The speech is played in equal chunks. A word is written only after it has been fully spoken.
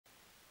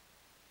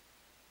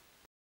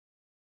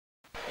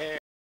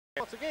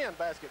Once again,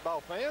 basketball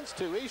fans,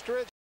 to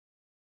Eastridge.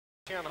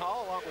 Ken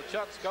Hall along with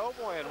Chuck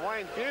Scoble and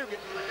Wayne Fugit,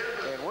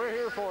 and we're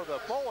here for the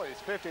boys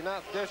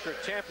 59th District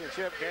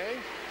Championship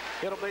game.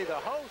 It'll be the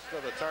host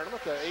of the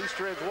tournament, the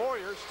Eastridge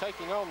Warriors,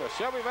 taking on the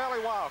Shelby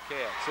Valley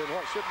Wildcats in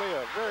what should be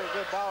a very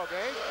good ball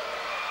game.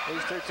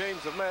 These two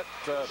teams have met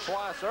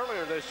twice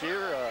earlier this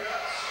year.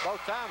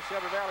 Both times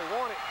Shelby Valley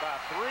won it by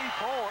 3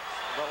 points,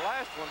 the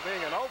last one being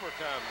an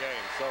overtime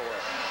game. So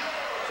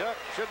Chuck,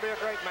 should be a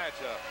great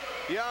matchup.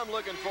 Yeah, I'm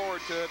looking forward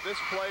to it. This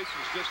place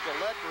is just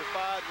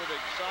electrified with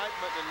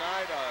excitement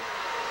tonight. A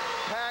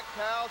packed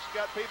house,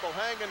 got people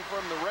hanging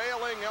from the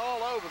railing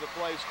all over the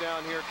place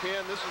down here,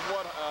 Ken. This is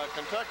what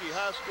Kentucky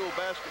high school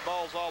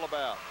basketball is all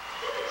about.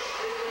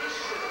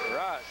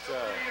 Right.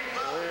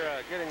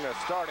 We're getting the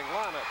starting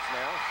lineups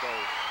now. So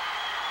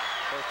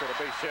first it'll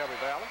be Shelby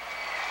Valley.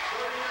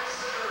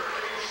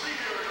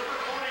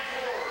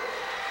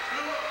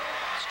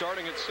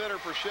 Starting at center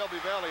for Shelby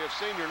Valley, of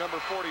senior number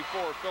 44,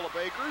 Philip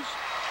Akers.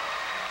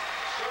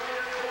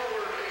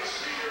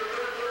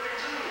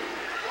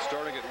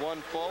 Starting at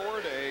 1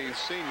 forward, a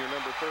senior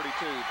number 32,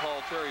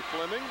 Paul Terry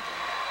Fleming.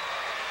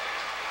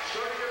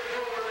 Starting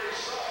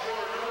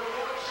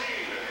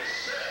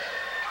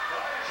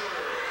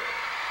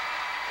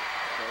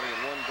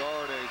at 1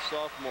 guard, a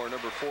sophomore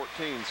number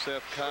 14,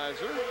 Seth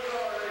Kaiser.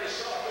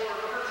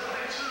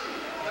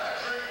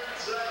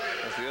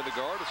 As the other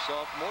guard, a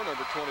sophomore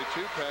number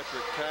 22,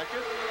 Patrick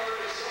Tackett.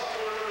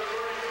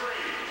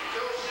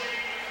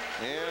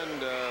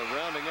 And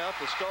rounding out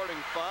the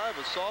starting 5,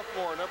 a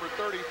sophomore number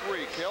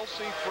 33,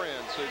 Kelsey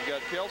Friend. So you've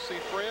got Kelsey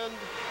Friend,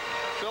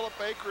 Philip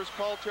Akers,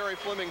 Paul Terry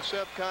Fleming,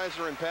 Seth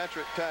Kaiser, and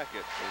Patrick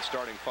Tackett. The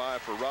starting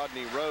 5 for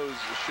Rodney Rose,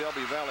 the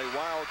Shelby Valley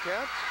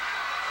Wildcats.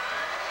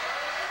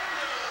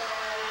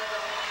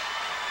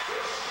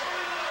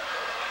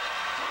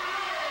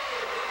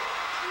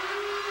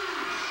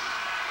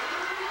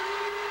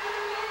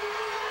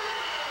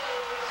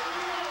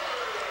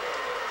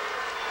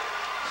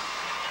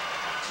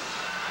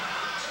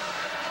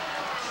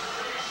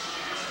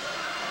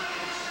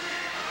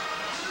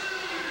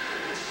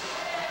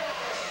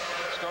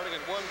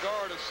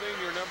 Guard, a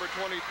senior number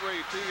 23,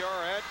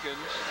 T.R.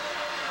 Atkins.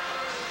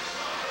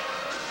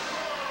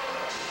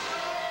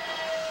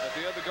 At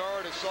the other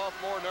guard, a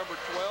sophomore number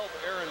 12,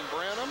 Aaron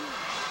Branham.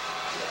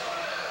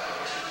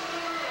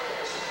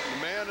 The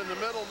man in the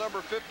middle,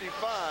 number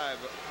 55,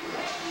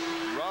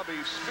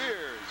 Robbie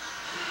Spears.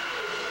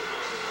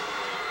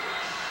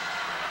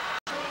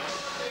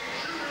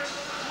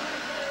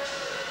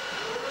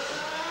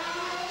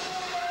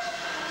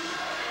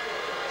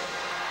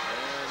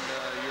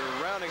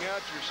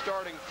 Out your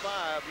starting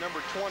 5, number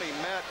 20,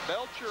 Matt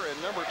Belcher, and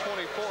number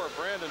 24,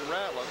 Brandon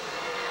Ratliff.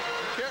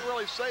 Can't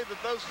really say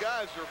that those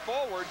guys are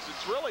forwards.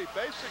 It's really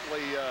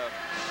basically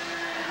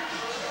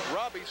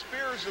Robbie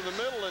Spears in the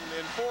middle and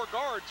 4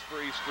 guards for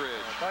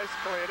Eastridge.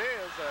 Basically it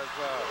is, as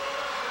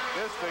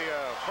this is the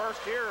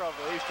first year of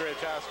the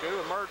Eastridge High School,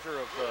 a merger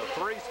of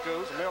 3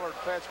 schools, Millard,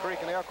 Fetch Creek,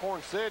 and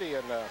Elkhorn City,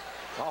 and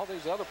all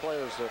these other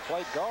players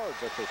played guards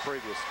at the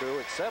previous school,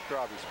 except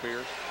Robbie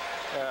Spears.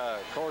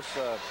 Of course,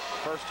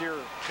 first-year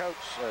coach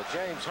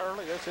James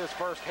Hurley, this is his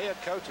first head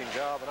coaching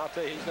job, and I'll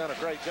tell you, he's done a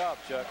great job,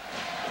 Chuck,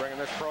 bringing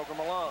this program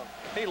along.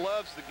 He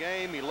loves the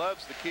game, he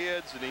loves the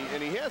kids,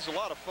 and he has a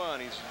lot of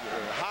fun. He's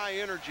a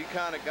high-energy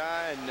kind of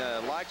guy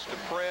and likes to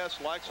press,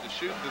 likes to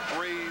shoot the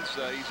threes.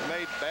 He's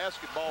made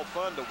basketball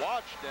fun to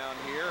watch down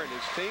here, and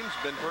his team's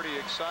been pretty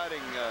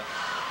exciting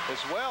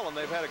as well, and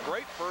they've had a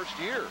great first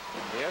year.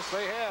 Yes,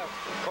 they have.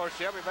 Of course,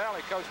 Shelby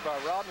Valley, coached by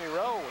Rodney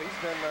Rowe, he's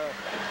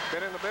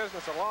been in the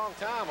business a long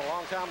time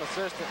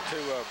assistant to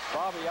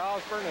Bobby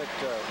Osborne at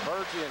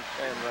Virgie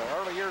and the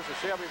early years of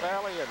Shelby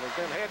Valley, and has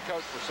been head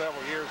coach for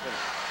several years, and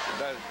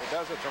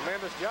does a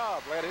tremendous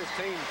job. Led his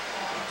team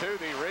to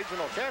the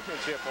regional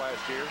championship last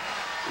year.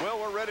 Well,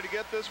 we're ready to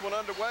get this one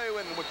underway,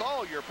 and with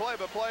all your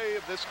play-by-play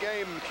of this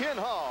game, Ken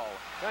Hall.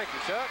 Thank you,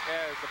 Chuck.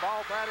 As the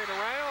ball batted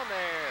around,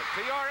 and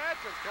T.R.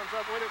 Atkins comes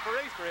up with it for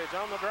Eastridge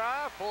on the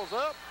drive, pulls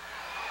up,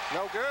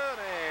 no good,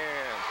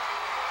 and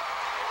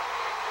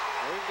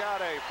we've got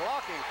a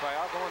blocking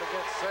foul going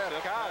against Seth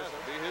Kaiser.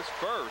 Be his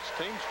first,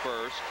 team's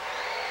first.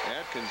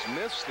 Atkins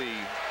missed the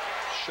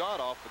shot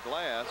off the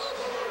glass.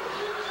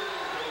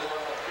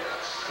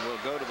 Will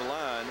go to the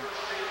line.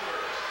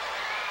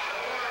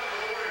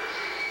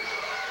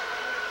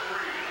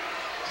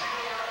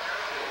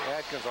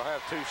 Atkins will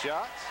have 2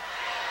 shots.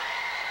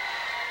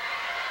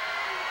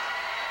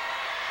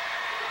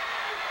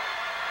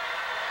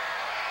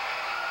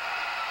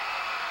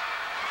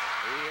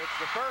 He hits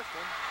the first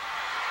one.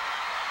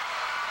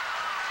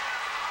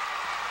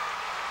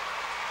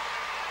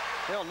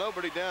 Hell,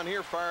 nobody down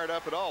here fired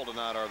up at all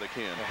tonight, are they,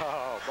 Ken?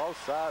 Oh, both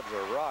sides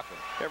are rocking.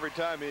 Every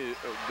time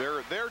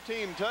their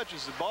team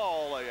touches the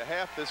ball,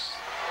 half this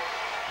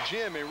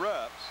gym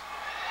erupts.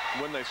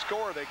 When they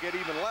score, they get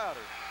even louder.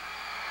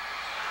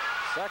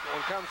 Second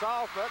one comes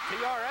off, but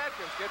T.R.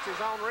 Atkins gets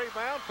his own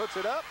rebound, puts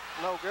it up,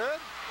 no good.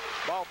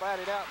 Ball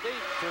batted out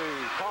deep to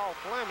Paul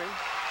Fleming.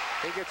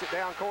 He gets it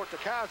down court to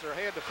Kaiser,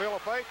 head to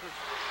Philip Akers.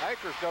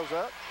 Akers goes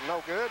up,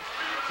 no good.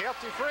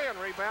 Kelsey Friend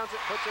rebounds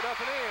it, puts it up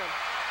and in.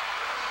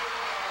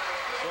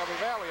 Shelby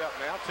Valley up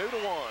now, 2-1.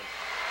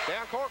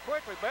 Down court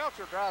quickly,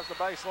 Belcher drives the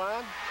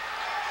baseline.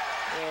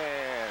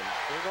 And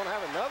we're going to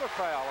have another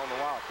foul on the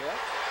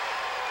Wildcats.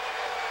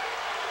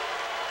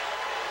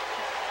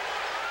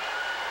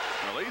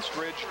 Well,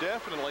 Eastridge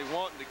definitely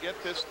wanting to get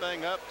this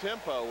thing up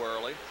tempo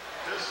early.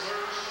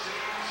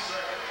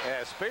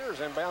 As Spears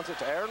inbounds it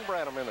to Aaron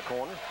Branham in the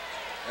corner.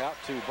 Out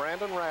to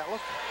Brandon Ratliff.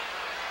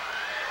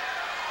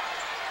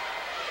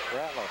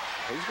 Ratliff,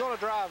 he's going to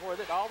drive with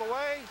it all the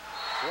way.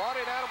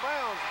 Swatted out of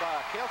bounds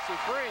by Kelsey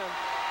Friend.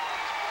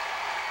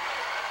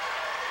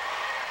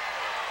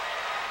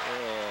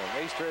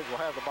 And Eastridge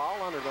will have the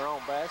ball under their own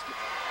basket.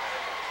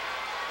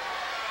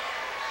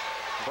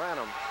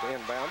 Branham to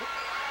inbound it.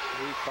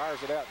 He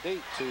fires it out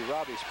deep to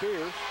Robbie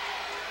Spears.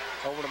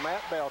 Over to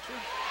Matt Belcher.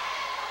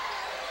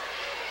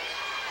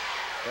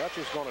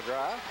 Belcher's going to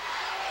drive.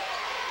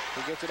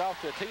 He gets it off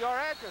to T.R.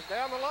 Atkins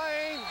down the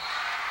lane.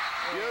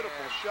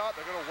 Beautiful shot.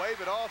 They're going to wave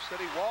it off. Said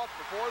he walked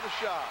before the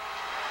shot.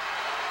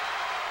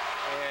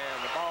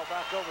 And the ball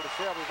back over to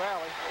Shelby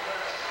Valley.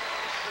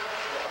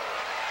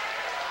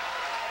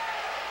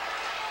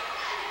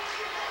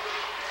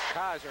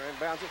 Kaiser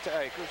inbounds it to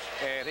Akers,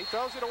 and he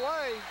throws it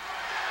away.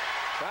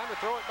 Trying to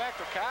throw it back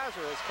to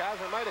Kaiser as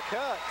Kaiser made a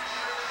cut.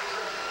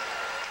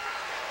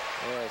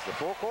 As the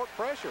full court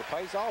pressure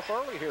pays off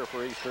early here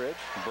for Eastridge.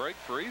 Break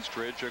for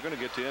Eastridge. They're going to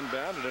get to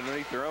inbound it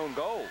underneath their own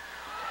goal.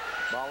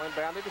 Ball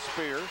inbounded to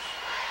Spears.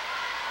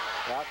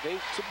 Out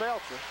deep to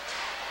Belcher.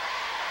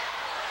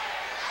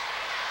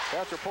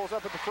 Belcher pulls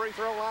up at the free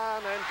throw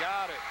line and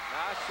got it.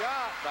 Nice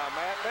shot by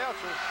Matt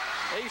Belcher.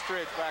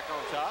 Eastridge back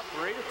on top,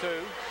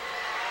 3-2.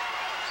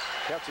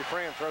 Kelsey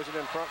Friend throws it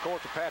in front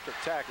court to Patrick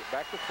Tackett.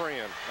 Back to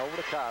Friend, over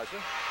to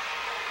Kaiser.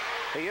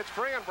 He hits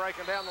Friend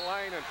breaking down the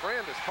lane, and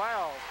Friend is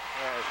fouled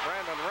as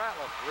Brandon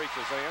Ratliff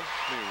reaches in.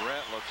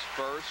 Ratliff's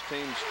first,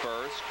 team's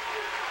first.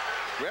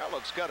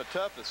 Ratliff's got a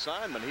tough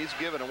assignment. He's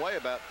given away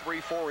about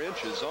 3-4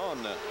 inches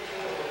on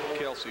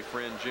Kelsey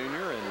Friend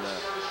Jr., and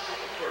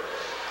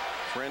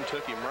Friend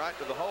took him right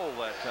to the hole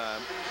that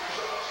time.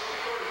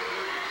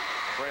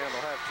 Friend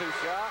will have 2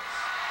 shots.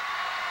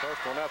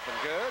 First one up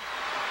and good.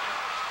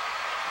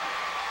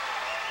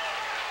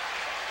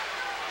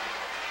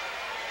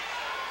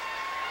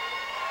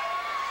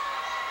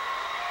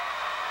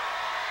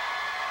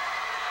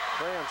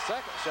 Friend's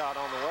second shot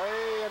on the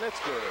way, and it's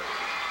good.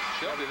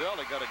 Shelby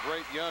Valley got a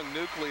great young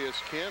nucleus,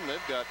 Ken.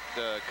 They've got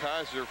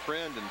Kaiser,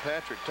 Friend, and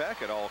Patrick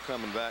Tackett all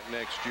coming back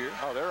next year.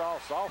 Oh, they're all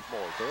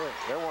sophomores.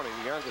 They're one of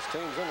the youngest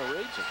teams in the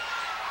region.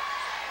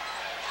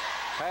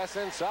 Pass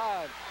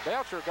inside.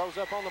 Belcher goes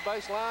up on the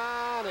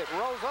baseline. It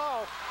rolls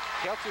off.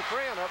 Kelsey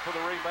Friend up for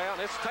the rebound.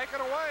 It's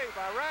taken away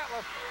by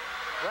Ratliff.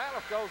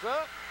 Ratliff goes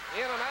up,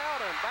 in and out,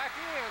 and back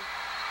in.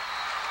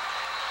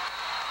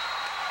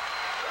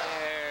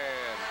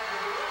 And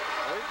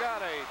we've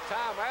got a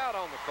timeout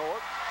on the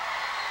court.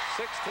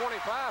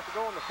 6:25 to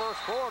go in the first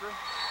quarter.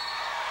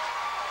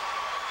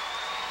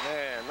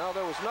 And no,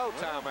 there was no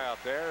timeout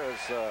there.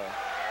 There's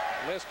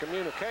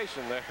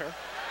miscommunication there.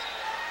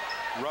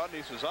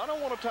 Rodney says, I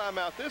don't want a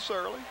timeout this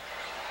early.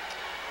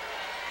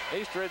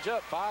 Eastridge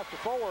up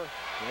 5-4.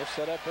 They're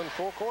set up in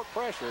full court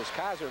pressure as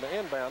Kaiser to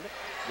inbound it.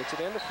 Gets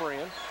it into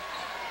Friend.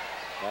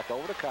 Back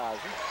over to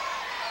Kaiser.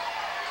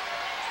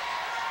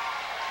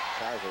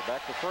 Kaiser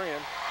back to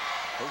Friend.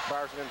 He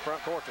fires it in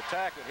front court to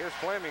Tackett. Here's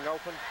Fleming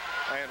open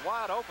and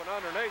wide open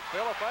underneath.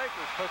 Philip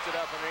Akers puts it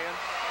up and in.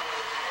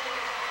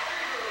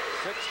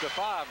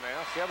 6-5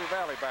 now. Shelby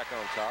Valley back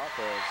on top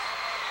as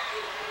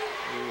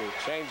we're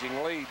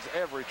changing leads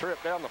every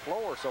trip down the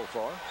floor so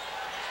far.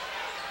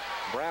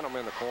 Branham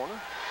in the corner.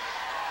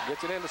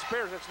 Gets it into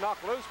Spears. It's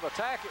knocked loose by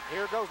Tackett.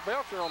 Here goes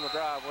Belcher on the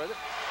drive with it.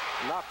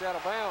 Knocked out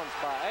of bounds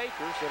by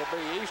Akers. It'll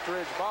be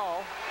Eastridge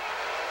ball.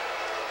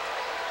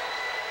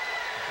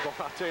 Boy,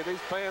 I tell you,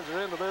 these fans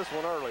are into this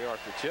one early,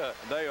 aren't they, Chuck?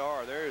 They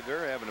are.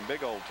 They're having a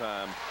big old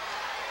time.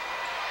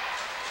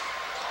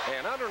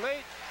 And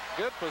underneath,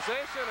 good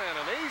position and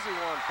an easy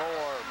one for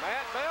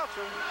Matt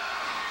Belcher.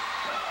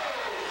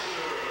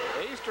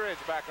 Eastridge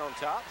back on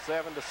top,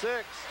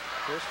 7-6.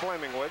 Here's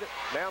Fleming with it.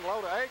 Down low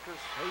to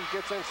Akers. He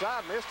gets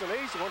inside, missed an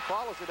easy one,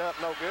 follows it up,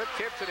 no good.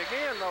 Tips it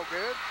again, no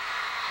good.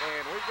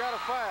 And we've got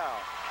a foul.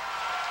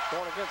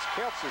 Going against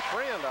Kelsey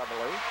Friend, I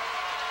believe.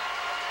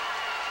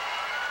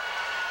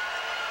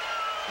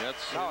 No,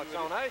 it's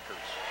on Akers.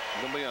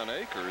 It's going to be on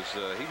Akers.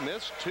 He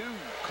missed 2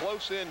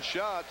 close-in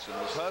shots and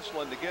was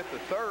hustling to get the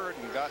third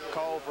and got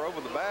called for over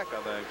the back,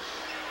 I think.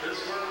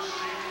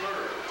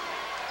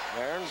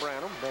 Aaron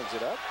Branham brings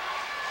it up.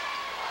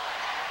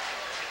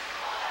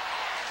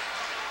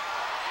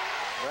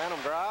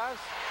 Branham drives,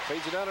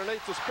 feeds it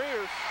underneath to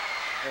Spears,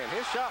 and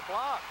his shot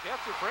blocked.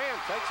 Kelsey Friend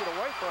takes it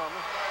away from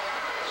him.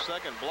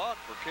 Second block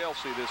for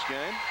Kelsey this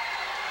game.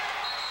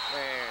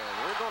 And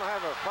we're going to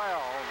have a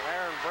foul on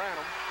Aaron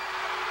Branham.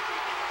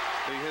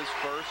 Be his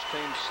first,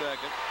 team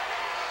second.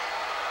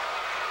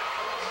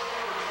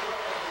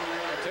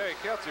 I tell you,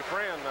 Kelsey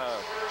Friend,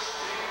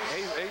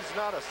 he's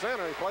not a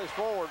center. He plays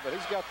forward, but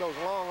he's got those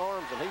long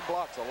arms, and he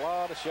blocks a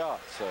lot of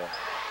shots.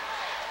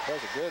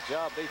 Does a good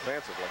job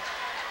defensively.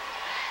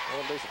 I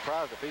wouldn't be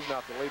surprised if he's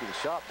not the leading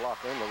shot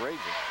blocker in the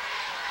region.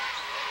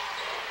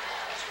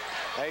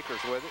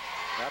 Akers with it.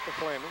 Out to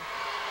Fleming.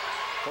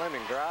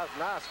 Fleming drives.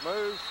 Nice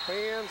move.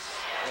 Spins.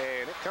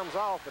 And it comes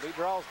off, but he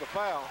draws the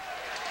foul.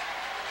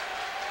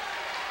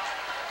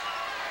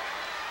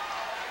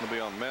 It'll be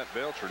on Matt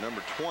Belcher,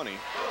 number 20.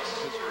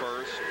 His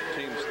first,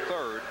 team's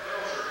third.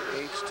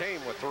 Each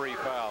team with 3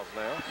 fouls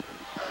now.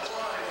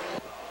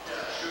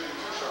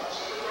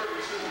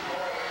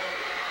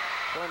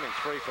 Fleming's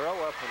free throw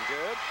up and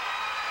good.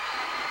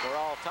 We're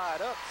all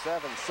tied up,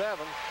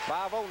 7-7.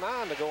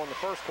 5:09 to go in the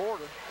first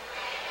quarter.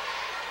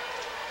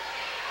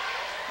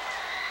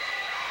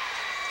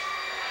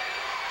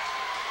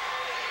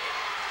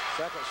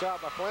 Second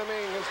shot by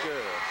Fleming is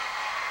good.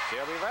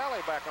 Shelby Valley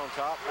back on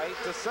top,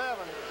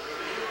 8-7.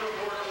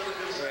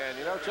 And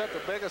you know, Chuck, the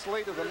biggest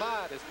lead of the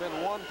night has been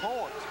 1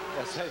 point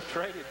as they've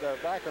traded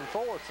back and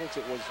forth since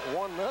it was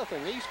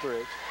 1-0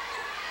 Eastridge.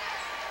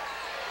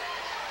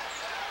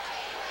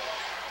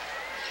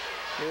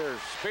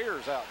 Here's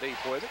Spears out deep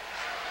with it.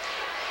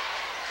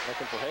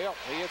 Looking for help.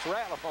 He hits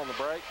Ratliff on the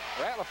break.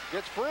 Ratliff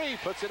gets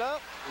free, puts it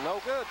up. No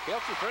good.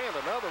 Kelsey Friend,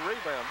 another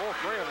rebound. Boy,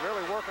 Friend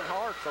really working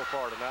hard so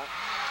far tonight.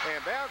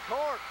 And down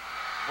court,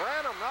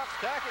 Branham knocks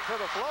Tackett to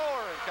the floor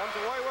and comes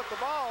away with the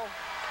ball.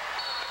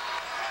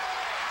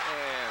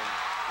 And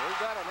we've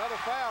got another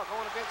foul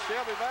going against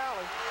Shelby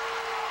Valley.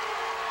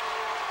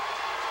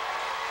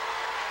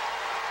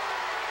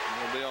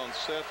 It'll be on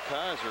Seth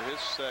Kaiser, his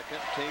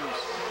second, team's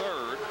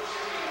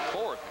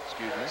fourth,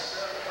 excuse me.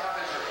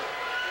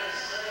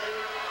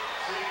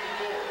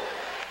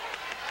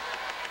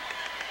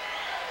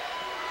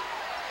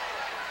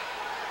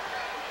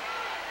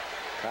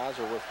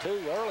 Kaiser with 2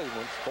 early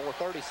ones.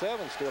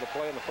 4:37 still to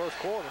play in the first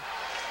quarter.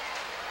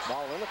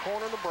 Ball in the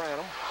corner to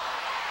Branham.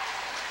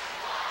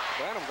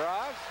 Branham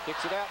drives,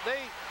 kicks it out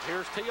deep.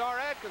 Here's T.R.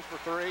 Atkins for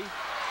 3.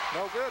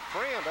 No good.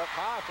 Friend up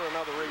high for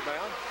another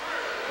rebound.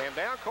 And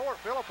down court,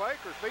 Philip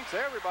Akers beats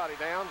everybody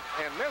down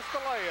and missed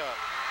the layup.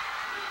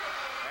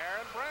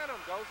 Aaron Branham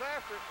goes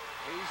after it.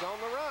 He's on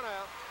the run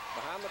out.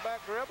 Behind the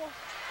back dribble.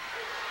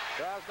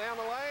 Drives down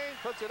the lane,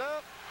 puts it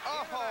up.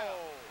 Oh!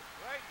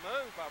 Great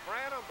move by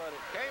Branham, but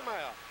it came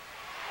out.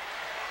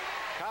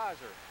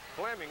 Kaiser,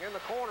 Fleming in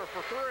the corner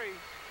for 3.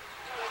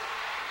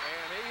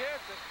 And he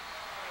hits it.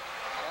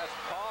 That's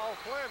Paul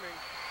Fleming.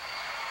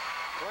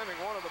 Fleming,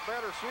 one of the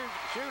better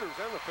shooters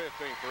in the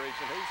 15th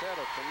region. He's had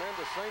a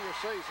tremendous senior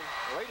season,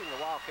 leading the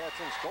Wildcats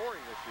in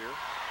scoring this year.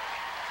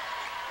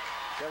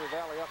 Shelby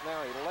Valley up now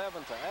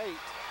 11-8.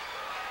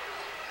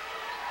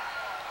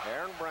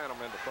 Aaron Branham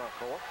into front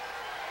court.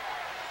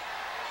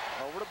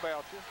 Over to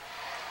Belcher.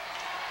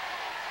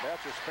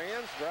 Belcher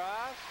spins,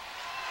 drives,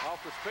 off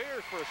to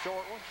Spears for a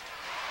short one.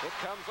 It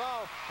comes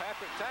off.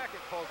 Patrick Tackett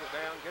pulls it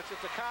down, gets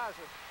it to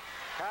Kaiser.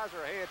 Kaiser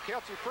ahead,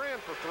 Kelsey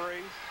Friend for 3.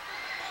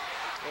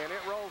 And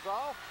it rolls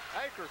off.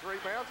 Akers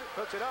rebounds it,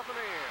 puts it up and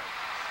in.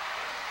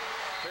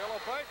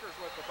 Philip Akers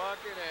with the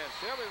bucket, and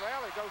Shelby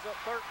Valley goes up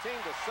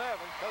 13-7.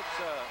 Coach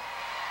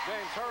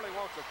James Hurley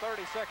wants a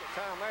 30-second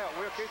timeout.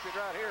 We'll keep it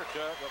right here,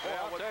 Chuck. But boy,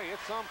 I'll tell you,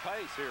 it's some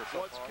pace here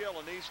so What's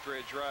killing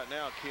Eastridge right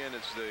now, Ken,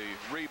 is the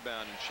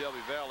rebound. And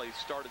Shelby Valley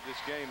started this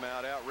game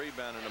out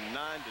rebounding them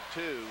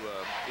 9-2.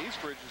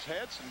 Eastridge has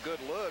had some good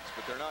looks,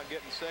 but they're not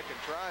getting second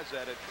tries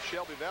at it.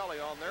 Shelby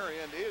Valley on their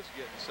end is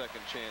getting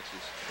second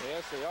chances.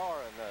 Yes, they are.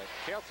 And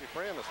Kelsey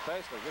Friend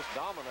especially just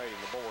dominating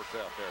the boards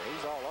out there.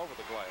 He's all over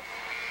the glass.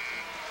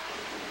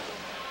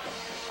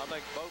 I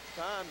think both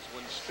times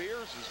when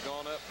Spears has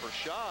gone up for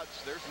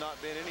shots, there's not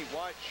been any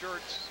white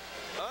shirts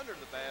under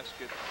the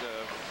basket.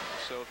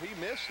 So if he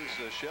misses,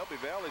 Shelby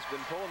Valley's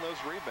been pulling those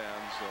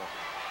rebounds.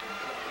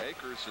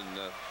 Akers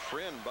and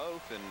Friend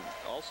both, and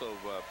also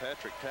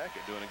Patrick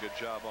Tackett doing a good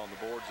job on the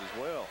boards as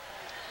well.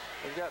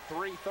 We've got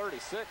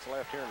 3:36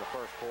 left here in the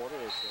first quarter.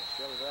 As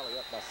Shelby Valley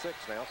up by 6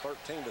 now,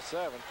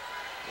 13-7.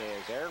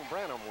 As Aaron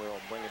Branham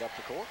will bring it up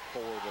to court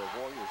for the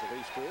Warriors of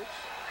Eastridge.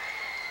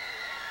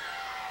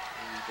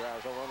 He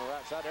drives over on the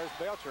right side. There's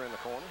Belcher in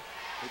the corner.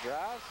 He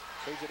drives,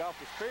 feeds it off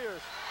to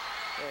Spears.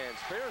 And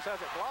Spears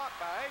has it blocked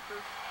by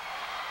Akers.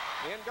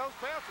 In goes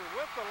Belcher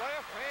with the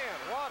left hand.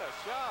 What a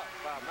shot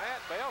by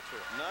Matt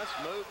Belcher. Nice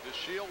move to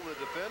shield the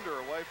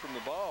defender away from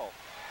the ball.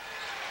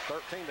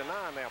 13-9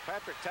 now.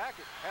 Patrick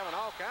Tackett having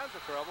all kinds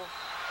of trouble.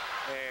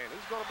 And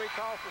he's going to be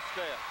called for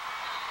steps.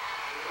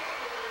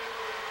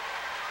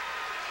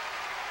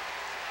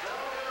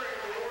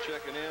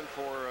 Checking in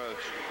for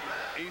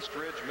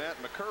Eastridge, Matt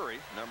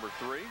McCurry, number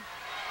 3.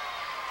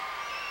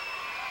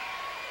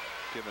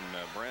 Giving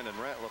Brandon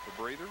Ratliff a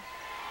breather.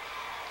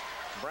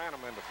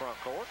 Branham into front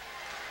court.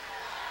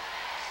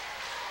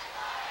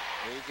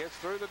 He gets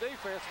through the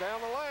defense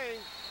down the lane.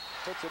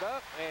 Puts it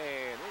up,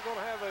 and we're going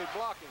to have a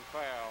blocking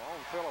foul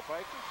on Philip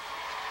Akers.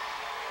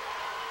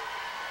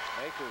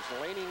 Akers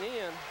leaning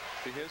in.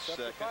 To his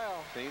second,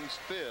 team's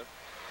 5th.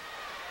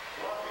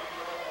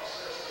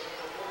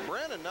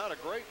 Brandon, not a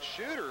great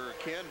shooter,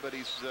 Ken, but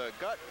he's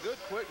got good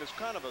quickness,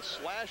 kind of a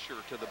slasher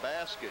to the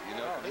basket, you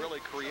know, can really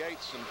create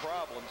some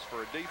problems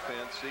for a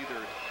defense,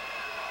 either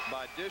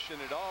by dishing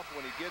it off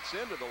when he gets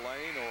into the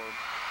lane or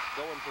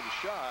going for the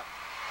shot.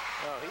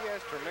 Oh, he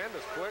has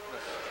tremendous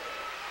quickness.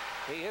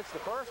 He hits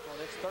the first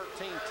one. It's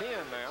 13-10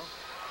 now.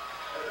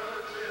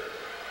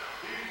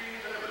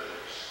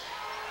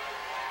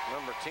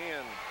 Number 10,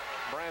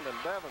 Brandon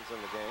Bevins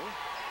in the game.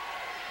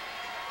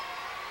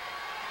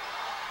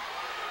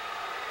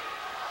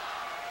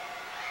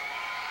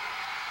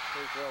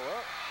 Free throw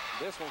up.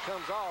 This one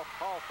comes off.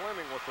 Paul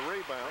Fleming with the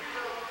rebound.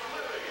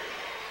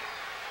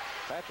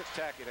 Patrick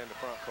Tackett in the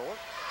front court.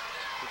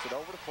 Gets it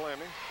over to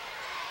Fleming.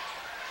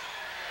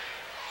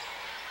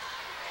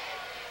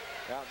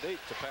 Out deep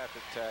to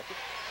Patrick Tackett.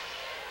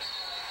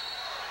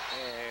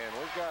 And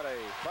we've got a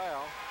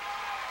foul.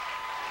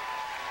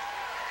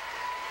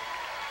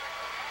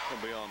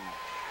 It'll be on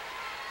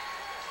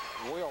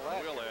Will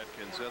Atkins. Will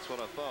Atkins, that's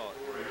what I thought.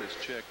 He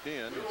just checked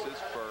in. It's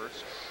his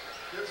first.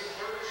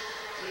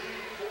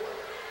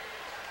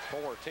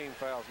 4 team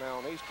fouls now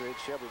on Eastridge.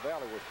 Shelby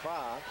Valley with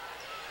 5.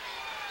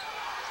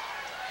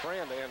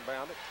 Friend to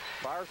inbound it.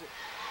 Fires it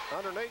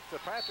underneath to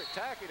Patrick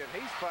Tackett, and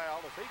he's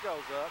fouled as he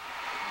goes up.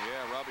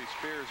 Yeah, Robbie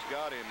Spears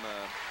got him.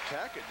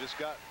 Tackett just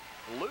got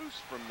loose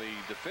from the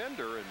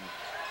defender, and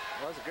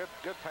well, that was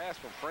a good pass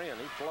from Friend.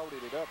 He floated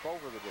it up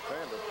over the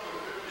defender.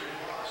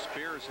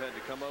 Spears had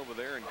to come over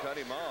there and cut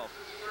him off.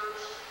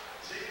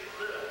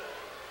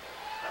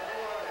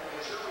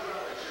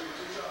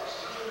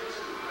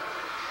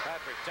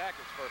 Patrick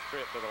Tackett's first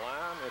trip to the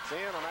line. It's in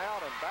and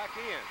out and back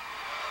in.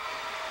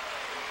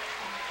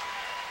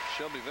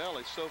 Shelby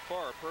Valley so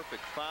far a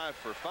perfect 5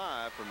 for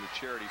 5 from the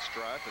charity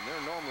stripe, and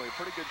they're normally a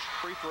pretty good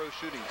free throw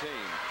shooting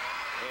team.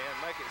 And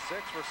make it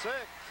 6 for 6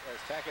 as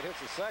Tackett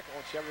hits the second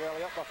one. Shelby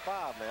Valley up by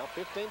 5 now,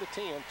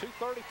 15-10,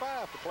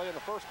 2:35 to play in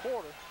the first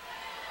quarter.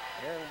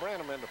 Aaron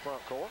Branham in the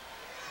front court.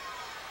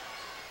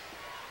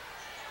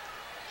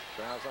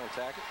 Drives on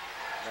Tackett,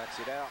 backs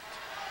it out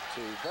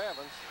to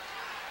Bevins,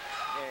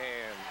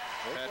 and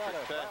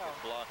Patrick Tackett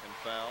blocking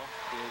foul,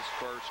 his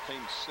first,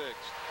 team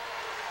 6th.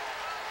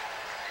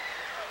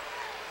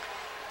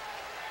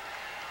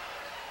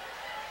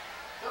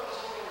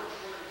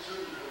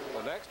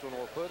 The next one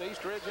will put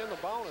Eastridge in the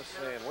bonus,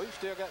 and we've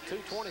still got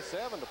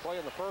 2:27 to play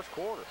in the first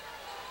quarter.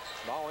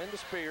 Ball into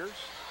Spears.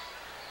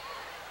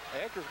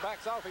 Akers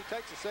backs off. He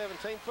takes a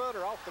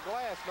 17-footer off the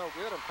glass. No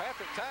good. And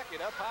Patrick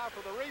Tackett up high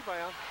for the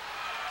rebound.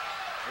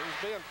 He's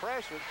being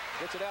pressured.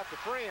 Gets it out to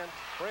Friend.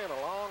 Friend a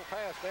long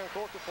pass down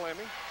court to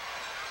Fleming.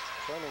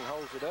 Fleming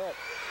holds it up.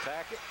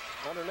 Tackett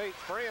underneath.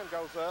 Friend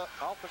goes up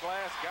off the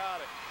glass. Got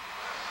it.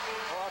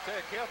 Well, I'll tell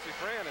you, Kelsey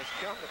Friend has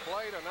come to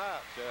play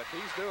tonight, Chuck.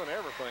 He's doing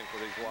everything for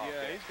these Wildcats.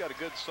 Yeah, he's got a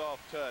good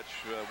soft touch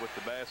with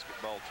the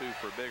basketball, too,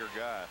 for a bigger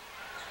guy.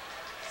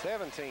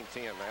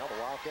 17-10 now. The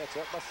Wildcats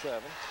up by 7.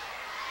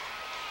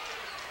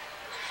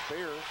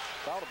 Spears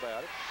thought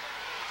about it.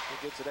 He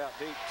gets it out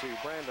deep to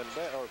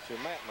to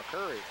Matt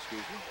McCurry,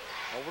 excuse me.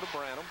 Over to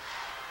Branham.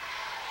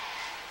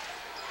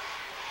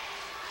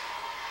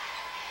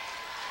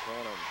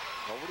 Branham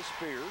over to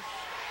Spears.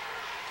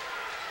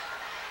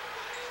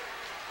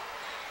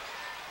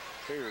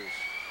 Spears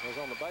was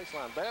on the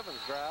baseline.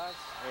 Bevins drives,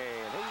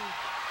 and he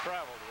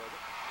traveled with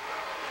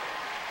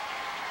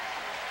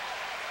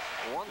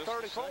it.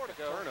 1:34 to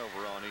go.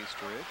 Turnover on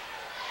Eastridge.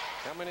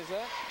 How many is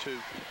that? 2.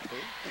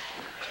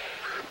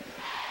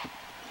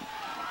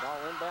 Ball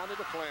inbounded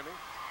to Fleming.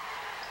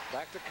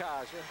 Back to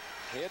Kaiser.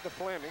 Head to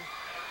Fleming.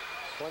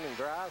 Fleming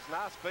drives.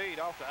 Nice feed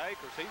off to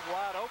Akers. He's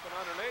wide open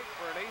underneath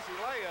for an easy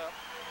layup.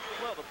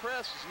 Well, the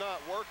press is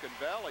not working.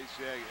 Valley's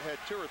had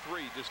 2 or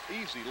 3 just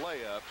easy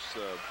layups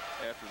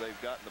after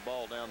they've gotten the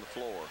ball down the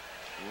floor.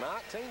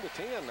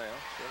 19-10 now.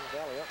 Shelby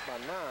Valley up by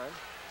 9.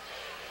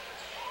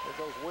 There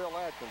goes Will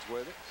Atkins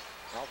with it.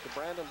 Off to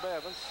Brandon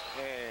Bevins.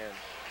 And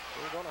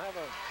we're going to have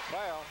a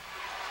foul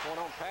going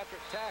on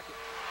Patrick Tackett.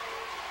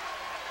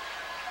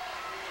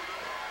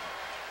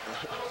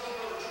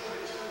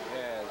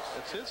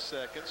 It's his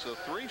second, so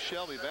 3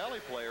 Shelby Valley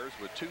players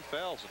with 2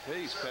 fouls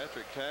apiece.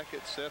 Patrick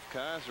Tackett, Seth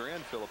Kaiser,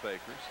 and Philip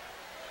Akers.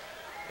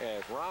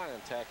 As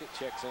Ryan Tackett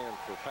checks in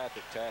for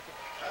Patrick Tackett.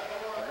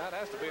 And that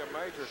has to be a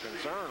major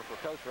concern for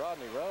Coach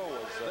Rodney Rowe.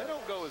 They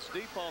don't go as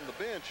deep on the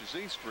bench as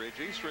Eastridge.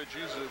 Eastridge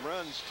usually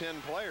runs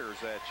 10 players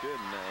at you,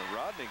 and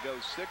Rodney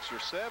goes 6 or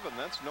 7.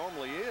 That's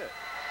normally it.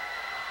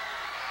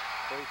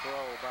 Free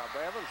throw by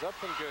Bevins, up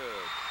and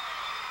good.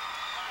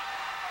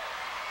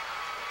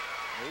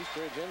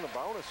 Eastridge in the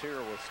bonus here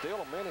with still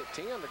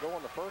 1:10 to go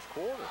in the first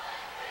quarter.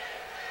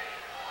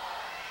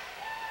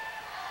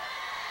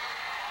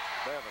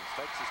 Bevins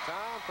takes his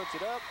time, puts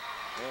it up,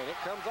 and it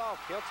comes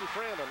off. Kelsey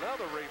Friend,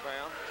 another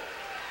rebound.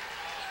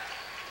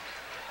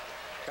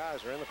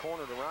 Kaiser in the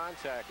corner to Ryan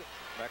Tackett.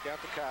 Back out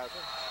to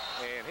Kaiser.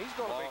 And he's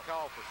going to be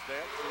called for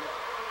steps.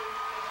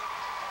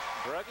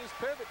 He drug his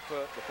pivot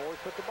foot before he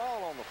put the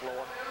ball on the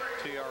floor.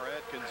 T.R.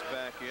 Atkins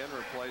back in,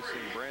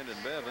 replacing Brandon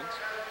Bevins.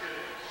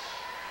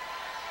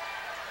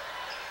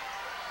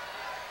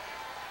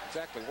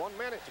 Exactly 1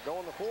 minute to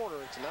go in the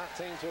quarter. It's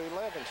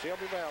 19-11,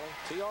 Shelby Valley.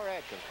 T.R.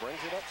 Adkins brings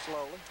it up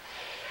slowly.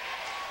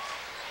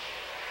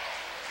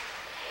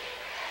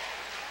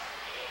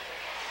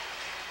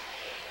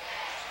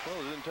 Well,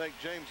 it didn't take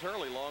James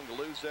Hurley long to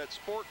lose that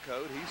sport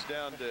coat. He's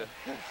down to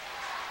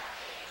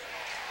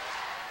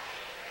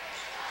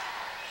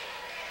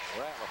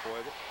Ratliff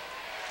with it.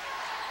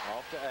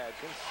 Off to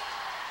Adkins.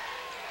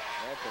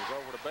 Adkins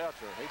over to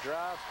Belcher. He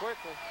drives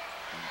quickly.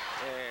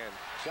 And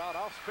shot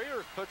off.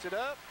 Spears puts it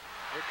up.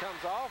 It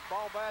comes off.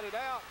 Ball batted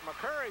out.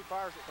 McCurry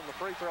fires it from the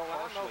free throw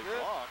line. No good.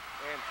 Blocked.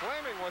 And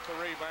Fleming with the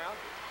rebound.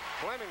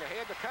 Fleming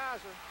ahead to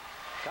Kaiser.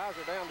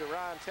 Kaiser down to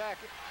Ryan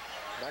Tackett.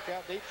 Back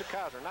out deep to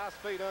Kaiser. Nice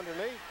feed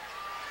underneath.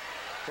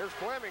 Here's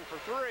Fleming for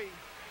three.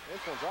 This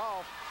one's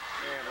off.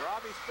 And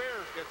Robbie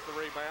Spears gets the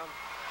rebound.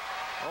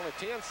 Only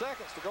 10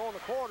 seconds to go in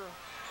the quarter.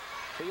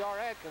 T.R.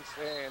 Adkins,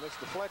 and it's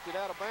deflected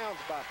out of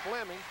bounds by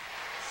Fleming.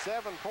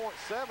 7.7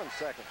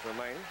 seconds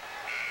remaining.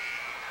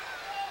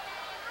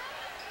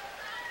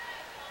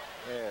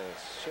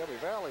 As Shelby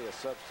Valley a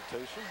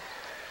substitution.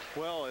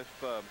 Well, if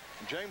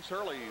James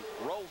Hurley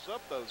rolls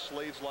up those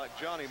sleeves like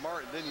Johnny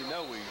Martin, then you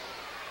know we're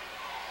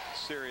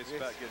serious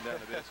about getting down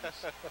to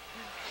business.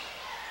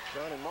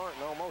 Johnny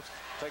Martin almost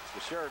takes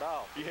the shirt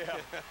off. Yeah.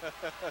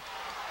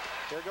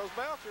 There goes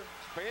Belcher.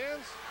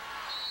 Spins,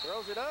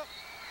 throws it up,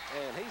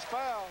 and he's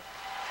fouled.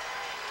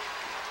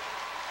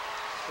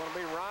 It's going to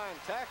be Ryan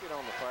Tackett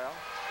on the foul.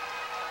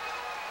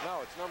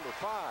 No, it's number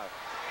 5.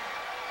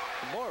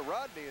 Boy,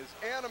 Rodney is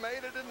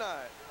animated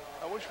tonight.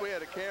 I wish we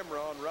had a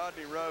camera on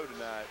Rodney Rowe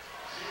tonight.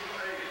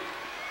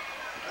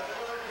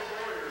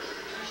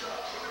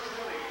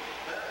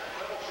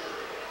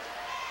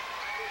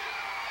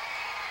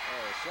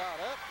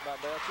 Shot up by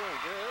Belcher and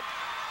good.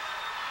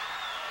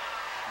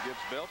 Gives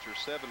Belcher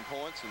 7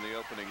 points in the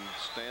opening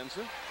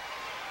stanza.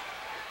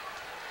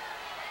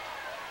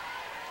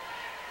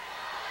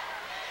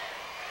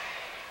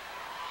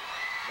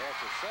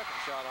 Belcher's second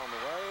shot on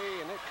the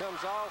way, and it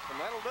comes off, and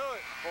that'll do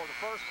it for the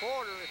first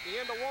quarter. At the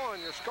end of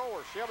one, your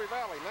score, Shelby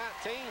Valley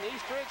 19,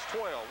 Eastridge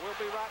 12. We'll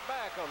be right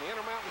back on the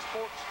Intermountain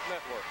Sports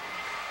Network.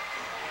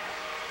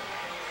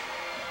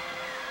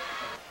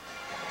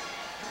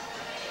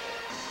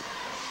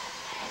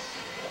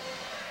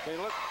 Hey,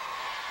 look.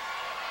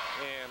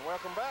 And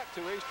welcome back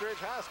to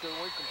Eastridge High School.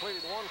 We've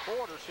completed one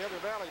quarter.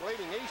 Shelby Valley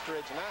leading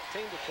Eastridge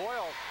 19-12.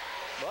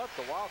 But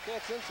the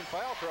Wildcats in some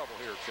foul trouble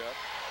here, Chuck.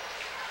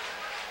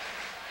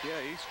 Yeah,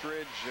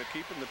 Eastridge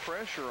keeping the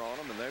pressure on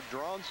them, and they've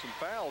drawn some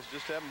fouls,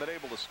 just haven't been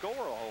able to score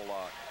a whole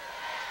lot.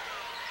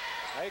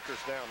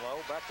 Akers down low,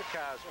 back to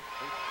Kaiser.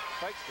 He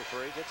fakes the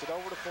three, gets it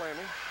over to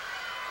Fleming.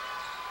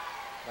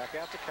 Back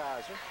out to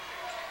Kaiser.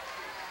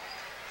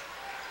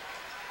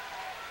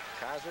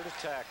 Kaiser to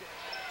Tackett.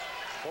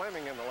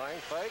 Fleming in the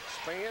lane, fakes,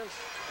 spins,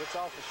 gets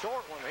off the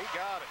short one. He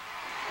got it.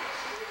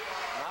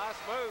 Nice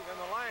move in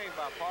the lane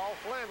by Paul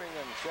Fleming,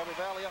 and Shelby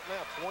Valley up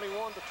now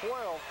 21-12.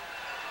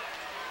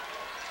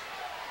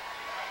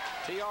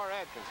 T.R.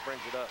 Adkins brings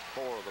it up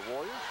for the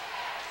Warriors.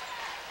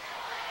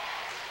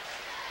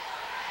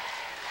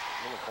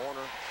 In the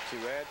corner to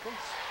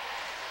Adkins.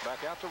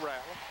 Back out to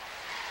Ratliff.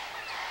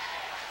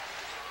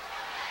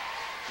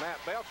 Matt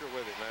Belcher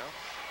with it now.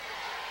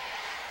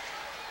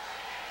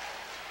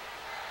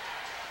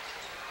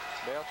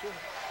 Belcher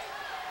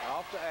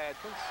off to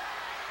Adkins.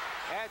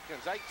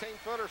 Adkins,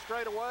 18-footer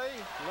straight away,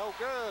 no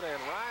good,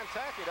 and Ryan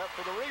Tackett up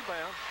for the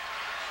rebound.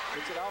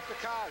 Gets it off to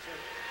Kaiser.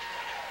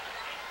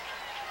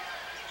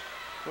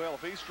 Well,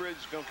 if Eastridge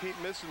is going to keep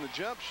missing the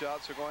jump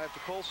shots, they're going to have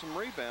to pull some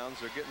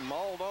rebounds. They're getting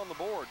mauled on the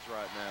boards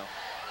right now.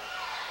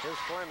 Here's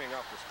Fleming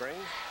off the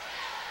screen.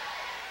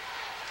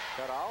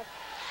 Cut off,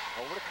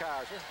 over to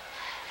Kaiser.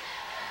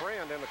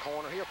 Friend in the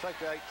corner, he'll take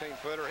the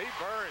 18-footer. He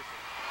buries it.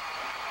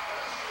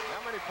 How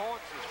many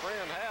points does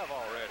Friend have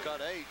already?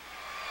 Got 8.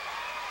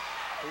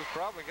 He's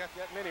probably got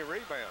that many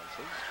rebounds.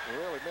 He's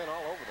really been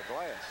all over the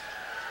glass.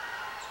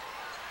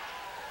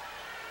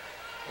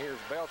 Here's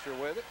Belcher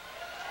with it.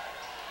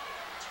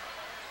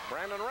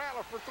 Brandon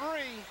Ratliff for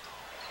three.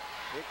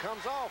 It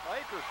comes off.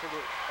 Akers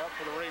up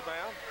for the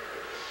rebound.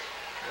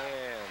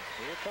 And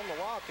here come the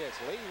Wildcats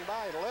leading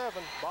by 11.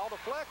 Ball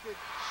deflected.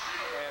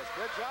 As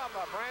good job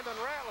by Brandon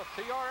Ratliff.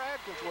 T.R.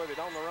 Adkins with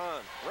it on the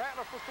run.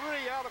 Ratliff for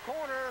three out of the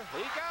corner.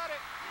 He got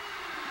it.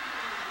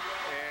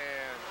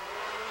 And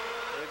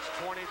it's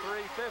 23-15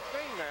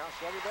 now.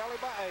 Shelby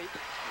Valley by 8.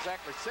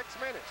 Exactly 6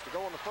 minutes to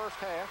go in the first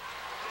half.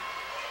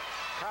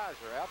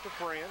 Kaiser out to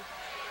Friend.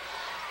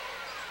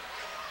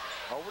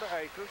 Over to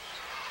Akers.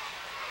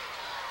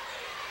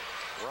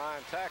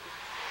 Ryan Tackett.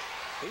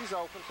 He's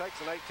open, takes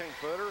an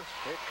 18-footer.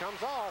 It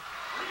comes off.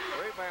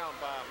 Rebound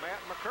by Matt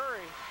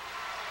McCurry.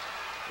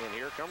 And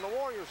here come the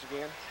Warriors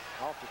again.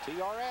 Off to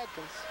T.R.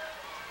 Adkins.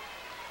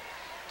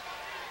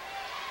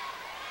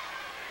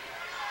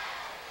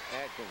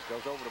 Adkins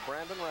goes over to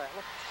Brandon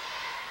Ratliff.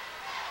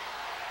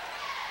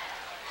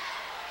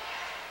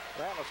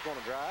 Ratliff's going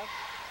to drive.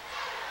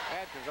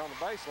 Adkins on the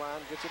baseline,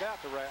 gets it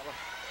out to Ratliff.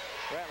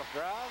 Ratliff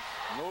drives.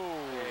 No.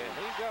 And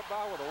he got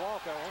by with a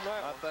walk on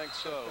that one. I think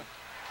so.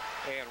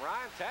 And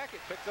Ryan Tackett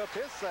picks up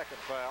his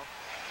second foul.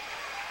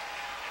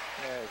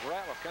 As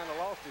Ratliff kind of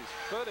lost his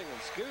footing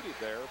and scooted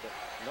there, but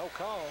no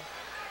call.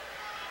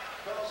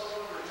 Number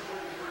 23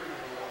 for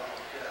the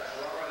Wildcats,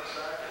 Ryan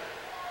Tackett.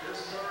 His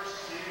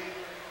first team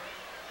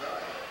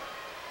night.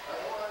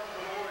 At the line for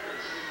the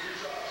Warriors, shooting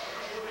 2 shots,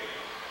 including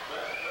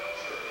Matt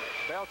Belcher.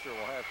 Belcher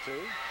will have 2.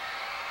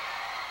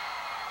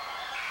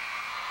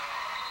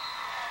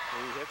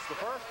 He hits the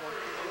first one.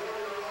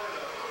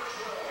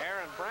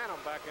 Aaron Branham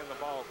back in the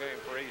ball game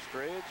for East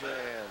Ridge,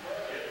 and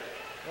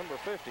number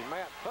 50,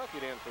 Matt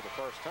Puckett in for the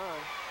first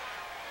time.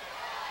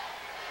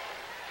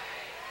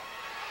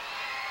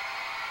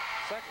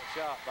 Second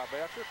shot by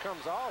Belcher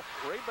comes off,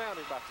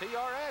 rebounded by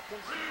T.R.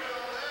 Atkins.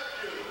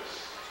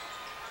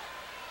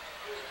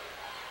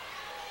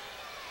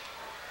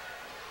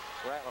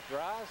 Ratliff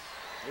drives,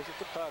 gives it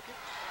to Puckett.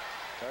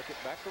 Puckett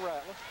back to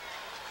Ratliff.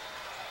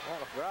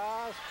 Ratliff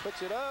drives,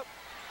 puts it up.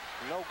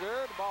 No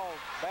good. The ball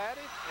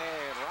batted,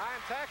 and Ryan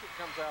Tackett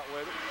comes out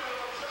with it.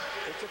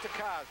 Hits it to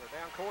Kaiser.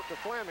 Down court to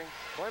Fleming.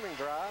 Fleming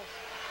drives.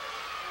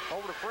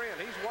 Over to Friend.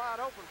 He's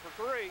wide open for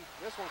 3.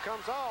 This one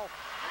comes off.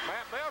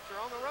 Matt Belcher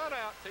on the run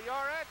out.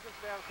 T.R. Atkins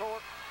down court.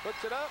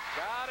 Puts it up.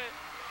 Got it.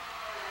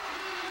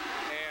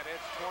 And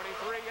it's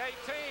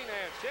 23-18,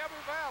 and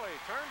Shelby Valley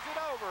turns it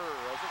over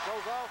as it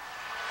goes off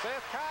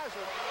Seth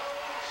Kaiser.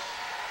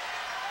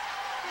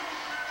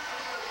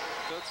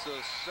 That's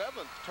the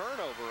 7th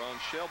turnover on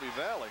Shelby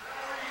Valley.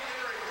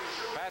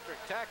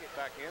 Patrick Tackett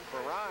back in for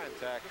Ryan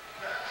Tackett.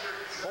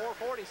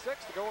 4:46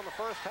 to go in the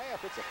first half.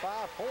 It's a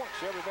 5-point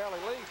Shelby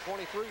Valley lead,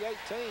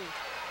 23-18.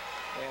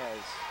 As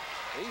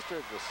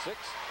Eastridge with 6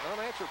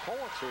 unanswered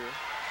points here.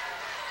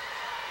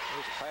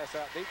 Here's a pass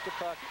out deep to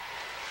Puckett.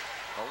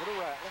 Over to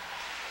Ratliff.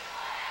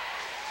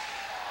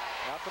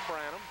 Out to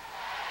Branham.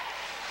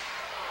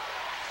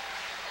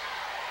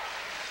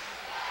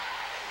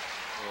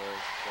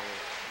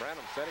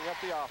 Branham setting up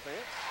the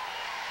offense.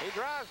 He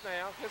drives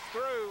now, gets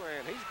through,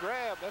 and he's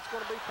grabbed. That's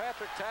going to be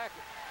Patrick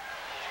Tackett.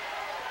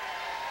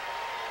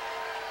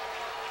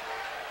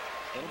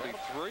 It'll be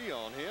 3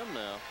 on him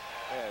now.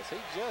 As he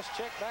just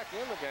checked back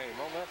in the game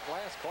on that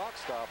last clock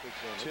stoppage.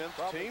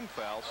 10th team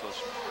foul, so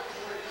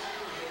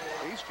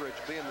Eastridge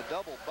being the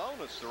double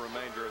bonus the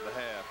remainder of the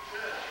half.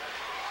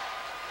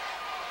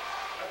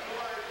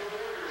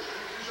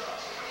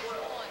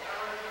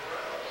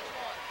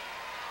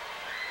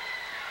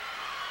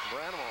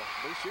 Branham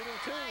will be shooting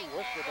 2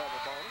 with the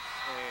double bonus,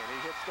 and he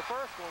hits the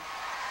first one.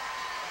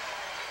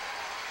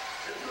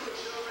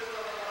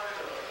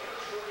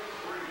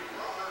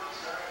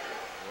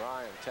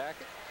 Ryan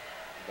Tackett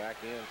back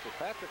in for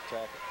Patrick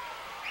Tackett.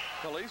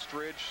 Well,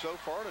 Eastridge so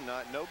far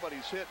tonight,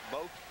 nobody's hit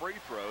both free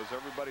throws.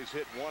 Everybody's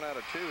hit 1 out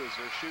of 2 as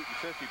they're shooting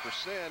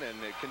 50%, and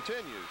it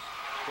continues.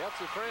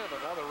 Kelsey Friend,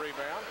 another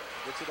rebound.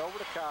 Gets it over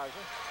to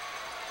Kaiser.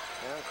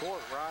 Down court,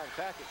 Ryan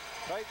Tackett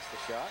fakes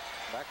the shot.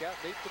 Back out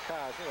deep to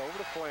Kaiser, over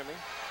to Fleming.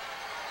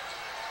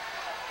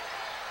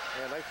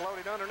 And they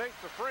floated underneath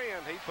for Friend.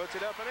 He puts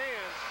it up and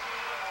in.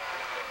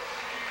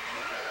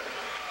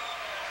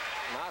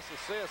 Nice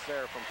assist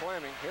there from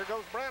Fleming. Here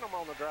goes Branham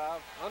on the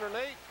drive.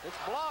 Underneath, it's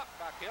blocked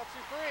by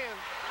Kelsey Friend.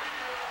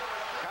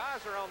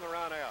 Kaiser on the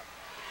run out.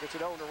 Gets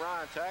it over to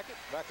Ryan Tackett.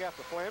 Back out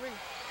to Fleming.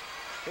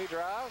 He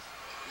drives.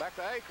 Back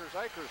to Akers.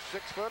 Akers,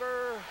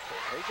 6-footer.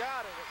 He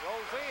got it. It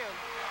rolls in.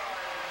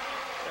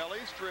 Well,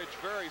 Eastridge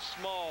very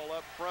small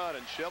up front,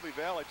 and Shelby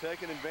Valley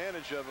taking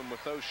advantage of him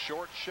with those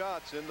short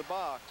shots in the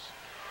box.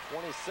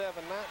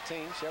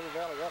 27-19. Shelby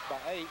Valley up by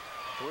 8.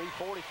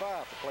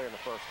 3:45 to play in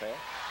the first half.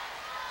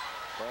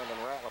 Brandon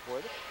Ratliff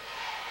with it.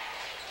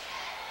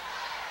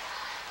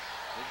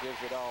 He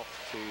gives it off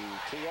to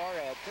T.R.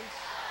 Atkins.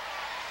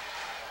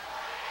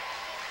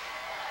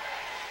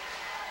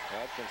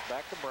 Atkins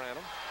back to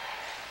Branham.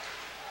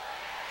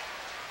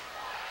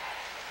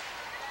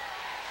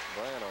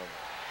 Branham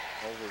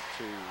over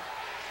to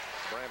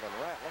Brandon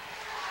Ratliff.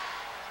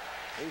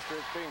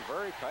 Eastridge being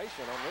very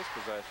patient on this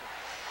possession.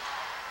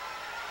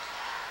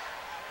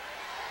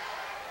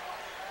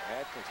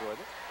 Atkins with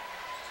it.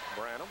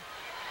 Branham.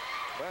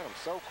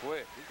 Branham's so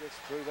quick. He gets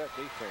through that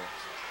defense.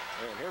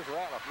 And here's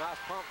Ratliff. Nice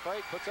pump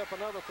fake. Puts up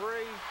another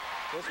 3.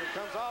 This one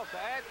comes off to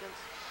Atkins.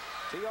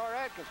 T.R.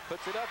 Atkins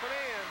puts it up and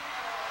in.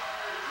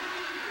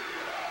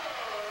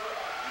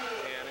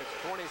 And it's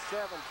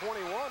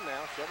 27-21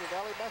 now. Shelby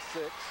Valley by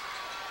 6.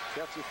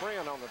 Kelsey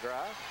Friend on the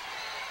drive.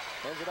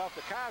 Hands it off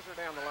to Kaiser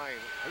down the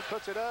lane. He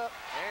puts it up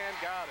and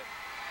got it.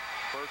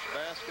 First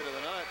basket of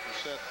the night for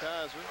Seth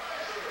Kaiser.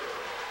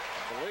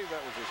 I believe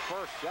that was his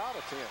first shot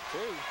attempt,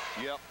 too.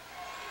 Yep.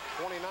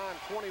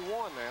 29-21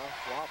 now.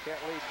 Wildcat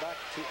lead back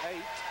to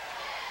 8.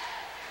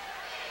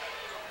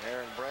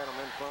 Aaron Branham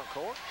in front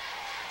court.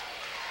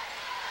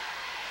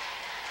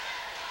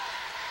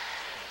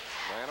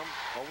 Branham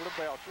over to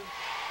Belcher.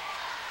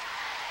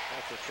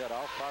 That's a cut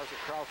off. Fires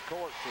it cross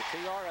court to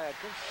T.R.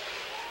 Atkins.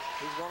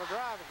 He's going to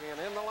drive again.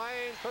 In the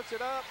lane. Puts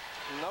it up.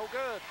 No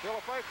good.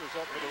 Phillip Akers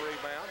up for the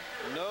rebound.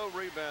 No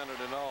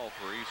rebounded at all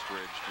for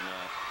Eastridge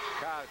tonight.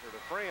 Kaiser to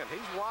Friend.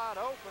 He's wide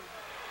open.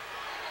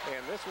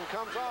 And this one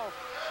comes off.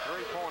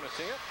 3-point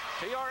attempt.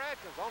 T.R.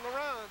 Atkins on the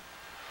run.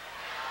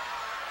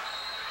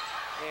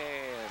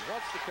 And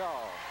what's the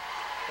call?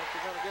 I think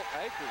they're going to get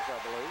Akers, I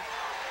believe.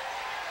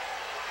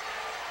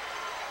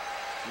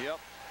 Yep.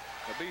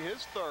 That'll be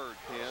his third,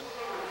 Ken.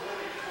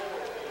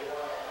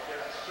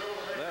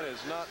 That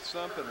is not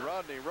something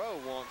Rodney Rowe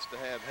wants to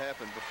have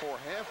happen before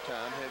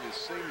halftime, have his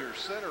senior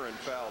center in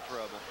foul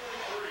trouble.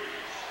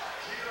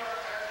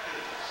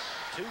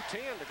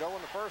 2:10 to go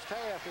in the first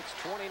half. It's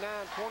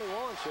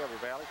 29-21 Shelby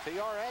Valley.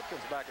 T.R.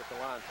 Atkins back at the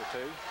line for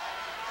two.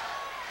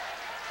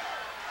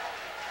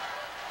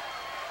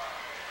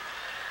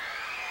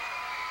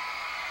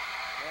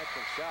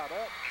 Atkins shot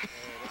up,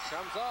 and it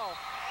comes off.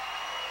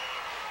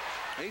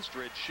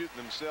 Eastridge shooting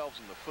themselves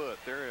in the foot.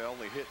 They're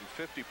only hitting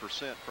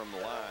 50% from the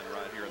line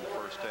right here in the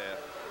first half.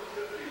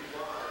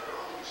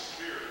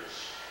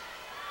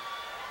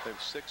 They've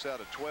 6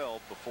 out of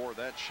 12 before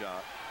that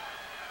shot.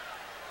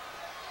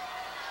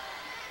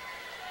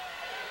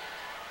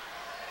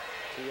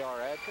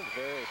 T.R. Atkins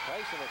very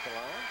patient at the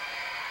line.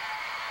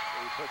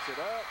 He puts it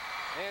up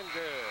and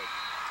good.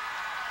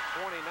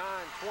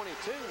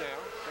 29-22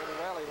 now. Shelby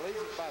Valley leads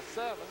it by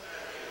 7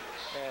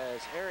 as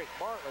Eric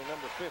Bartley,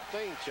 number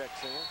 15,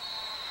 checks in.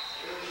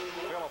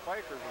 Philip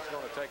Akers is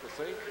going to take a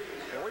seat.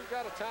 And we've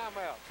got a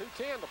timeout.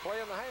 2:10 to play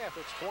in the half.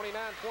 It's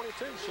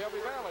 29-22 Shelby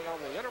Valley on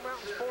the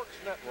Intermountain Sports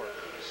Network.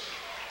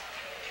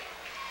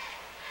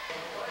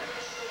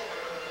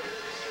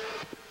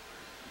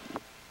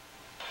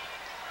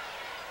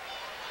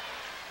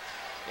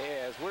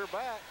 As we're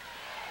back,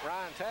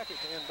 Ryan Tackett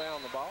to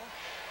inbound the ball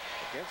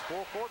against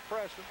full court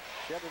pressure.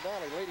 Shelby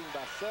Valley leading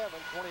by 7,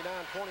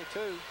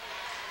 29-22.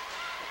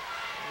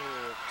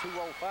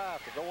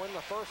 2:05 to go in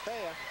the first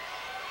half.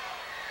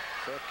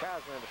 Seth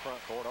Kaiser in the front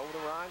court, over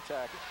to Ryan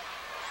Tackett.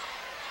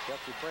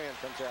 Kelsey Friend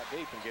comes out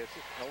deep and gets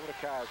it, over to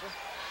Kaiser.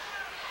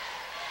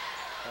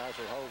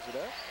 Kaiser holds it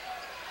up.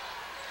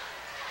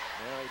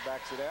 Now he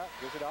backs it out,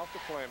 gives it off to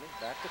Fleming,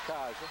 back to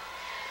Kaiser.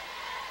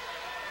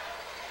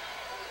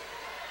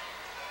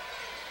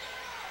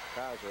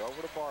 Kaiser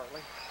over to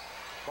Bartley.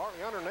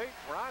 Bartley underneath.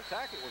 Ryan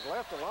Tackett was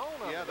left alone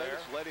under Yeah, they there.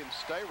 just let him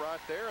stay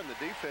right there, and the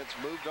defense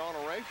moved on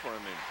away from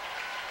him.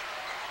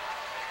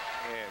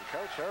 And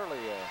Coach Hurley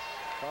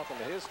talking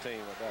to his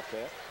team about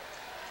that.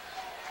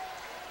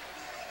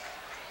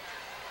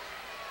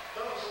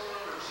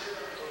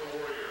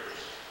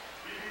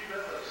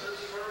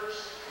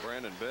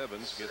 Brandon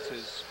Bevins gets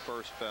his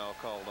first foul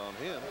called on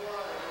him.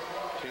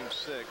 Team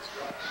 6.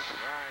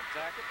 Ryan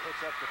Tackett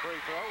puts up the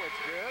free throw.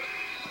 It's good.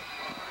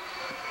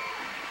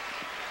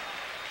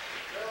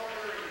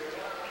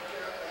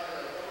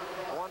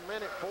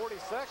 Minute 40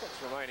 seconds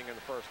remaining in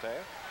the first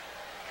half.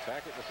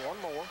 Tackett with one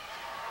more.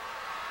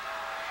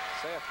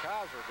 Seth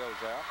Kaiser goes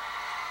out.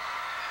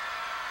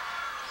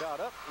 Shot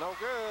up, no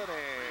good,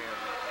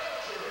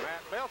 and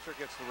Matt Belcher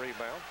gets the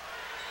rebound.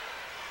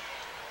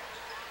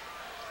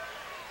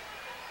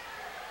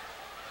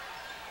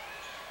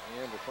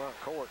 In the front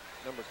court,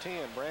 number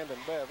 10, Brandon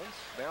Bevins.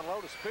 Down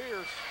low to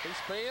Spears. He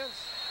spins.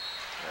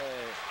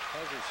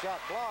 Has his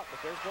shot blocked,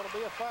 but there's going to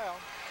be a foul.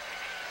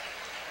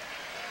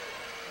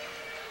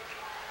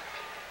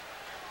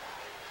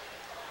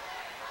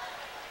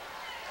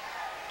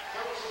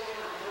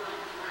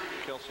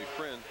 Kelsey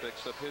Friend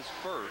picks up his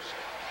first.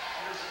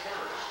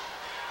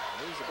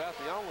 He's about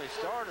the only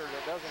starter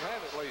that doesn't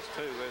have at least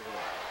 2, isn't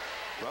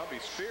he?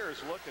 Robbie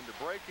Spears looking to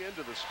break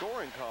into the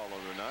scoring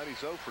column tonight. He's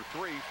 0 for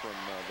 3 from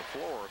the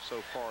floor so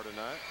far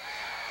tonight.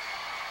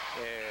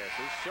 Yes,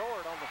 he's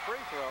short on the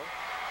free throw.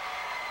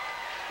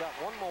 He's got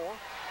one more.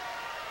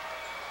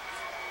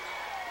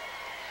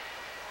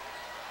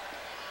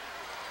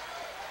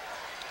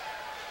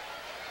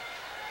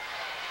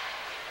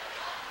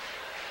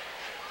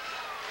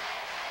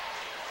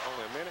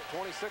 Only a minute,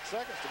 26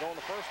 seconds to go in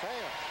the first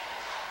half.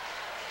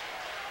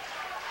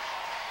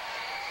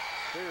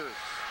 Spears,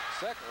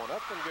 second one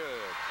up and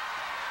good.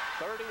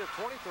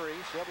 30-23,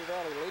 Shelby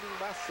Valley leading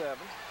by 7.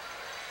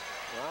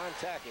 Ryan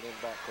Tackett in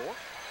backcourt.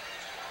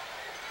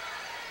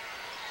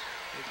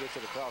 He gets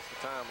it across the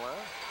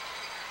timeline.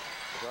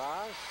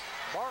 Drives.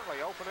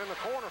 Bartley open in the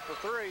corner for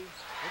 3.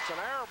 It's an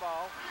air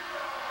ball.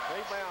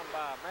 Rebound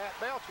by Matt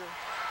Belcher.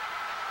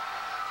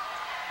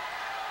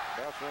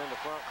 Belcher in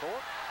the front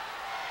court.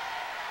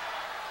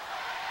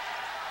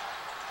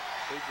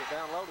 Feeds it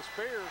down low to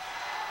Spears.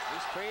 He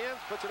spins,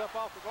 puts it up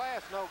off the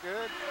glass, no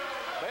good.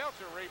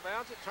 Belcher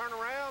rebounds it, turn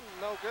around,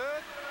 no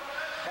good.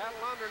 Cattle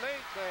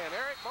underneath, and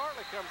Eric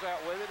Bartley comes out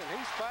with it, and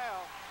he's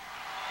fouled.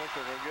 I think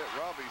they're going to get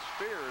Robbie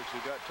Spears,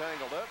 who got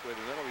tangled up with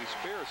it. That'll be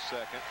Spears'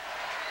 second.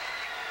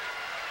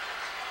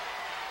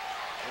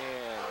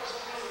 And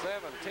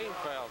 17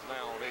 fouls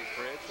now on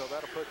Eastridge, so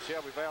that'll put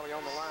Shelby Valley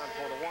on the line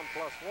for the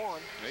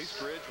 1+1.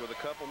 Eastridge with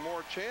a couple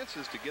more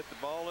chances to get the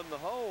ball in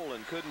the hole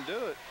and couldn't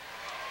do it.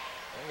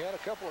 He had a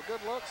couple of good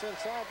looks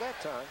inside that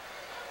time.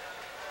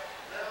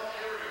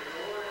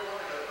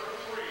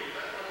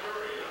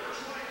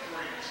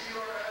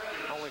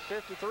 Only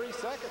 53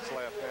 seconds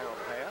left now in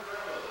the half.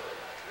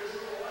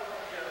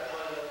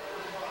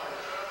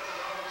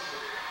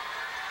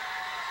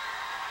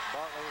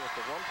 Bartley with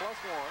the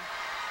 1+1.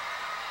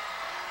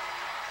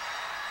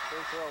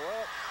 Free throw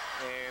up,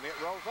 and it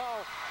rolls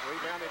off.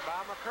 Rebounded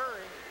by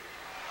McCurry.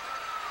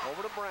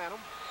 Over to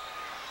Branham.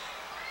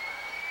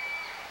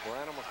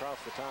 Branham across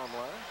the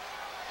timeline.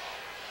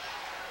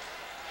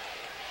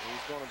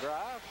 He's going to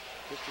drive.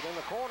 Gets it in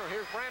the corner.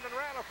 Here's Brandon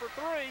Rattler for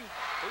three.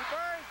 He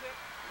buries it.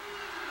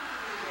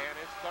 And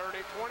it's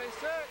 30-26.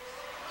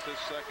 It's his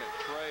second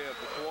tray of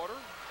the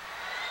quarter.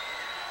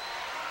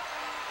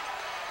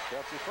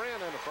 Kelsey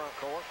Friend in the front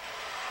court.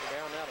 We're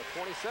down now to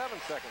 27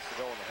 seconds to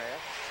go in the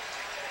half.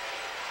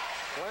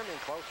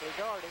 Fleming closely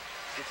guarded.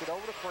 Gets it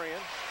over to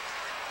Friend.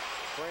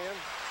 Friend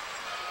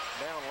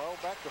down low,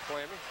 back to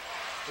Fleming.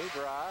 He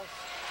drives.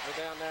 We're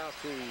down now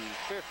to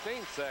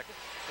 15 seconds.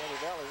 Shelby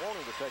Valley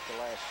wanting to take the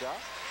last shot.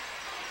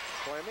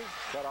 Fleming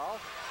cut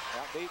off.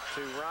 Out deep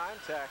to Ryan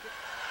Tackett.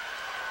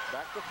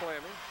 Back to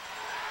Fleming.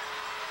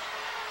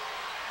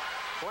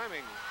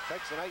 Fleming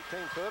takes an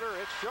 18-footer.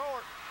 It's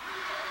short.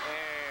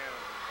 And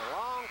a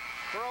long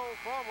throw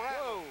from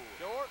Rattler.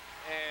 Short.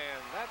 And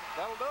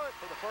that'll do it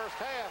for the first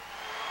half.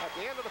 At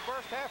the end of the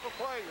first half of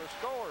play, your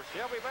scores: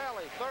 Shelby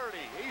Valley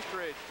 30,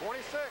 Eastridge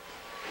 26.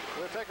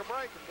 We'll take a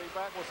break and be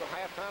back with some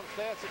halftime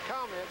stats and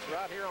comments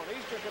right here on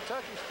Eastern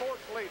Kentucky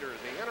Sports Leader,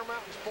 the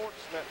Intermountain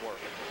Sports Network.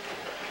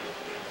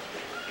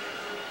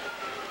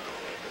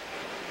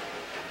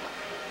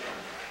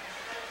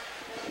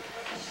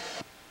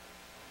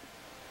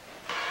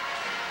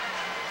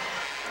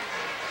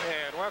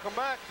 And welcome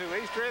back to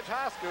Eastridge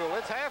High School.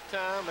 It's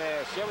halftime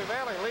as Shelby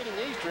Valley leading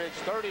Eastridge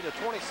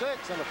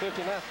 30-26 in the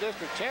 59th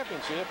District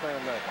Championship. And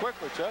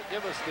quickly, Chuck,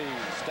 give us the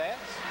stats.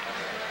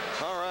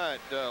 All right,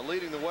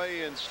 leading the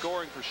way in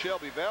scoring for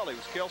Shelby Valley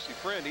was Kelsey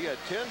Friend. He had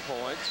 10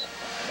 points.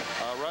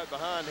 Right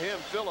behind him,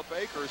 Philip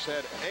Akers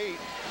had 8.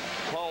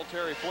 Paul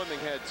Terry Fleming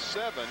had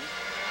 7.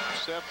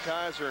 Seth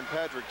Kaiser and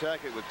Patrick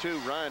Tackett with 2.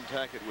 Ryan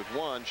Tackett with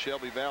 1.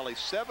 Shelby Valley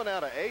 7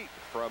 out of 8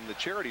 from the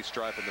charity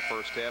stripe in the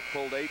first half.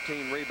 Pulled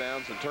 18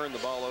 rebounds and turned the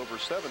ball over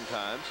 7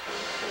 times.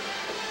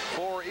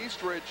 For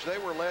Eastridge, they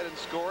were led in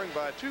scoring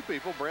by 2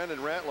 people. Brandon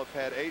Ratliff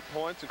had 8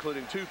 points,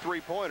 including 2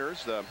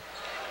 3-pointers.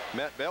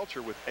 Matt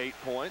Belcher with 8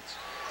 points.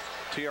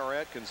 T.R.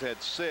 Atkins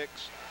had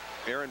 6.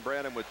 Aaron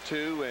Branham with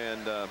 2.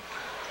 And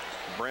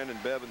Brandon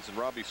Bevins and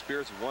Robbie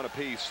Spears with 1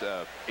 apiece.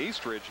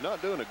 Eastridge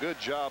not doing a good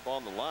job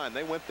on the line.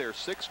 They went there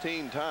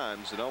 16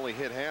 times and only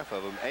hit half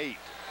of them, 8.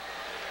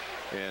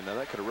 And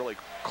that could have really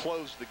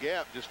closed the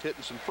gap just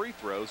hitting some free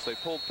throws. They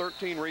pulled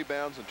 13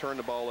 rebounds and turned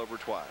the ball over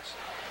twice.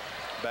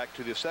 Back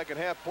to the second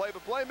half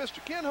play-by-play,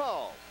 Mr. Ken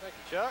Hall. Thank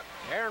you, Chuck.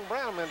 Aaron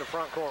Branham in the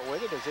front court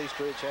with it as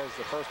Eastridge has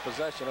the first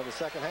possession of the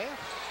second half.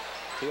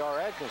 T.R.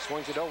 Atkins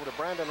swings it over to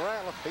Brandon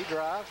Ratliff. He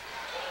drives.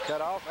 Cut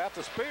off at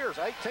the Spears.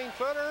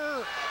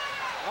 18-footer.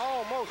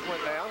 Almost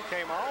went down.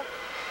 Came off.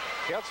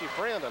 Kelsey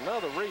Friend,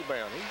 another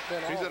rebound.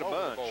 He's at a over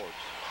bunch. the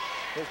boards.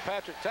 Here's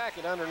Patrick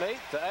Tackett underneath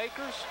to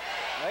Akers.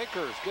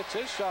 Akers gets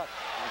his shot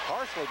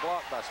partially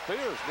blocked by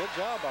Spears. Good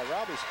job by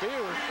Robbie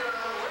Spears.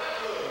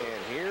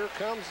 And here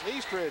comes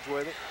Eastridge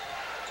with it.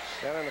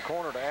 Down in the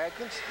corner to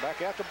Atkins.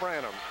 Back out to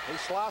Branham. He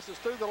slices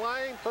through the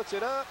lane, puts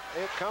it up.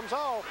 It comes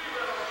off.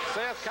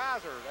 Seth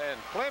Kaiser and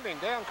Fleming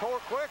down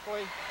court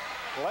quickly.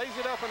 Lays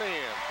it up and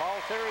in. Paul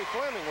Terry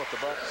Fleming with the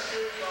bucket.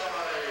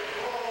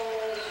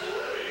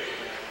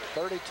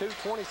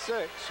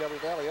 32-26. Shelby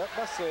Valley up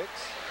by 6.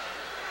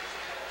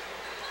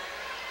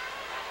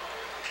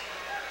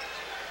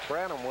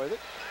 Branham with it.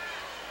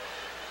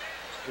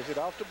 Gives it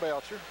off to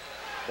Belcher.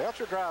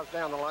 Belcher drives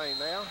down the lane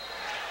now.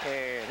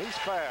 And he's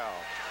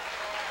fouled.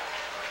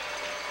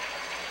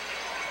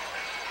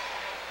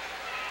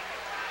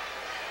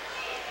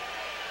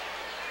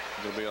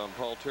 It'll be on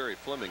Paul Terry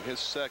Fleming, his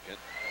second,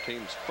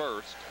 team's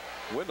first.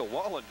 Wendell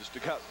Wallen just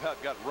about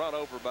got run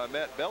over by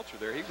Matt Belcher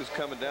there. He was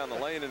coming down the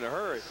lane in a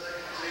hurry.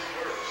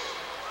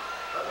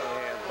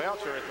 And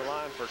Belcher at the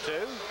line for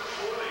 2.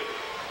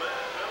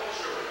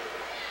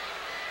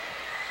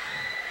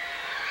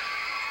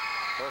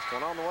 First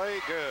one on the way,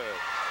 good.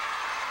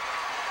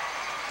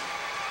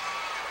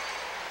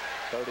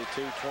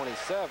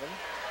 32-27.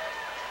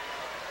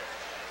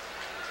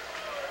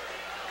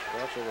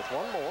 Belcher with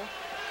one more.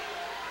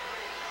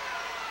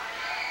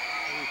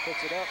 He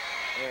puts it up,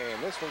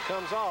 and this one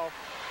comes off.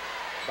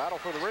 Battle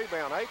for the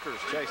rebound.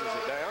 Akers chases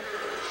it down.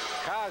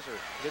 Kaiser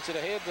gets it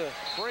ahead to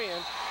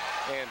Friend,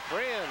 and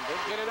Friend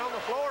didn't get it on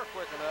the floor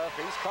quick enough.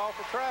 He's called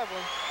for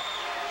traveling.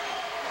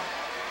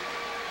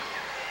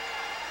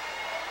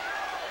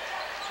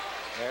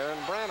 Aaron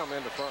Branham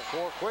into front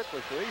court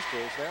quickly for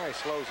Eastridge. Now he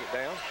slows it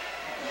down.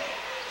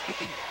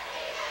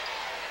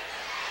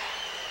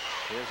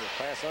 Here's a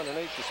pass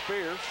underneath to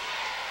Spears.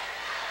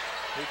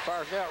 He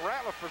fires out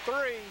Ratliff for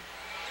 3.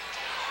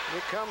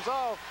 It comes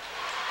off.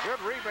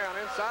 Good rebound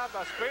inside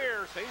by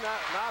Spears.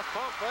 Nice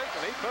pump fake,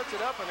 and he puts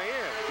it up and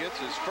in. Gets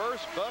his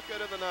first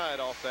bucket of the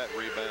night off that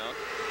rebound.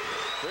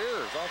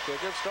 Spears off to a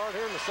good start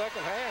here in the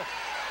second half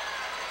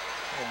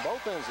on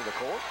both ends of the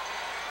court.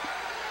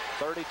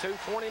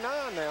 32-29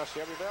 now.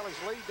 Shelby Valley's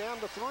lead down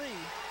to 3.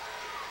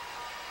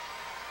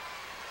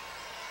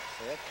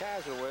 Seth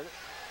Kaiser with it.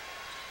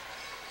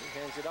 He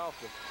hands it off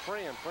to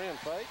Friend. Friend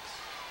fakes.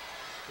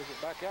 Gives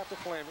it back out to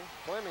Fleming.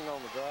 Fleming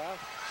on the drive.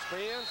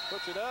 Spins,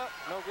 puts it up.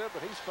 No good,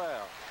 but he's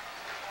fouled.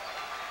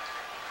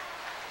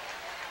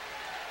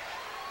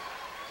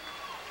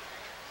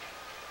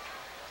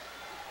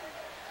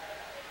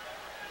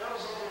 That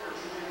was number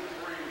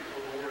 23 for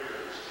the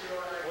Warriors.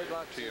 We'd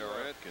like to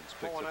T.R. Atkins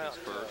picks point up out,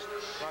 his first.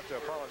 like to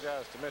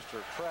apologize to Mr.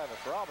 Travis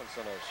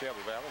Robinson of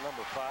Shelby Valley,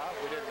 number 5.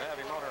 We didn't have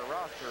him on our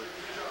roster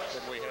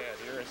that we had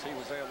here, as he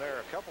was in there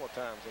a couple of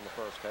times in the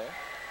first half.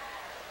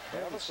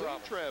 Haven't seen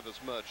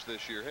Travis much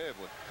this year, have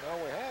we? No,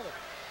 we haven't.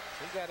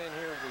 He got in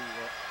here the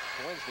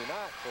Wednesday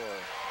night for a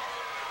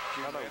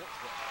few minutes.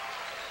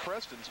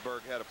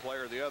 Prestonsburg had a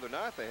player the other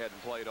night they hadn't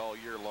played all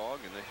year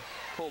long, and they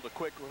pulled a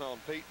quick one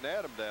on Pete and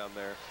Adam down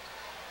there.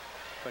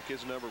 I think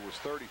his number was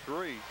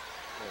 33.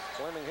 As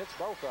Fleming hits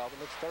both of them,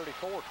 it's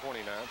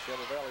 34-29.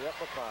 Shelby Valley up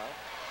by 5.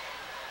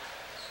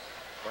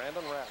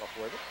 Brandon Ratliff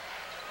with it.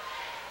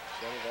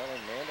 Shelby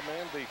Valley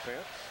man-to-man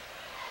defense.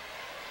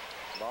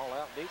 Ball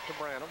out deep to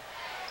Branham.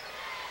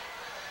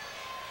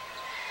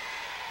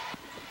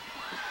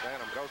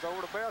 Branham goes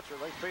over to Belcher.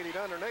 They feed it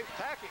underneath.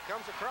 Tackett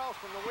comes across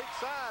from the weak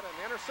side and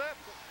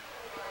intercepts it.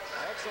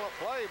 Excellent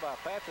play by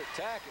Patrick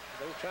Tackett.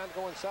 They were trying to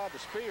go inside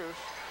to Spears.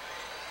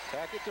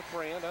 Tackett to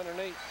Friend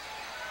underneath.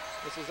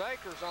 This is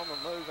Akers on the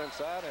move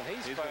inside, and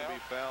he's going to be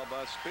fouled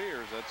by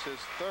Spears. That's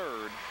his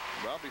third.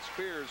 Robbie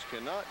Spears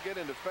cannot get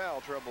into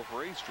foul trouble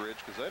for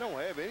Eastridge because they don't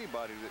have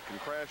anybody that can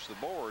crash the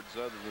boards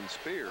other than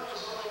Spears.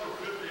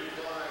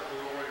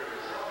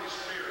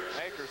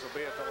 Akers will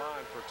be at the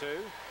line for 2.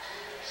 His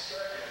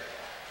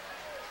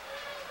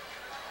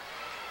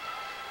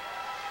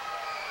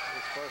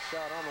first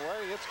shot on the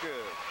way, it's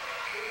good.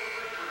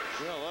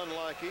 Well,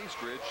 unlike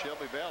Eastridge,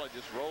 Shelby Valley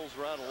just rolls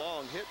right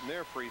along, hitting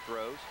their free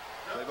throws.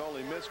 They've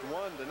only missed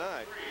one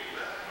tonight.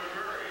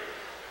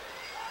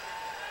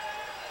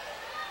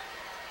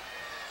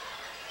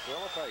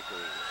 Philip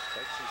Akers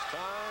takes his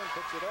time,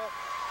 puts it up,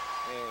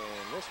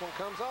 and this one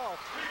comes off.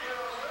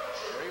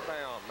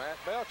 Rebound, Matt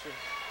Belcher.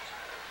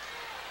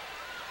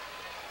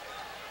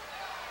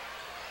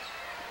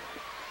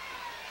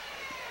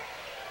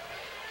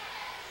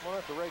 I'm going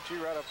to have to rate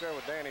you right up there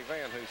with Danny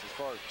Van Hoos as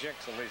far as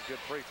jinxing these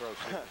good free throw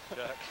shooters,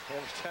 Chuck.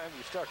 Every time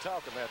you start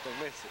talking that, they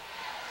miss it.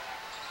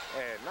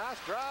 And nice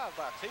drive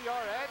by T.R.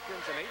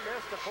 Atkins, and he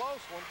missed a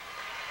close one.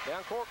 Down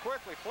court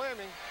quickly,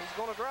 Fleming. He's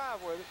going to drive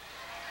with it.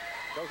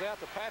 Goes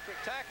out to Patrick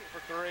Tackett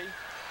for 3.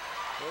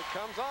 It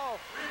comes off.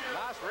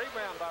 Nice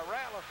rebound by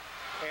Ratliff.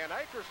 And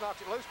Akers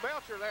knocks it loose.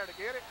 Belcher there to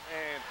get it.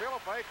 And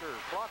Philip Akers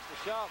blocks the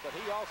shot, but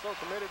he also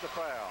committed the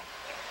foul.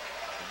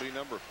 It'll be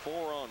number 4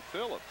 on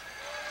Philip.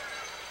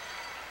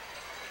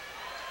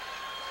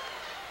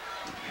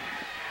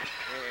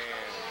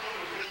 And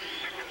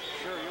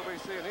sure, you'll be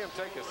seeing him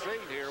take a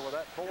seat here with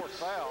that 4th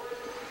foul.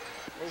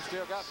 We've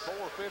still got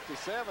 4:57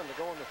 to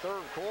go in the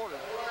 3rd quarter.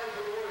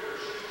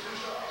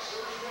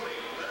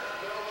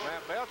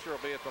 Matt Belcher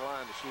will be at the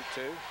line to shoot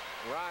 2.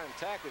 Ryan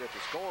Tackett at the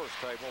scorer's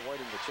table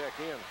waiting to check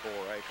in for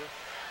Akers.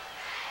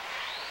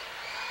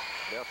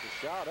 Belcher's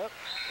shot up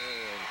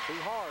and too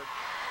hard.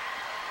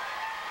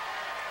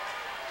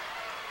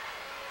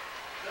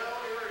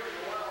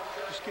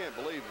 Just can't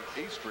believe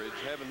Eastridge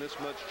having this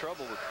much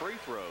trouble with free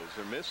throws.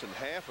 They're missing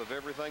half of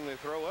everything they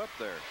throw up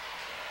there.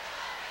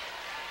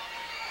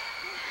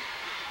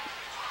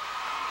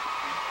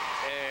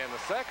 And the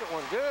second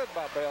one good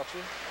by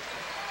Belcher.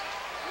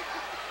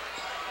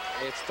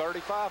 It's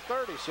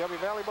 35-30, Shelby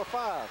Valley by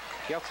 5.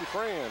 Kelsey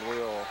Friend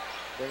will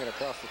bring it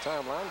across the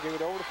timeline, give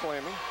it over to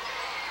Fleming.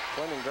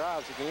 Fleming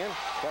drives again,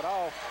 cut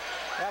off.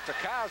 Out to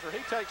Kaiser,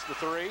 he takes the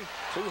 3.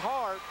 Too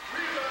hard.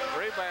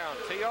 Rebound,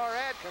 T.R.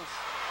 Atkins.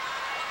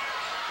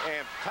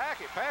 And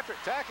Patrick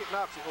Tackett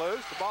knocks it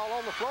loose. The ball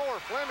on the floor.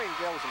 Fleming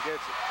goes and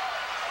gets it.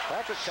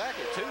 Patrick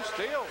Tackett, 2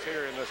 steals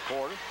here in this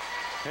quarter.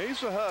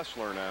 He's a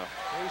hustler now.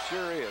 He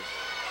sure is.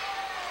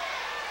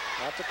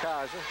 Out to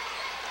Kaiser.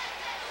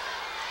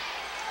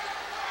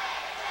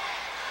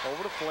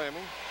 Over to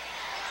Fleming.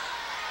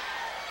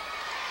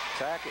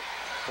 Tackett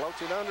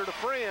floats it under to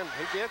Friend.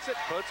 He gets it,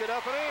 puts it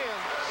up and in.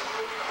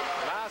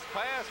 Nice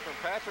pass from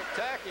Patrick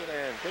Tackett,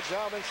 and good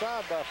job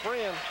inside by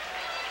Friend.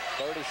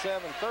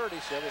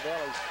 37-30, Shelby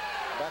Valley's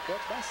back up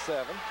by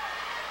 7.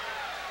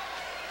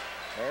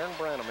 Aaron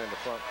Branham in the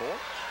front court.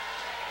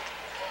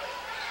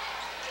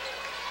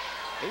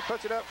 He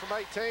puts it up from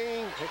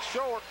 18. It's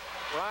short.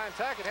 Ryan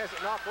Tackett has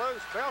it knocked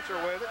loose. Belcher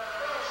with it.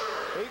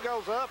 He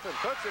goes up and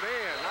puts it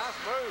in. Nice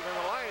move in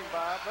the lane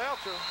by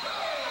Belcher.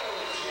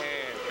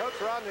 And Coach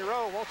Rodney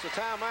Rowe wants a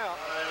timeout.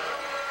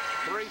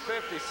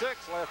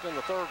 3:56 left in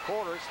the 3rd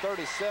quarter. It's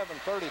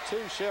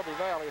 37-32 Shelby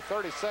Valley.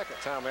 32nd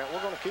timeout.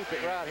 We're going to keep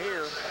it right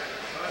here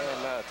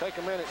and take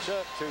a minute,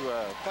 Chuck, to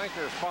thank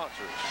their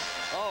sponsors.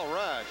 All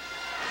right.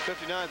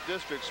 59th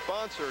District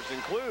sponsors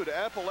include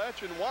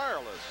Appalachian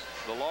Wireless,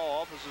 the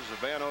law offices of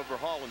Vanover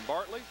Hall and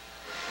Bartley,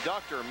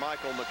 Dr.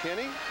 Michael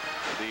McKinney,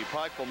 the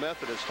Pikeville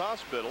Methodist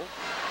Hospital,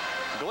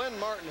 Glenn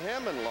Martin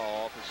Hammond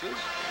Law Offices,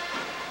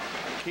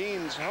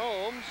 Keen's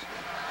Homes,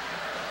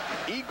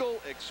 Eagle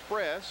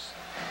Express,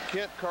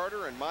 Kent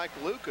Carter and Mike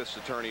Lucas,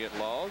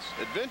 attorney-at-laws.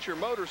 Adventure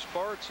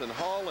Motorsports and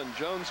Hall and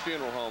Jones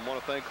Funeral Home. Want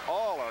to thank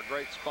all our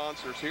great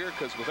sponsors here,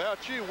 because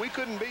without you, we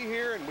couldn't be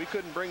here and we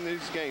couldn't bring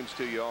these games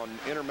to you on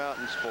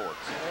Intermountain Sports.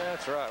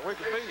 That's right. We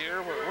could be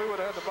here, but we would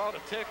have had to bought a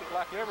ticket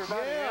like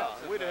everybody else.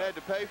 Yeah, we'd have had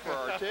to pay for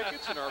our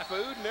tickets and our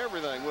food and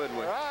everything, wouldn't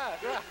we? Right.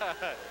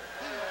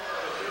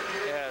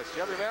 Yeah,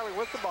 Shelby Valley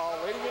with the ball,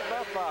 leading it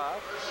by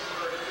 5.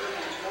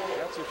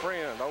 Kelsey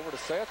Friend over to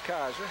Seth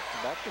Kaiser,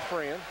 back to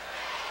Friend.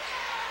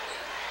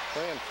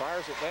 Friend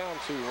fires it down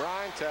to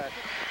Ryan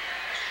Tackett.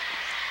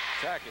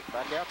 Tackett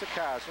back out to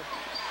Kaiser.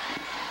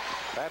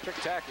 Patrick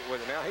Tackett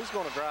with it now. He's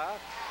going to drive.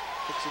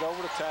 Kicks it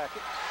over to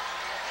Tackett.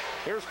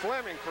 Here's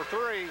Fleming for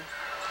 3. It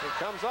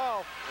comes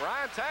off.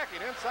 Ryan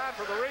Tackett inside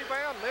for the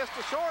rebound. Missed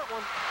a short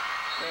one.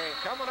 And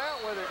coming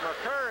out with it,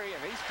 McCurry,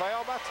 and he's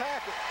fouled by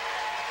Tackett.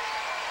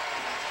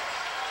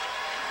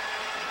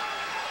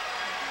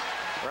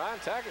 Ryan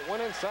Tackett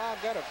went inside,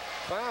 got a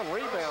fine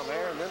rebound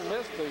there, and then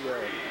missed the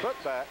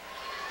putback.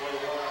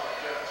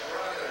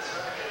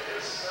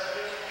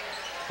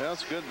 Now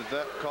it's good that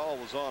that call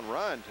was on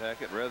Ryan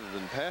Tackett rather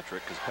than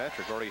Patrick, because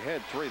Patrick already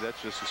had 3.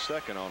 That's just a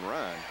second on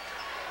Ryan.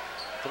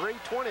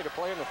 3:20 to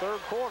play in the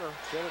third quarter.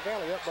 Shelby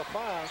Valley up by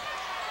 5.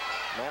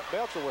 Matt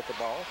Belcher with the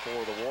ball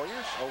for the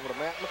Warriors. Over to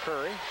Matt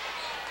McCurry.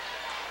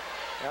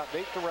 Out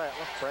deep to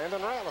Ratliff. Brandon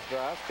Ratliff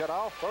drives, cut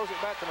off, throws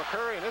it back to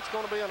McCurry, and it's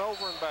going to be an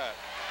over and back.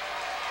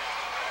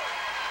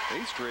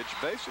 Eastridge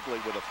basically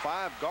with a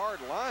 5-guard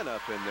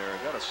lineup in there.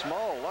 Got a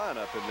small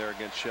lineup in there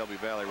against Shelby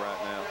Valley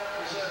right now.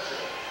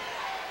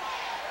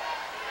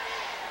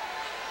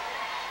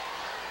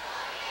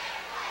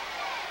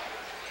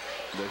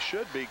 They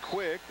should be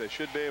quick. They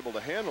should be able to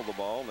handle the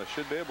ball, and they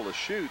should be able to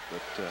shoot,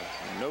 but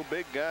no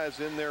big guys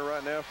in there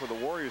right now for the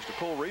Warriors to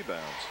pull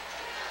rebounds.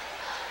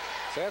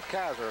 Seth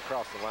Kaiser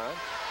across the line.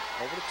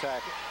 Over to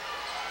Tackett.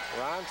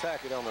 Ryan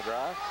Tackett on the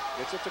drive.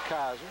 Gets it to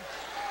Kaiser.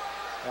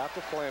 Out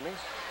to Fleming.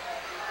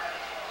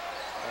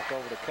 Back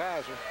over to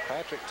Kaiser.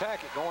 Patrick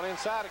Tackett going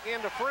inside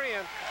again to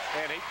Friend,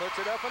 and he puts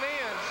it up and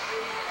in.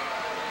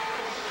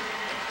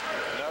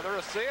 Another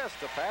assist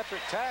to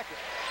Patrick Tackett.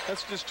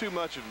 That's just too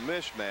much of a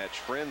mismatch.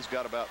 Friend's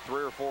got about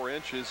 3 or 4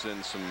 inches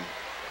and some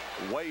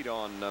weight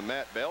on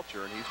Matt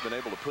Belcher, and he's been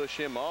able to push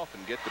him off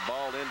and get the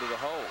ball into the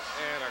hole.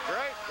 And a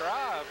great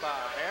drive by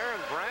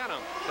Aaron Branham.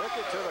 Took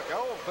it to the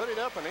goal, put it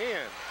up and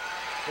in.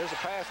 Here's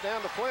a pass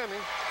down to Fleming.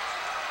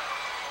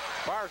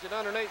 Fires it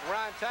underneath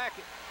Ryan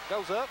Tackett.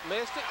 Goes up,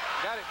 missed it,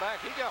 got it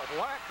back. He got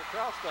whacked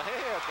across the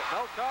head, but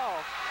no call.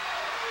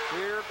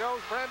 Here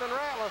goes Brandon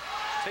Ratliff.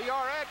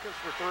 T.R. Adkins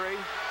for 3.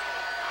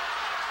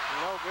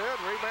 No good.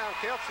 Rebound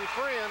Kelsey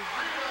Friend.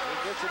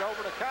 He gets it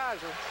over to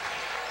Kaiser.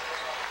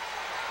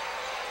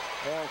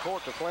 Down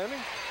court to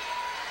Fleming.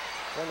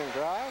 Fleming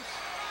drives.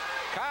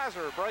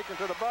 Kaiser breaking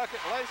to the bucket,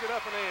 lays it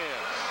up and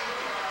in.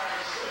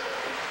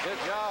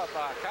 Good job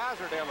by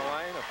Kaiser down the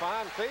lane. A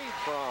fine feed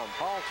from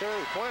Paul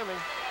Terry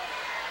Fleming.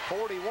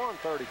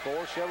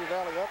 41-34. Shelby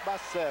Valley up by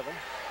 7.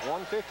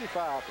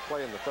 1:55 to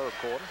play in the third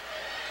quarter.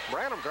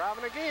 Branham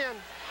driving again.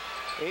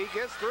 He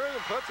gets through and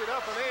puts it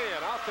up and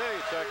in. I'll tell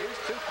you, Chuck, he's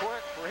too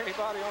quick for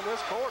anybody on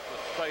this court to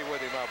stay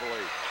with him, I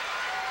believe.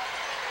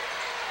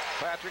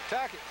 Patrick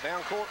Tackett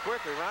down court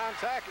quickly. Ryan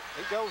Tackett,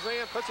 he goes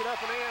in, puts it up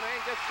and in,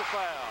 and gets the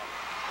foul.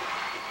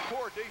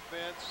 Poor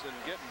defense and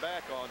getting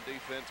back on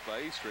defense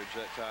by Eastridge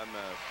that time.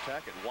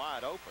 Tackett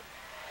wide open.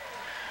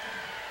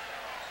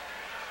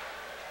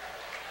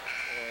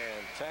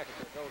 And Tackett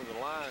will go to the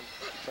line,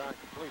 try and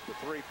complete the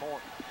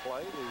 3-point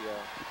play. The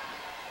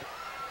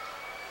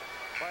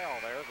foul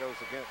there goes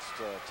against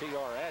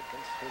T.R.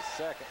 Adkins, his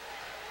second.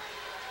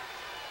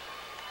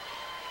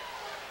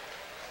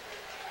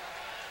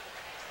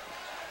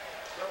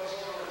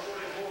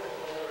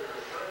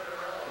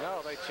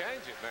 No, they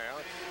change it now.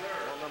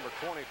 It's on number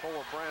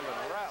 24, Brandon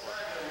Ratliff.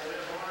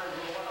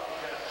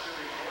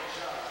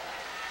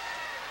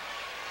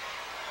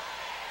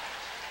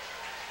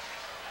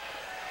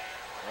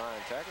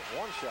 Ryan Tackett,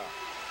 1 shot.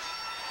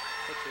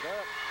 Puts it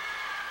up,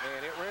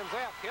 and it rims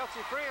out.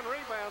 Kelsey Friend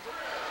rebounds it.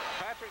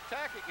 Patrick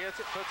Tackett gets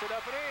it, puts it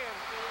up and in.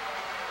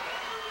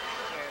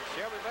 And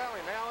Shelby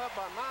Valley now up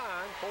by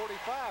 9,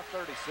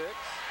 45-36.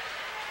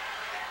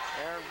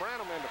 Aaron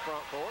Branham into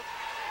front court.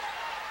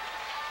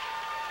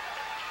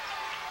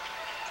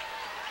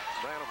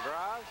 Branham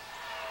drives.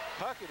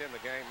 Puckett in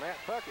the game. Matt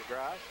Puckett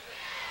drives.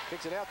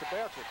 Kicks it out to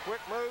Belcher.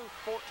 Quick move,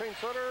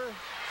 14-footer.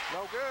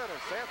 No good, and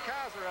Seth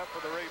Kaiser up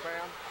for the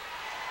rebound.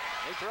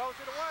 He throws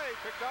it away,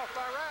 picked off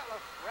by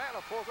Ratliff.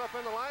 Ratliff pulls up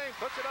in the lane,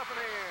 puts it up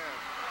and in.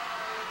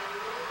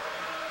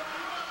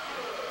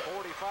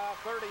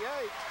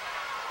 45-38.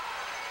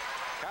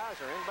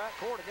 Kaiser in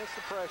backcourt against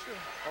the pressure.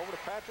 Over to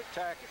Patrick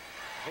Tackett.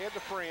 Head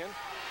to Friend.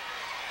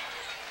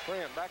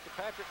 Friend back to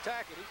Patrick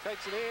Tackett. He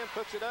takes it in,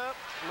 puts it up.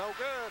 No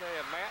good.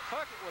 And Matt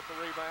Puckett with the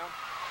rebound.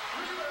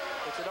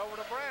 Puts it over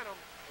to Branham.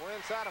 We're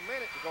inside a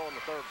minute to go in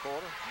the third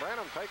quarter.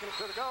 Branham taking it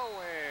to the goal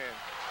and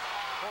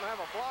going to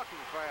have a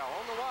blocking foul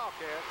on the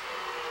Wildcats.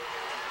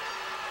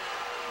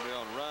 It'll be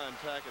on Ryan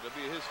Tackett. It'll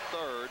be his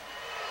third.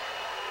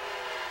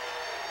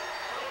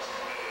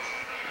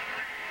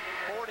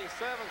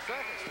 seconds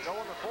to go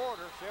in the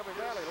quarter. Shelby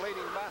Valley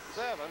leading by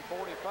 7,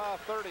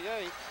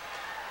 45-38.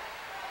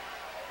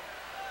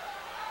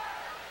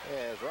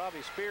 As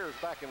Robbie Spears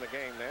back in the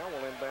game now,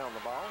 will inbound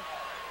the ball.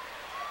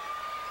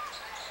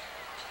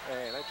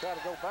 And they try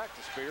to go back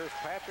to Spears.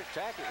 Patrick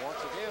Tackett once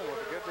again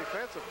with a good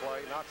defensive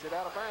play, knocks it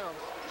out of bounds.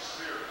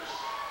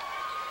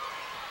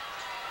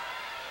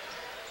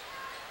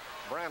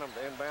 Branham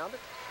to inbound it.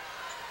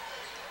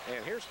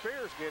 And here's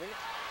Spears getting it.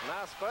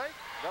 Nice fake,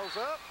 goes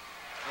up,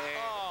 and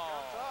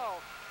comes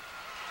off.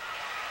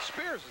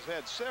 Spears has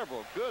had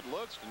several good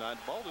looks tonight.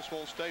 The ball just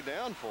won't stay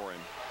down for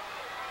him.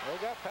 They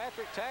got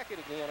Patrick Tackett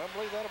again. I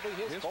believe that'll be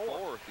his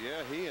fourth.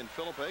 Yeah, he and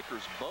Philip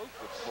Akers both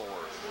with 4.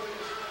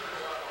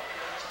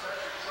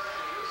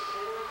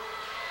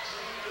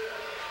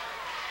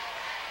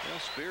 Well,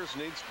 Spears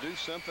needs to do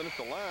something at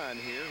the line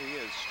here. He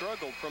has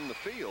struggled from the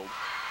field.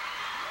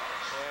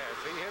 As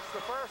he hits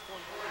the first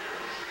one.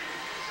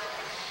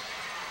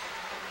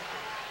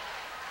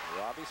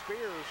 Robbie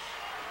Spears.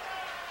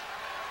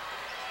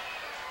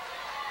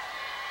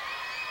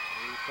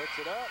 He puts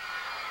it up.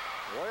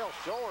 Well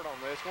short on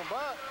this one,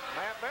 but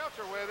Matt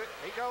Belcher with it.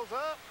 He goes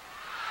up,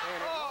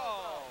 and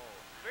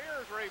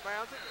Spears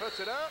rebounds it, puts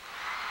it up,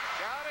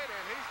 got it,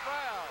 and he's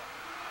fouled.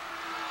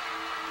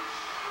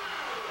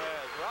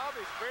 As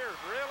Robbie Spears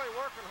really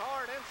working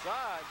hard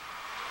inside.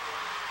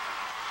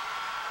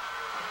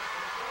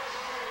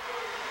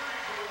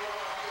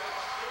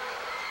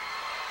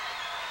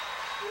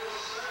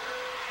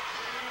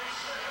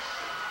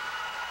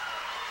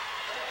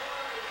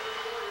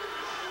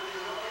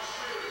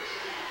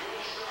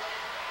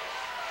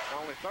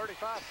 Only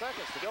 35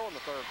 seconds to go in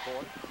the third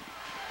quarter.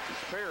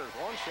 Spears,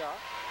 one shot.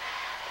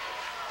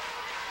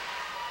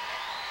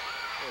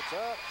 It's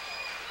up,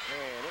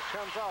 and it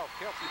comes off.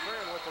 Kelsey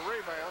Friend with the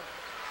rebound.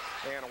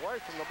 And away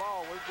from the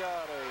ball, we've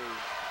got a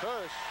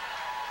push.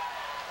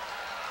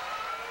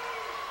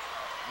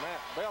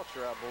 Matt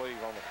Belcher, I believe,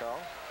 on the call.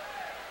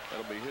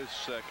 That'll be his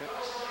second.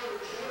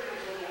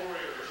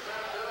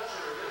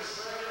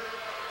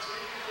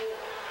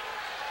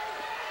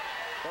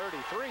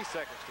 33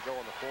 seconds to go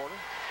in the quarter.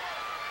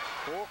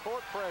 Full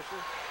court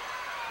pressure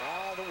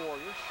by the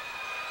Warriors.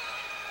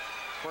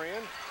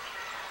 Friend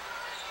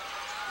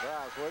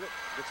drives with it,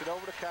 gets it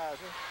over to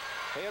Kaiser.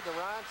 Head to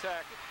Ryan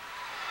Tackett.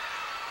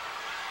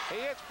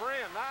 He hits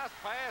Friend, nice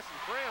pass,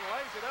 and Friend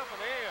lays it up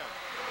and in.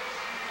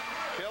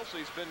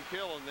 Kelsey's been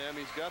killing them.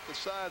 He's got the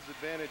size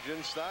advantage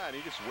inside.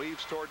 He just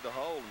weaves toward the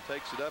hole and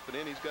takes it up and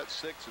in. He's got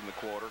 6 in the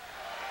quarter.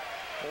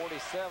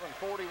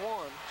 47-41,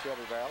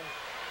 Shelby Valley.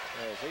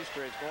 As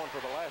Eastridge going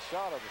for the last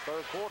shot of the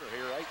third quarter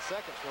here. 8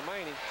 seconds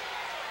remaining.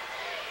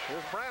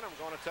 Here's Branham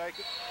going to take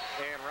it.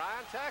 And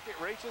Ryan Tackett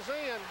reaches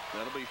in.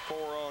 That'll be 4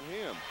 on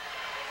him.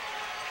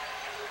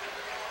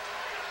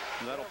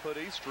 And that'll put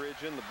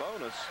Eastridge in the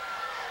bonus.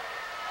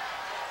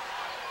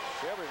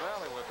 Shelby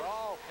Valley with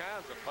all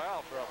kinds of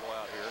foul trouble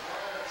out here.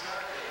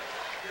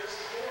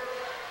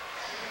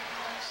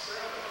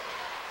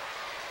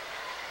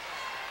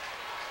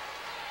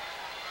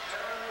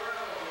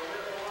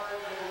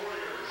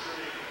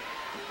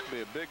 Could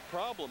be a big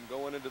problem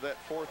going into that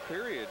fourth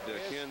period.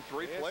 Ken,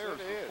 3 players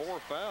with 4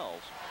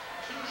 fouls.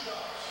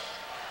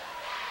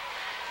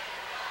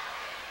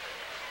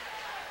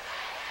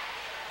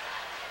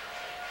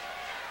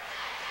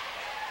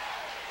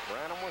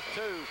 Branham with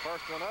 2,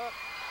 first one up.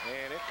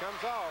 And it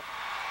comes off.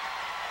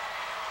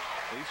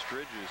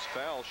 Eastridge's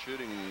foul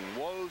shooting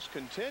woes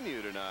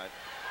continue tonight.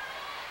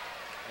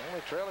 Only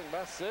trailing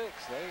by 6.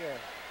 They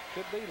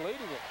could be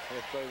leading it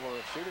if they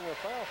were shooting their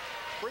foul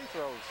free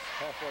throws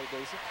halfway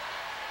decent.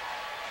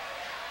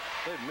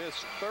 They've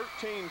missed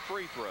 13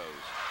 free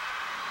throws.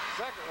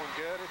 Second one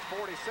good. It's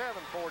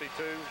 47-42.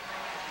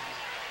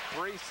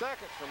 3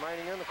 seconds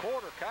remaining in the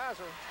quarter.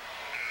 Kaiser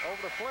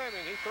over to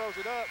Fleming. He throws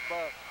it up,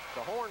 but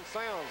the horn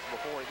sounds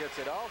before he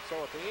gets it off. So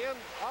at the end,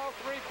 all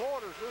 3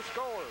 quarters, their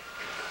scores.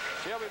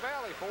 Shelby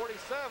Valley 47,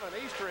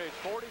 Eastridge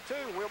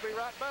 42. We'll be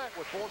right back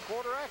with fourth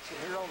quarter action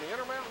here on the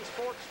Intermountain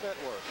Sports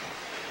Network.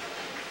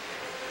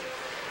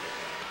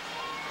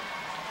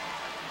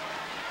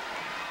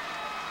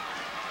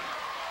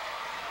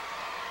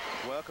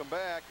 Welcome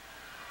back.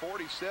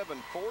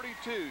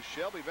 47-42,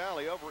 Shelby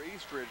Valley over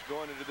Eastridge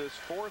going into this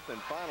fourth and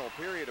final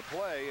period of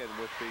play. And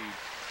with the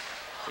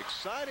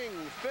exciting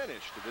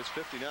finish to this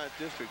 59th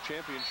District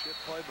Championship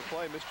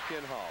play-by-play, Mr.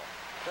 Ken Hall.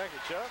 Thank you,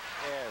 Chuck.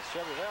 As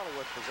Shelby Valley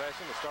with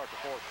possession to start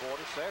the fourth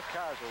quarter. Seth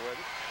Kaiser with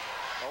it.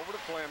 Over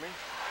to Fleming.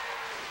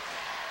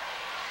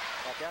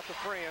 Back out to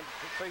Friend.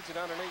 He feeds it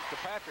underneath to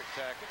Patrick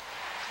Tackett.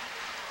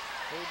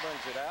 He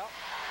brings it out.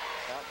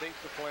 Out deep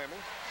to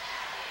Fleming.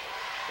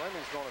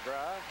 Fleming's going to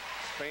drive.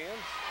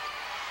 Spins.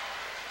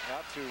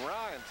 Out to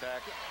Ryan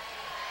Tackett.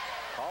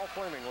 Paul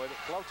Fleming with it.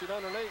 Floats it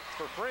underneath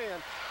for Friend.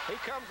 He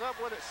comes up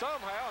with it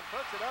somehow and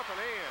puts it up and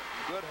in.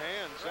 Good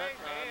hands that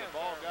time. The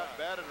ball got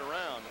batted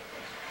around.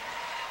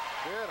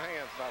 Good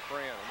hands by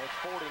Friend. And it's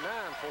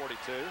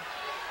 49-42.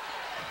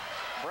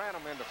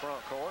 Branham into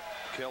front court.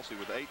 Kelsey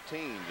with 18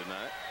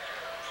 tonight.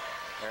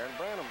 Aaron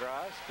Branham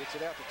drives. Gets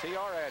it out to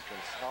T.R.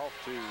 Adkins. Off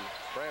to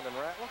Brandon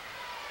Rattler.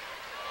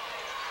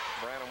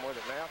 Branham with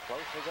it now,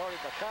 closely guarded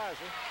by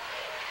Kaiser.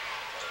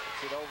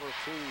 Gets it over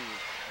to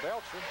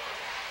Belcher.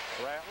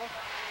 Rattler.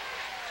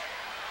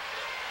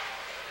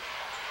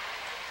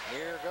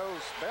 Here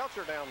goes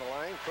Belcher down the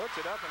lane, puts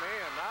it up and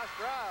in. Nice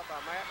drive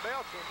by Matt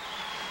Belcher.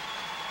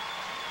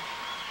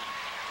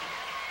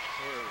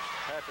 Here's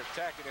Patrick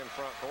Tackett in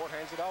front court,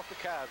 hands it off to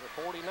Kaiser,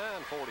 49-44,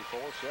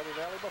 Shelby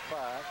Valley by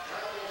 5.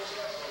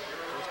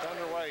 Just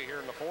underway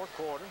here in the fourth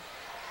quarter.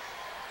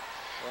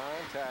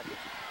 Ryan Tackett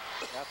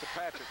out to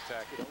Patrick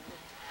Tackett.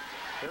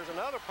 There's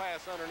another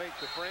pass underneath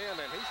the friend,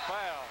 and he's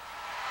fouled.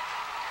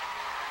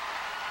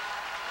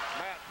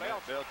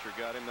 Matt Belcher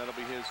got him. That'll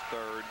be his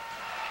third.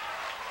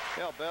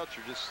 Hell,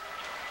 Belcher just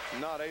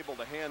not able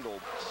to handle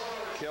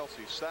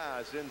Kelsey's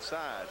size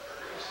inside.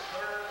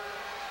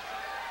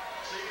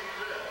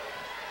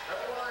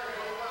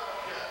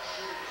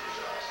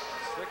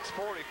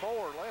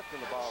 6:44 left in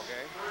the ball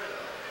game.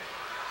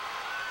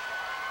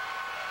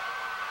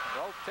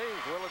 Both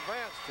teams will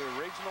advance to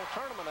regional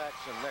tournament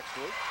action next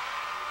week.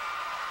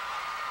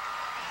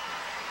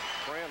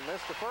 Friend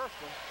missed the first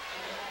one.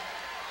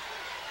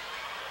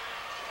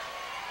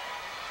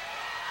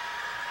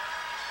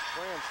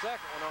 Friend's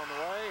second one on the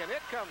way, and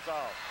it comes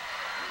off.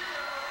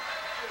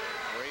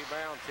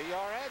 Rebound,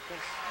 T.R.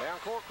 Atkins. Down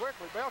court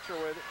quickly, Belcher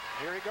with it.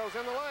 Here he goes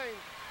in the lane,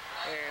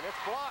 and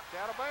it's blocked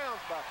out of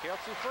bounds by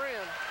Kelsey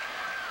Friend.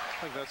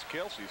 I think that's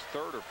Kelsey's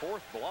third or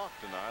fourth block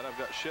tonight. I've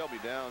got Shelby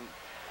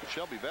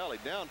Valley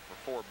down for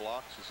 4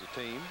 blocks as a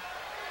team.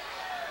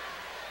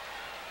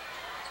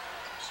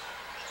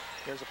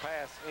 Here's a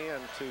pass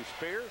in to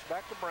Spears,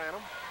 back to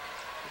Branham.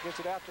 He gets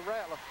it out to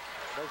Rattler.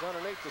 Goes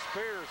underneath to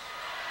Spears.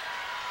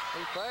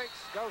 He fakes,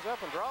 goes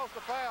up and draws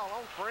the foul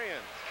on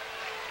Friend.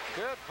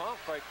 Good pump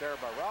fake there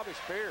by Robbie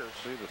Spears.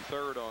 Be the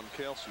third on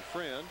Kelsey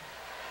Friend.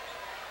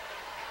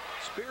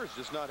 Spears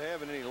just not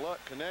having any luck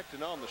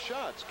connecting on the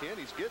shots, Ken.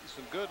 He's getting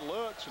some good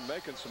looks and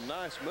making some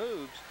nice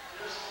moves.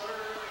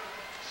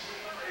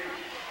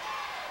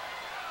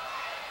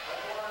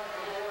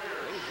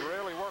 He's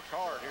really worked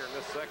hard here in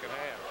this second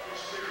half.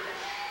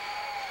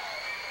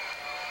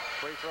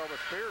 Free throw with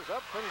Spears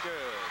up and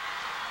good.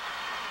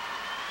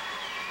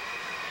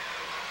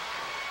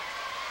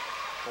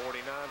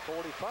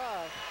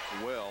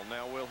 49-45. Well,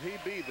 now will he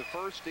be the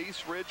first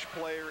East Ridge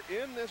player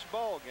in this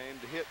ball game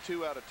to hit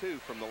 2 out of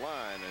 2 from the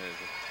line? And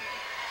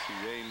he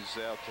aims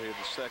out to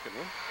the second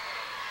one.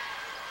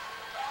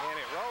 And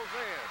it rolls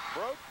in.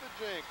 Broke the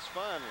jinx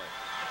finally.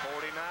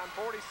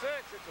 49-46.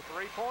 It's a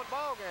 3-point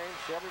ball game.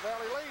 Shelby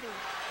Valley leading.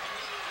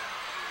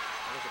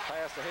 There's a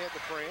pass ahead to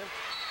Friend.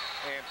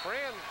 And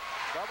Friend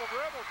double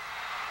dribbled.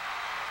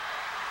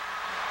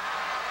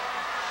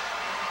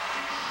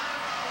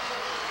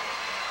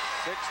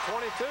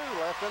 6:22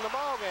 left in the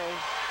ball game.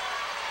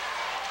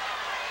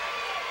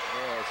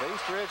 Yes,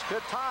 East Ridge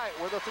could tie it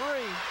with a 3.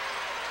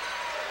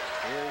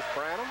 Here's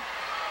Branham.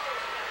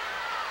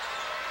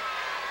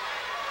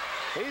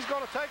 He's going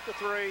to take the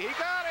 3. He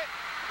got it.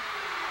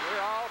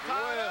 We're all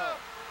tied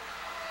up.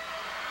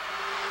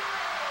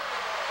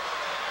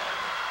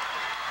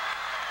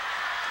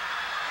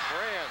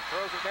 Friend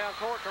throws it down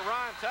court to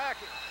Ryan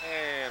Tackett,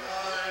 and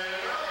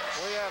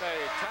we had a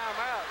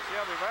timeout,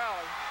 Shelby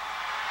Valley,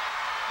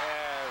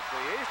 as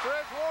the East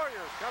Ridge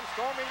Warriors come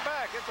storming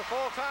back. It's a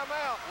full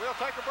timeout. We'll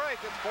take a break.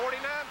 It's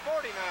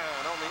 49-49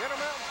 on the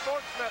Intermountain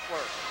Sports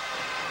Network.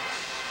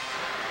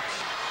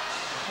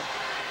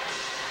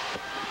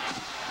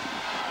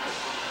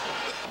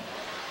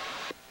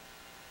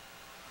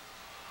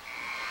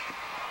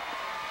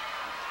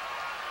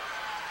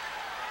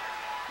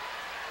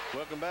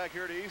 Welcome back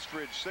here to East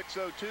Ridge.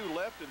 6:02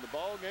 left in the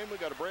ball game. We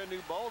got a brand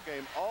new ball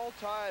game, all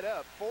tied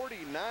up,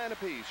 49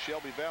 apiece.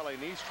 Shelby Valley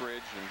and East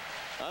Ridge. And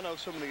I know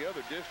some of the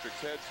other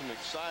districts had some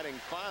exciting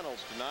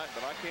finals tonight,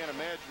 but I can't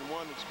imagine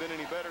one that's been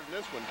any better than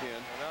this one, Ken.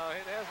 No,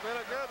 it has been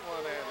a good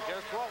one, and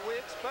just what we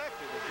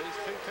expected is these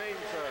two teams,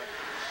 a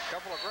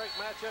couple of great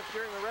matchups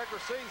during the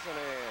regular season,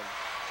 and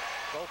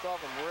both of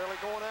them really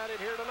going at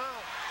it here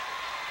tonight.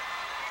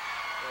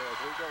 As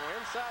we go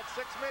inside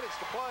 6 minutes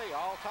to play,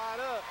 all tied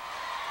up.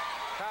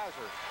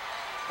 Kaiser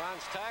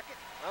finds Tackett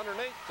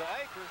underneath to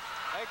Akers.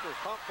 Akers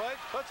pump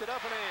fake, puts it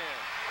up and in.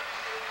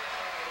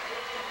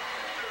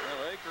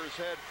 Well, Akers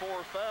had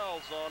 4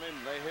 fouls on him.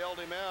 They held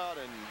him out,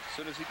 and as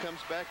soon as he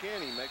comes back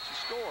in, he makes a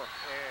score.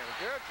 And a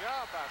good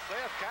job by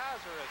Seth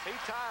Kaiser as he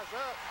ties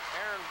up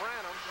Aaron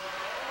Branham.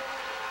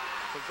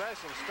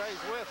 Possession stays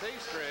with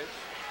East Ridge.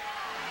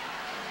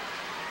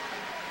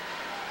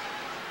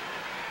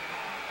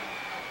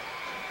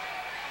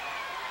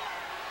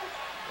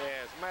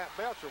 As Matt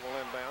Belcher will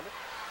inbound it.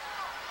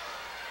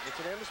 Gets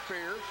it into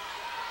Spears.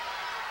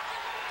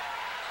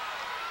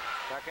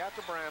 Back out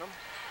to Branham.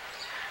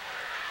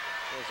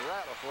 There's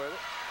Ratliff with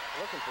it.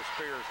 Looking for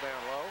Spears down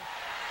low.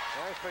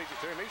 Now he feeds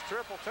it to him. He's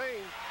triple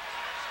team.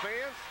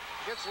 Spins,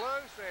 gets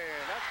loose,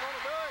 and that's going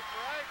to do it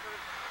for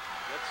Akers.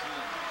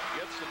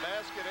 Gets the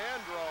basket and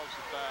draws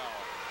the foul.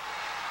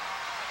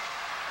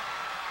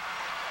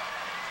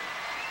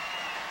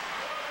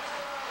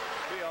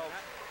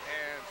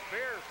 And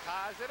Spears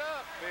ties ties it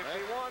up,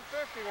 51-51.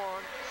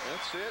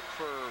 That's it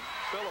for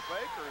Philip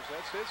Akers.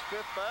 That's his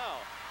 5th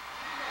foul.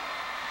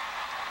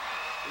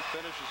 He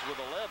finishes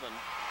with 11.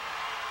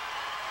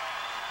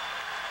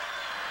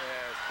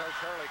 As Coach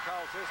Hurley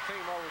calls his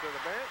team over to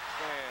the bench,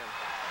 and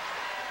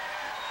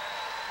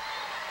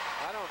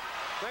I don't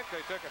think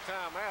they took a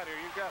timeout here.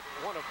 You've got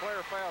one of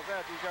player fouls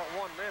out. You've got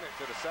 1 minute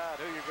to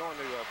decide who you're going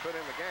to put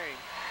in the game,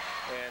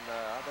 and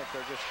I think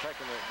they're just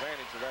taking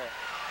advantage of that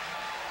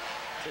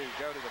to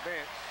go to the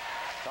bench,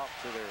 talk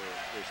to their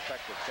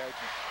respective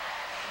coaches.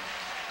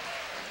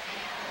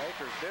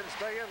 Akers didn't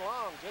stay in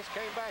long, just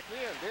came back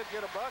in. Did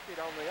get a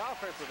bucket on the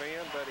offensive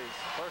end, but his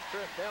first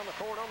trip down the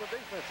court on the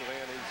defensive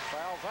end, he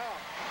fouls out.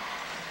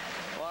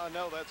 Well, I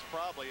know that's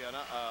probably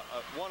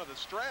one of the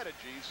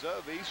strategies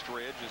of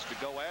Eastridge is to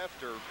go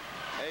after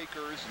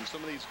Akers and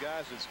some of these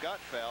guys that's got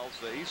fouls.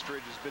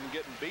 Eastridge has been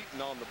getting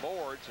beaten on the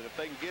boards, and if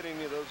they can get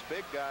any of those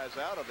big guys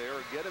out of there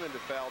or get them into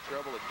foul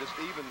trouble, it just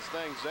evens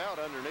things out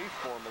underneath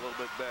for them a little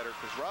bit better,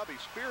 because Robbie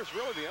Spears is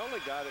really the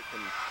only guy that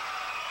can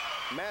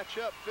match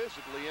up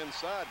physically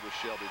inside with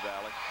Shelby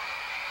Valley.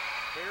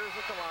 Spears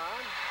at the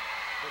line,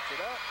 puts it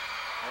up,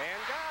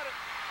 and got it.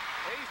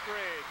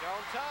 Eastridge on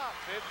top,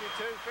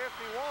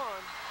 52-51.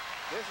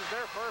 This is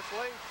their first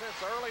lead since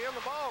early in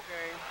the ball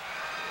game.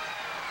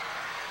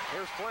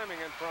 Here's Fleming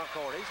in front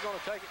court. He's going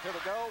to take it to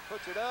the goal,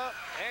 puts it up,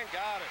 and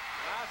got it.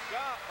 Nice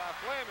shot by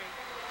Fleming.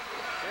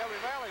 Shelby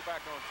Valley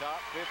back on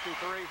top,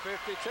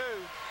 53-52.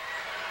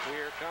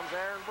 Here comes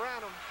Aaron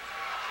Branham.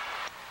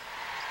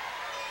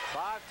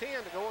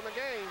 5:10 to go in the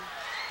game.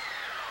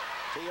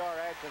 T.R.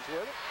 Adkins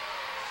with it.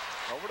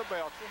 Over to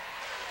Belcher.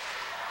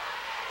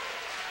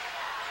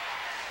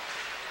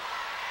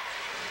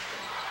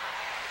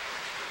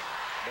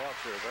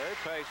 Belcher very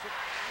patient.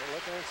 They're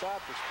looking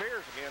inside for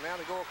Spears again. Now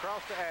they go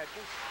across to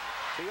Adkins.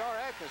 T.R.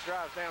 Adkins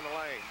drives down the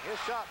lane. His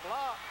shot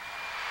blocked.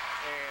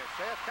 And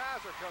Seth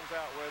Kaiser comes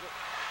out with it.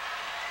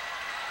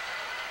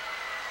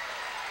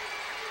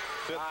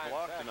 5th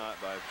block tonight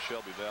by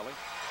Shelby Valley.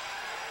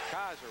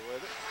 Kaiser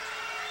with it.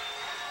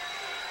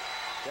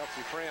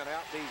 Kelsey Friend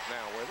out deep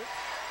now with it.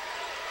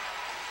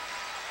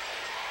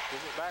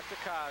 Gives it back to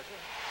Kaiser.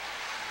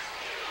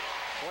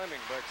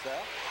 Fleming breaks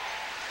out.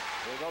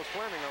 Here goes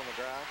Fleming on the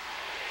drive.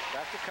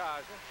 Back to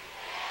Kaiser.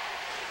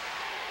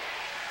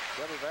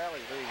 Shelby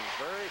Valley being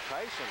very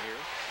patient here.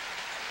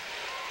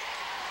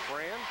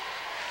 Friend.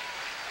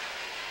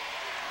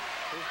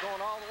 He's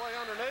going all the way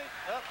underneath.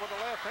 Up with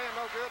the left hand,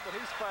 no good, but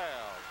he's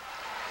fouled.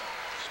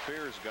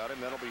 Spears got him.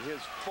 That'll be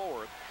his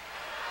 4th.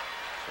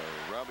 So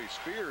Robbie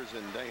Spears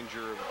in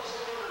danger of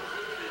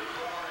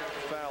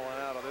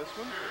fouling out of this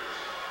one.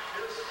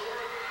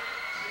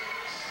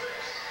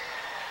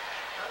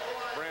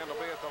 Brand will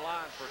be at the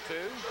line for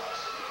 2.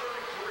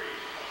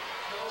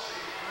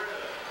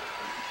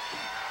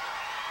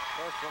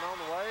 First one on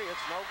the way,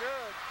 it's no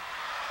good.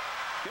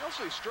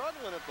 Kelsey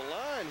struggling at the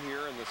line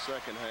here in the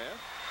second half.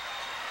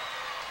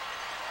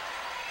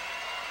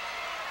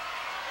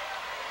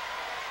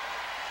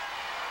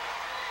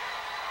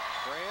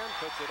 Brand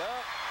puts it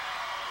up.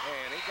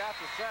 And he got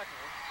the second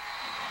one.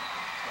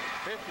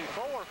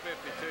 54-52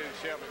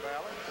 Shelby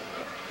Valley.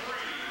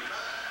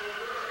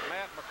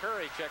 Matt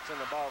McCurry checks in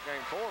the ball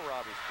game for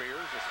Robbie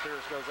Spears as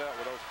Spears goes out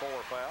with those 4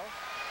 fouls.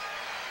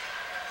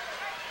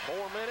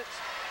 4 minutes,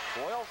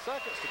 12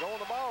 seconds to go in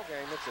the ball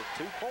game. It's a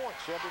 2-point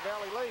Shelby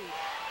Valley lead.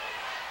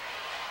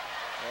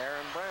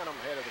 Aaron Branham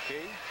head of the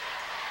key.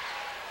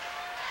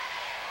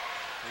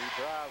 He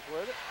drives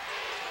with it.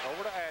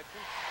 Over to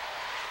Adkins.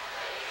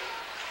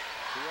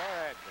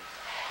 T.R. Adkins.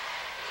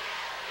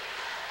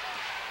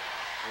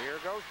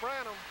 Here goes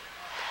Branham.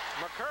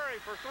 McCurry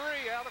for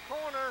 3 out of the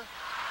corner.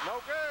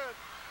 No good.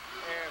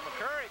 And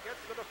McCurry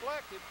gets the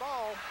deflected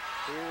ball.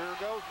 Here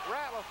goes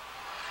Ratliff.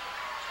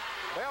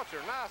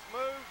 Belcher, nice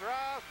move,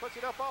 drives, puts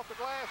it up off the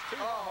glass. 2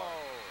 ball.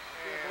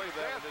 Can't believe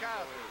that Seth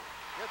Kaiser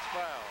gets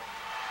fouled.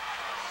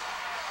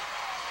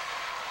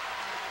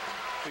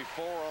 Be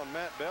 4 on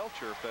Matt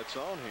Belcher if that's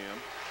on him.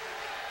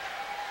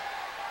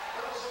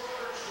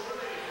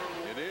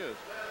 It is.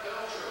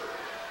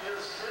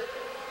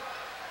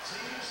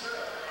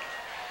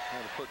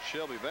 Had to put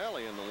Shelby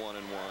Valley in the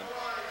 1-and-1.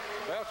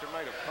 Belcher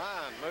made a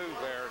fine move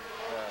there.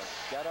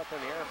 Got up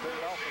in the air, put it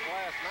off the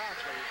glass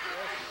nicely.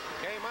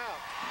 Came out.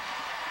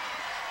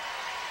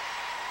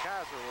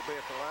 Kaiser will be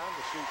at the line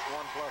to shoot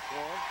 1+1.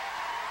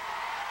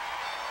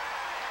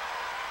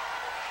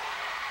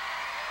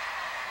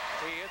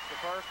 He hits the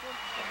first one.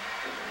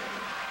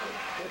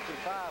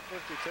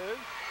 55-52.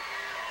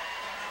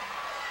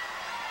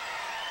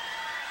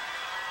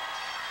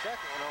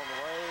 Second one on the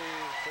way.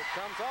 It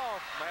comes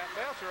off. Matt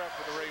Belcher up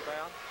for the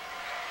rebound.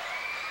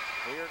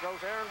 Here goes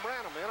Aaron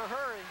Branham in a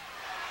hurry.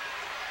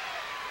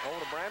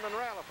 Over to Brandon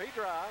Ratliff. He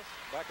drives.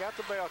 Back out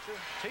to Belcher.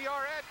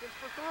 T.R. Adkins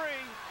for 3.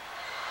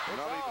 It's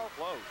Not even off.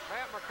 close.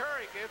 Matt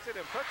McCurry gets it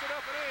and puts it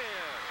up and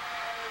in.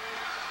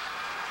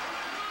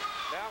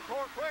 Down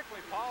court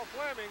quickly. Paul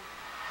Fleming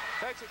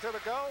takes it to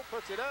the goal,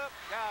 puts it up,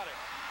 got it.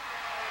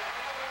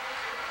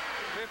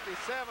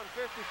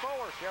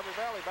 57-54. Shelby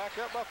Valley back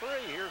up by 3.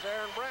 Here's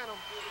Aaron Branham.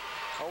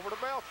 Over to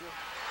Belcher.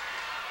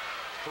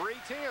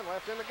 3:10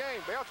 left in the game.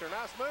 Belcher,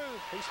 nice move.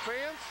 He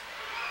spins,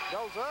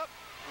 goes up,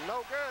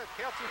 no good.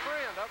 Kelsey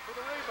Friend up for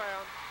the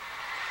rebound.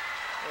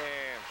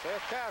 And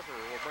Seth Kaiser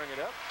will bring it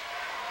up.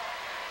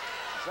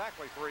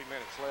 Exactly 3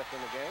 minutes left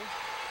in the game.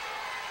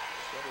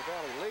 Shelby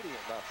Valley leading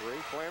it by 3.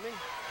 Fleming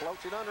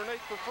floats it underneath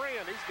for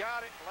Friend. He's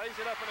got it, lays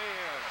it up and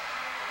in.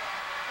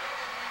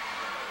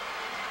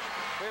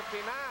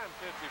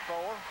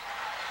 59-54.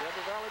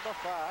 Shelby Valley by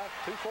 5.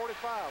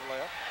 2:45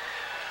 left.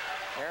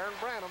 Aaron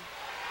Branham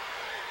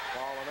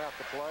falling out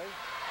to play.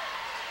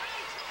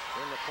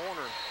 In the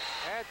corner,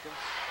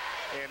 Adkins.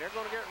 And they're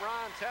going to get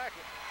Ryan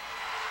Tackett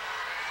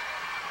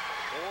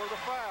for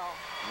the foul.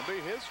 It'll be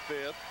his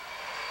 5th.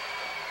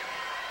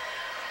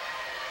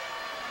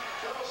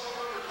 Also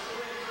number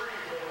 23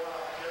 for the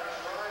Wildcats,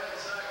 Ryan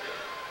Tackett,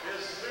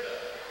 his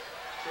 5th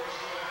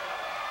personal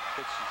foul.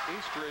 It's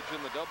Eastridge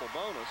in the double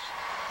bonus.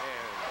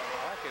 And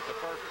Tackett, the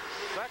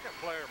second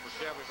player for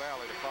Shelby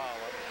Valley to foul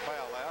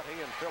out.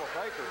 He and Philip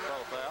Akers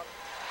both out.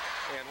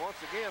 And once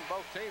again,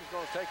 both teams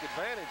going to take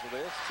advantage of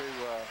this to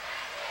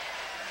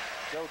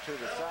go to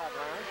the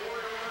sideline.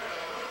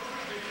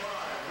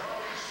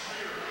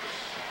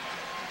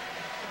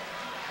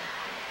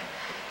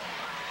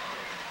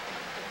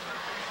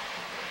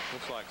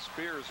 Looks like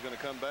Spears is going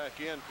to come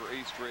back in for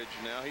Eastridge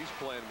now. He's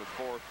playing with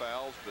 4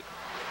 fouls, but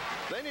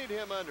they need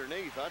him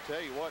underneath. I tell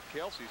you what,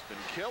 Kelsey's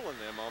been killing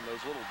them on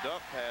those little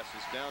dump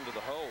passes down to the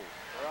hole.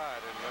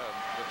 Right, and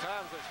the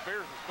times that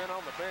Spears has been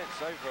on the bench,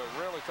 they've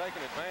really taken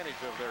advantage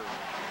of their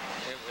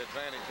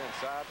advantage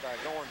inside by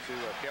going to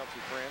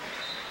Kelsey Friend.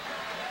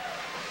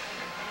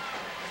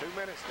 2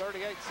 minutes,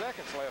 38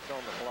 seconds left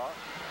on the clock.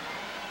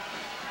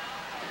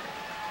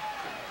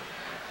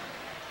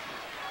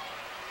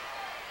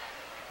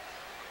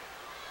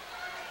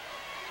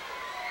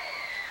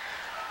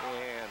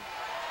 And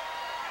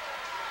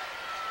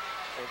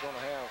we're going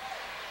to have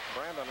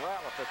Brandon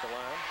Ratliff at the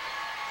line.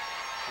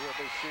 He'll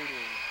be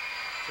shooting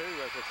 2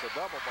 as it's a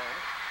double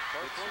bonus.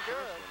 First one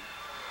good.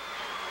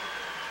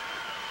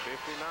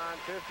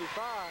 59-55.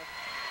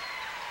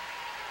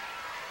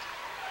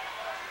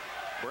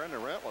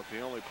 Brandon Ratliff,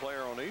 the only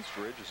player on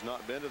Eastridge, has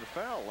not been to the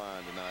foul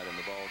line tonight in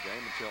the ball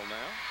game until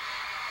now.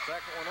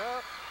 Second one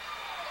up.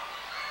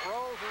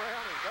 Rolls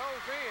around and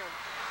goes in.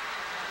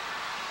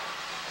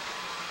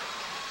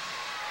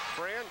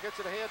 Friend gets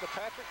it ahead to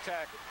Patrick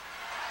Tackett.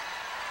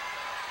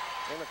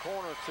 In the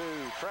corner to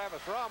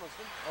Travis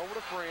Robinson. Over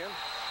to Friend.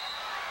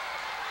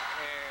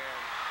 And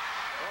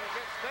going to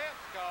get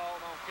steps called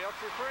on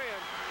Kelsey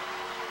Friend.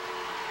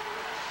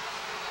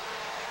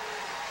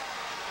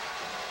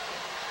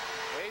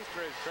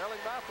 Eastridge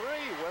trailing by 3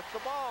 with the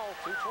ball.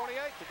 2:28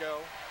 to go.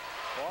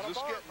 Is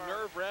this getting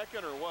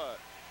nerve-wracking or what?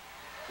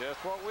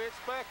 Just what we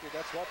expected.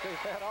 That's what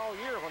they've had all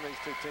year when these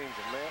two teams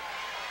have met.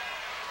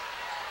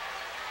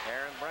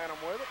 Aaron Branham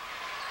with it.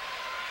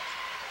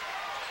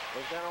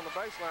 Goes down on the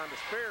baseline to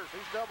Spears.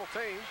 He's double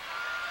teamed.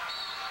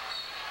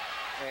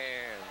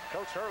 And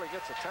Coach Hurley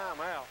gets a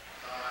timeout.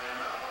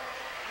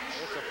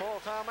 It's a full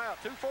timeout.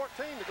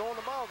 2:14 to go in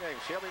the ball game.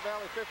 Shelby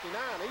Valley 59,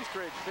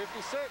 Eastridge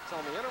 56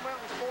 on the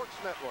Intermountain Sports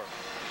Network.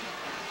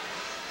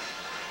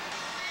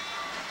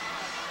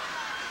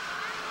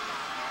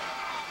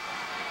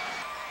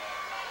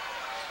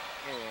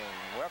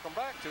 And welcome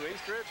back to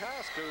Eastridge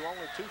High School.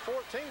 Only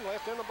 2:14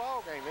 left in the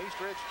ball game.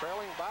 Eastridge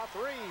trailing by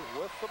 3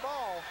 with the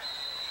ball.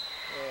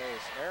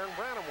 As Aaron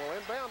Branham will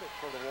inbound it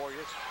for the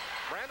Warriors.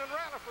 Brandon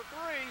Ratliff for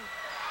 3.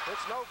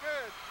 It's no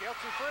good.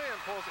 Kelsey Friend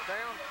pulls it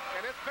down,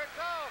 and it's picked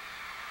off.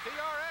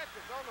 T.R.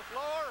 Atkins on the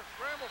floor.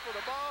 Scramble for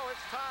the ball.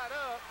 It's tied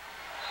up.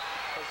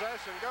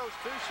 Possession goes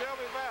to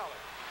Shelby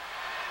Valley.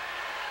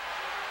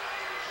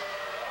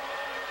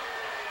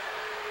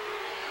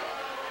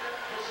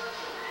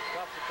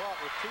 Stops the clock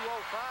with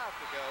 2:05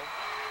 to go.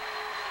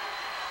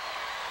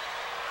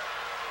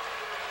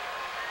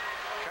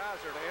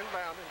 Kaiser to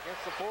inbound it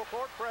against the full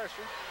court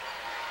pressure.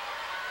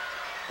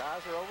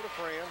 Kaiser over to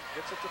Friend.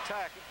 Gets it to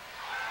Tackett.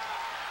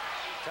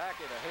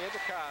 Tackett ahead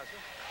to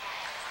Kaiser.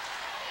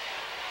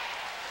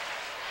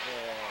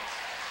 Yes.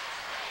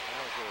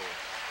 Kaiser.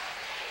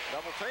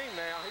 Double team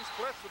now. He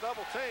splits the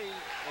double team.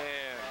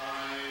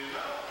 And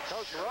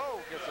Coach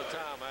Rowe gets a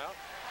timeout.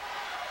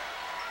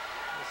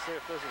 Let's see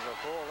if this is a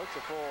full. It's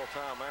a full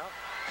timeout.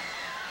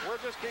 We'll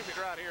just keep it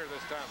right here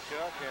this time,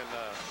 Chuck, and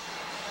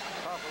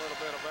talk a little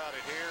bit about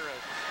it here.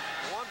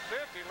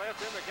 1:50 left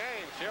in the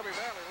game. Shelby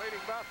Valley leading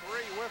by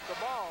 3 with the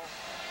ball.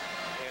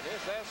 And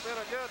this has been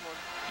a good one.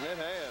 It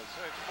has.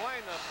 To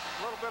explain a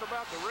little bit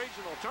about the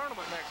regional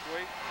tournament next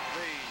week,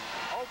 the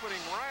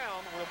opening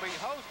round will be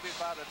hosted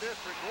by the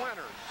district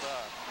winners.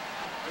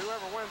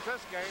 Whoever wins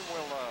this game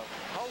will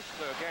host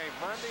the game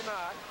Monday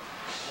night.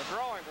 The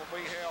drawing will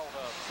be held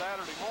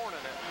Saturday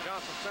morning at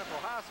Johnson Central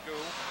High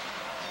School.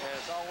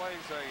 As always,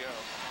 a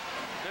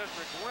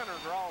district winner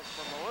draws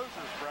from the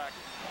losers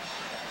bracket.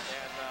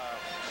 And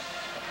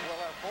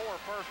we'll have 4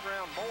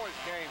 first-round boys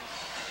games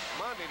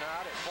Monday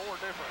night at 4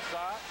 different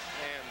sites,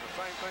 and the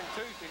same thing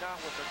Tuesday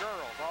night with the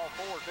girls. All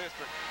 4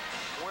 district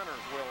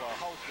winners will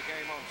host the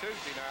game on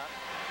Tuesday night.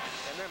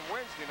 And then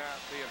Wednesday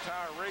night, the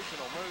entire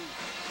regional moves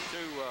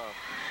to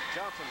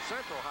Johnson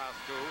Central High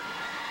School,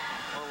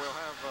 where we'll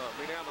have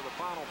be down to the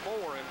Final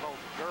Four in both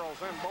girls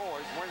and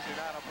boys. Wednesday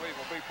night, I believe,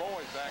 will be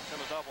boys action,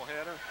 a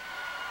doubleheader.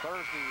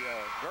 Thursday,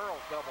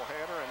 girls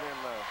doubleheader, and then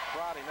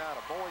Friday night,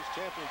 a boys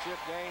championship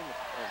game,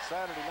 and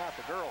Saturday night,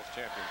 the girls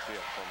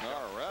championship.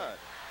 All right.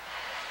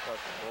 But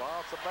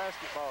lots of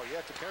basketball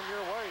yet to come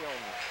your way on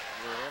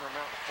your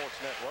Intermountain Sports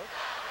Network.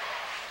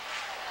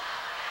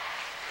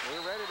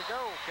 We're ready to go.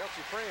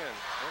 Kelsey Friend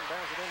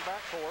inbounds it in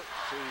backcourt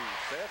to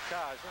Seth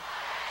Kaiser.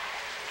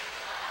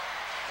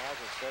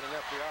 Kaiser setting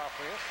up the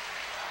offense.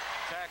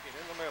 Tackett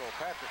in the middle.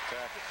 Patrick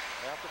Tackett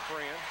out to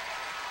Friend.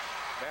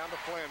 Down to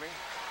Fleming.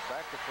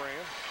 Back to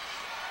Friend.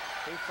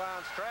 He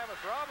finds Travis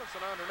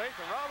Robinson underneath,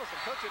 and Robinson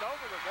puts it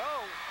over the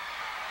goal.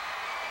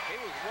 He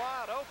was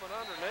wide open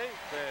underneath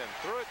and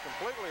threw it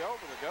completely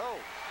over the goal.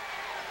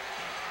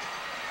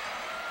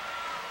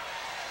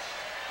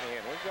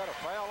 And we've got a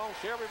foul on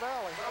Shelby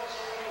Valley.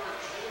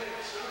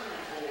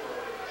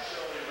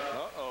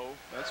 Uh-oh,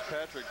 that's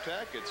Patrick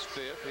Tackett's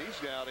fifth. He's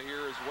out of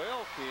here as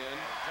well, Ken.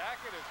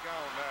 Tackett is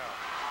gone now.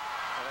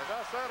 And as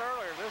I said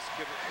earlier, this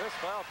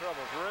foul trouble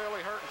is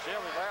really hurting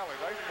Shelby Valley.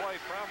 They've played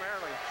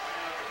primarily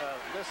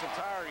this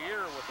entire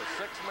year with a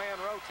six-man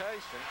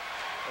rotation,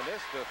 and this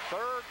is the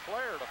third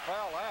player to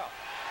foul out.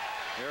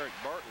 Eric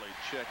Bartley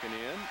checking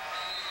in.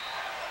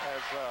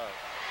 As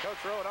Coach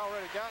Rowe had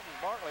already gotten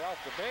Bartley off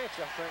the bench,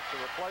 I think, to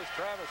replace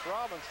Travis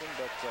Robinson,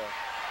 but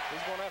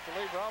he's going to have to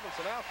leave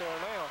Robinson out there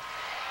now.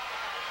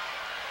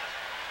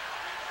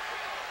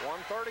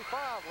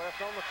 1:35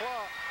 left on the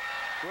clock.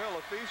 Well,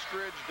 if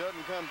Eastridge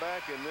doesn't come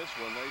back in this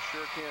one, they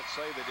sure can't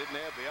say they didn't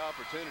have the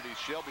opportunity.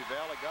 Shelby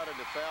Valley got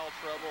into foul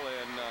trouble,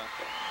 and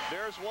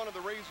there's one of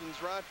the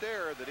reasons right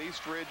there that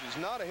Eastridge is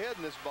not ahead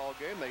in this ball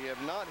game. They have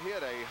not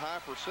hit a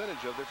high percentage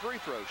of their free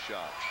throw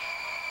shots.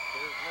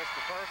 Here's missed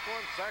the first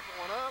one, second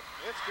one up,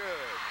 it's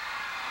good.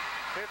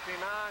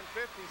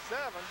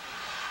 59-57.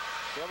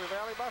 Shelby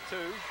Valley by 2.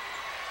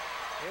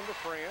 Into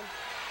Friend.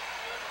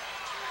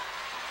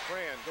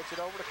 Friend gets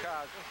it over to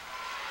Kaiser.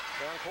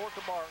 Down court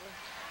to Bartley.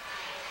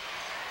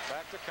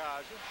 Back to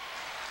Kaiser.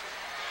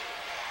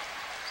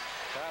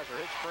 Kaiser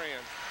hits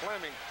Friend.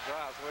 Fleming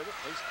drives with it.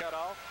 He's cut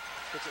off.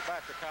 Gets it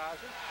back to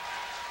Kaiser.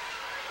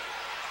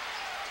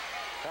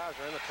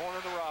 Kaiser in the corner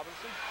to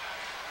Robinson.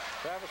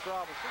 Travis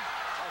Robinson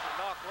has it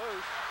knocked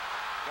loose.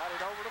 Got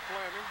it over to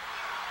Fleming.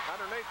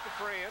 Underneath to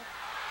Friend.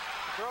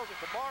 He throws it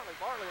to Bartley.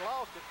 Bartley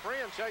lost it.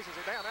 Friend chases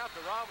it down out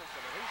to Robinson,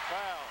 and he's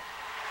fouled.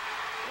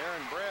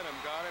 Aaron Branham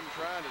got him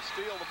trying to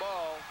steal the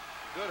ball.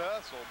 Good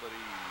hustle, but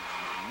he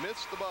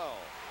missed the ball.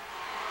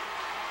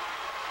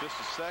 Just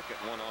a second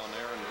one on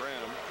Aaron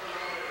Branham.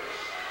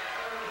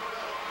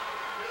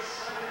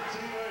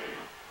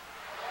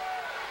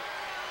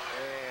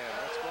 And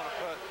that's going to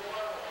put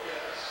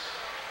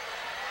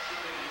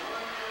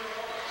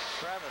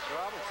Travis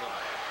Robinson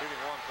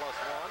shooting 1+1.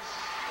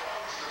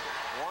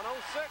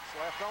 1:06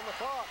 left on the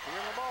clock here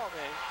in the ball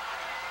game.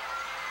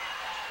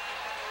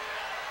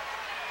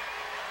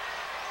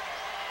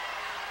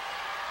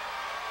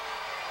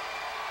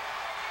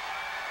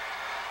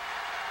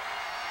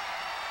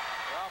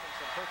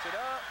 Robinson puts it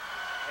up,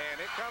 and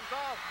it comes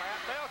off.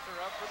 Matt Belcher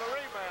up for the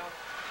rebound.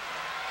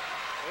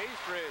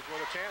 Eastridge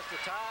with a chance to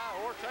tie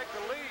or take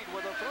the lead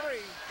with a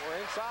 3.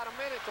 We're inside a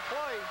minute to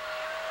play.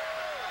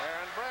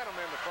 Aaron Branham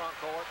in the front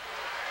court.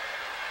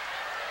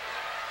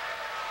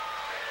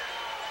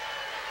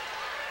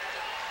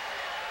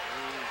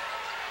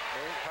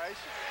 Being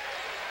patient.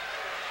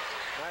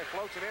 Now he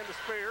floats it into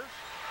Spears.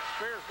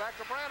 Spears back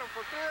to Branham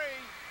for 3.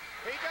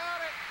 He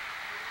got it.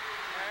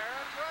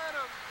 Aaron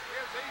Branham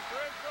gives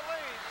Eastridge the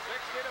lead,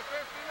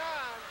 60-59.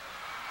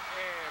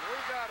 And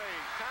we've got a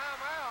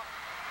timeout.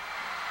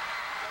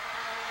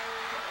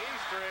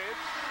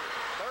 Eastridge,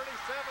 37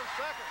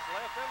 seconds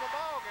left in the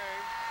ball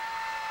game.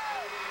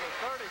 The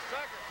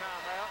 30-second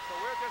timeout, so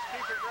we'll just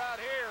keep it right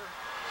here.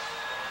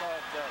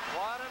 But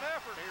quite an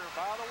effort here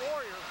by the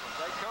Warriors as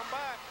they come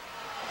back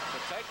to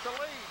take the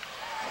lead.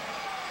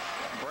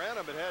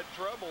 Branham had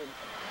trouble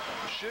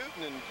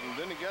shooting, and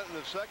then he got in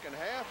the second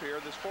half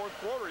here. This fourth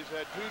quarter, he's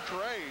had 2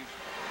 trays.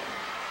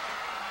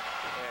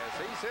 Yes,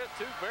 he's hit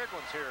 2 big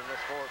ones here in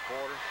this fourth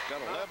quarter.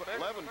 Got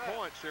 11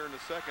 points here in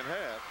the second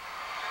half.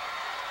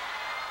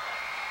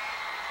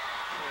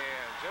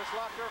 And just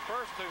like their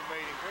first 2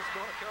 meetings, it's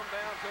going to come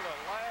down to the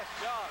last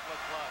shot,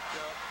 looks like,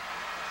 Chuck.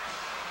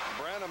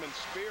 Branham and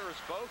Spears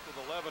both with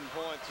 11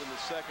 points in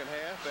the second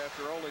half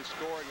after only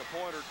scoring a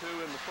point or 2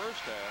 in the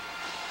first half.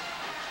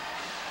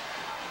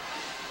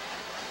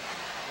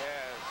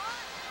 Yes.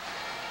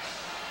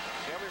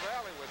 Shelby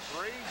Valley with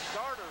 3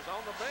 starters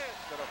on the bench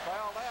that are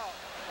fouled out.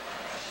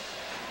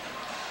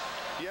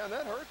 Yeah, and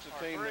that hurts a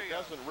team that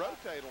doesn't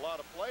rotate a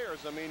lot of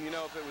players. I mean, you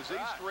know, if it was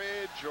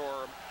Eastridge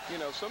or, you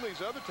know, some of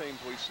these other teams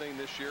we've seen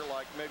this year,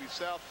 like maybe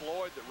South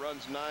Floyd that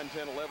runs 9,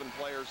 10, 11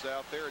 players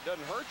out there, it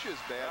doesn't hurt you as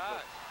bad.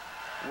 But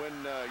when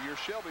you're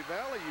Shelby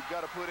Valley, you've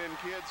got to put in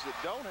kids that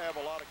don't have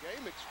a lot of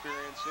game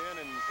experience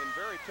in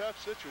very tough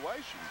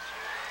situations.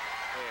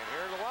 And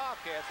here are the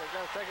Wildcats. They've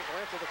got to take it to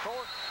length of the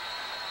court.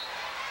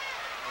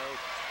 They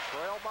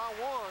trail by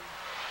 1.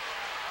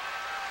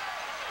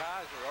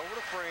 Kaiser over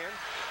to Friend.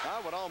 I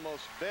would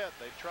almost bet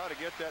they try to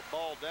get that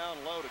ball down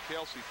low to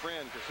Kelsey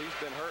Friend because he's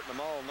been hurting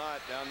them all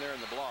night down there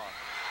in the block.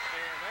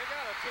 And they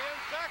got a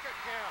 10-second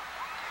count.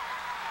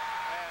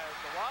 As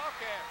the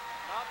Wildcats,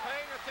 not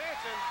paying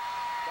attention,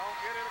 don't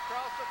get it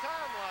across the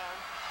timeline.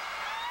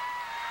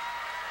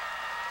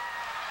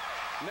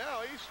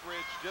 Now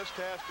Eastridge just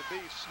has to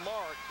be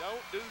smart.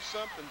 Don't do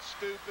something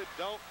stupid.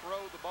 Don't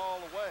throw the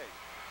ball away.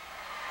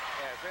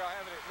 As they'll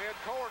have it at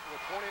midcourt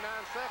with 29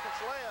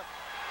 seconds left.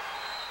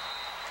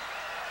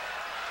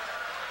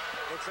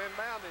 It's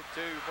inbounded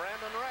to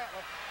Brandon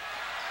Ratliff.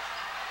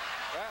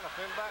 Ratliff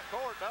in back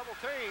court, double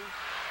team.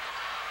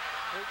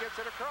 He gets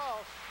it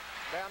across,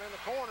 down in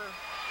the corner.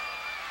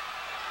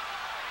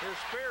 Here's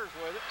Spears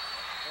with it.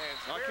 And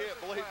Spears I can't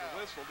believe the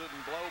whistle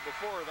didn't blow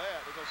before that.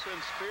 They're going to send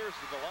Spears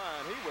to the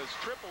line. He was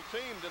triple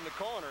teamed in the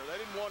corner.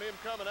 They didn't want him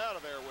coming out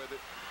of there with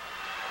it.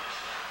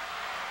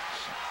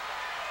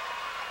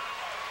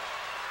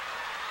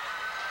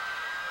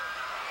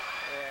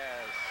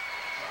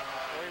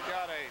 We've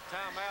got a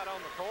timeout on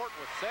the court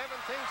with 17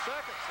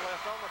 seconds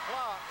left on the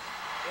clock.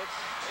 It's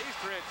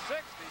Eastridge 60,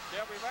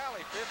 Shelby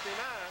Valley 59. And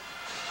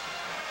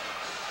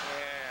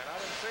I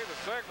didn't see the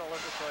signal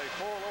if it's a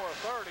full or a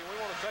 30. We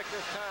want to take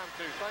this time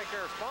to thank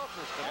our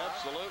sponsors tonight.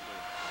 Absolutely.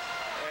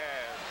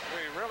 And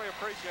we really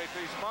appreciate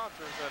these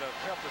sponsors that have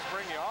helped us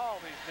bring you all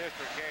these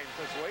district games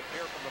this week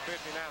here from the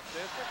 59th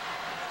District.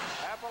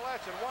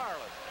 Appalachian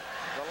Wireless,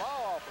 the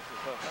law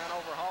offices of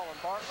Hanover Hall and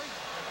Bartley,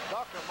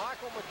 Dr.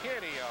 Michael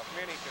McKinney of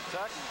Minnie,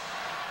 Kentucky,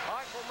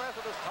 Pikeville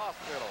Methodist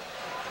Hospital,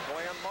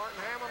 Glenn Martin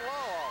Hammond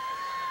Law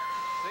Office,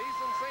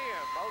 Seasons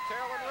Inn,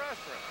 Motel and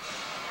Restaurant,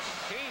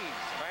 Keys,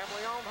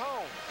 family-owned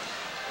homes,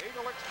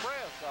 Eagle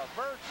Express of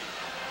Virtue,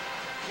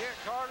 Kent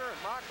Carter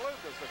and Mike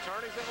Lucas,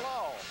 attorneys at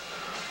law,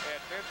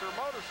 Adventure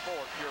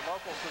Motorsports, your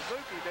local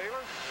Suzuki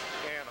dealer,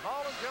 and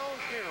Hall & Jones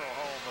Funeral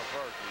Home of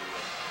Virtue.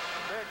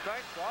 Big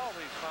thanks to all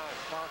these fine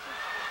sponsors.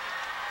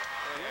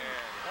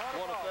 And I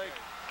want to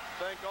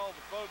thank all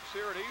the folks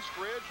here at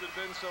Eastridge that have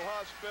been so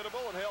hospitable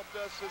and helped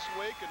us this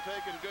week and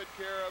taken good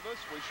care of us.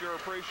 We sure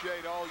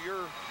appreciate all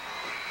your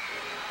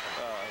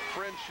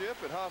friendship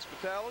and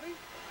hospitality.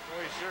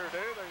 We sure do.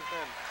 They've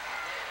been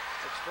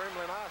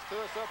extremely nice to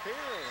us up here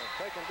and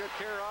taking good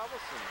care of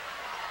us and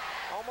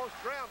almost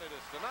grounded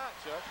us tonight,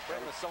 Chuck.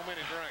 Bringing us so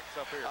many drinks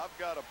up here. I've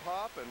got a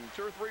pop and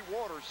 2 or 3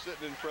 waters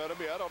sitting in front of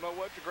me. I don't know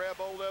what to grab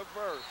hold of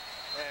first.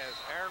 As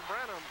Aaron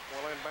Branham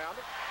will inbound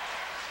it.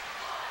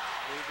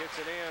 He gets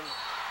it in,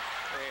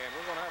 and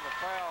we're going to have a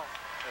foul.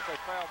 If they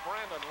foul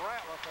Brandon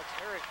Ratliff, that's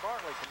Eric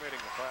Bartley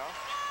committing the foul.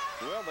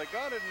 Well, they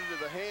got it into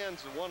the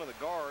hands of one of the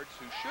guards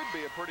who should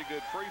be a pretty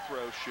good free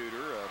throw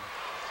shooter.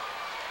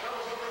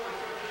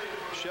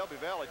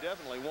 Shelby Valley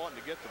definitely wanting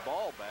to get the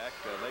ball back.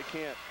 They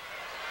can't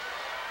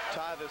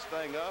tie this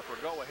thing up or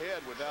go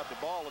ahead without the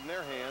ball in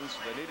their hands.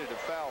 They needed to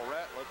foul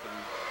Ratliff and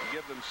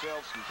give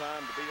themselves some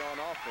time to be on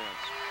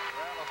offense.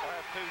 Ratliff will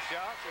have 2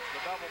 shots. It's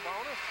the double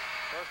bonus.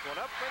 First one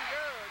up and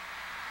good.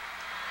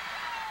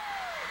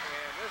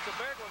 And this is a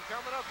big one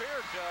coming up here,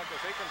 Chuck,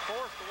 as he can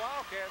force the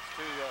Wildcats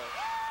to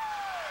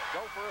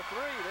go for a 3.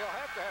 They'll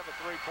have to have a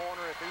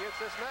 3-pointer if he hits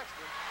this next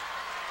one.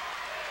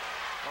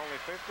 Only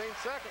 15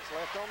 seconds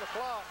left on the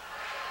clock.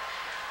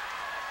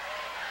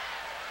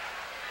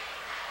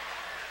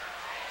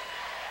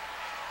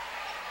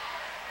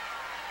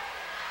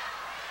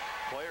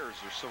 Players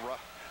are so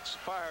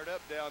fired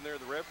up down there.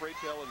 The referee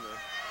telling the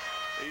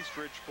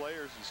Eastridge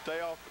players to stay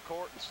off the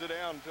court and sit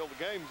down until the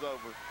game's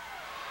over.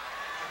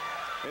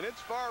 And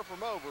it's far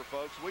from over,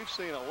 folks. We've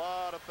seen a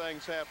lot of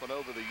things happen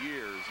over the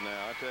years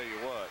now, I tell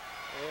you what.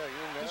 Yeah,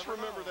 you never Just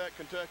remember know. that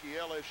Kentucky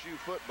LSU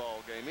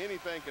football game.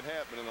 Anything can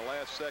happen in the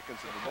last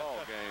seconds of the ball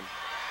game.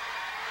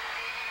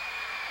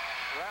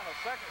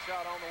 Ratliff's second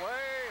shot on the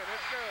way, and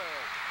it's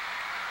good.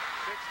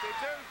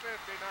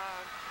 62-59.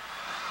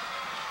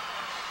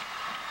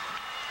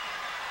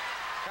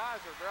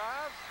 Kaiser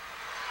drives.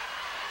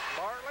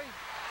 Bartley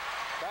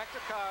back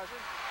to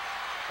Kaiser.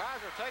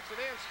 Kaiser takes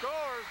it in,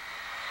 scores.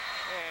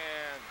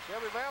 And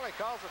Shelby Valley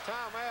calls a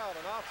timeout,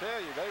 and I'll tell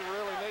you, they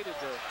really needed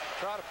to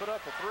try to put up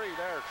a 3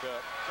 there,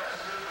 Chuck.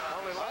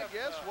 I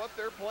guess what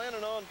they're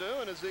planning on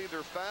doing is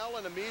either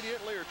fouling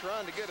immediately or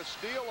trying to get a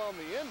steal on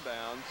the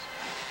inbounds.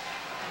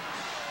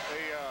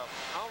 The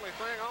only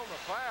thing on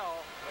the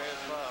foul is,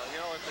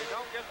 if they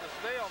don't get the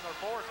steal and they're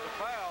forced to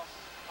foul,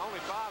 only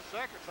 5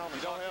 seconds on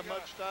the clock. You don't have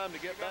much time to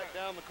get back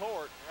down the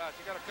court. Right,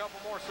 you got a couple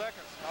more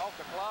seconds off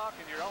the clock,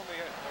 and you're on the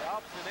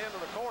opposite end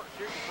of the court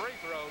shooting free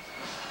throws.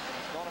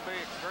 It's going to be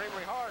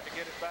extremely hard to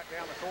get it back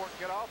down the court and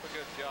get off a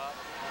good shot.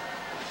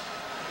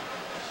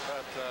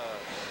 But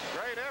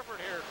great effort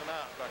here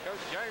tonight by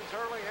Coach James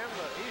Hurley and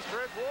the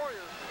Eastridge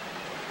Warriors.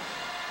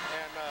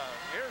 And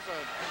here's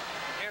an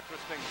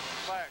interesting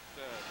fact,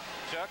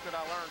 Chuck. fact that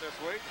I learned this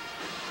week.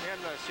 In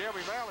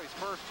Shelby Valley's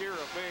first year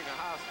of being a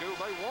high school,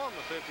 they won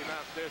the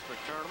 59th district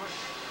tournament.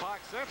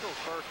 Pike Central's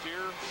first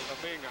year of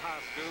being a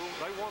high school,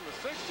 they won the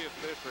 60th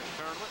district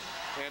tournament.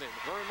 And it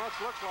very much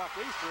looks like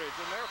East Ridge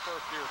in their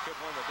first year could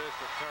win the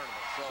district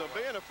tournament. So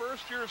being a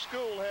first-year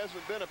school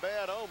hasn't been a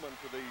bad omen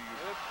for the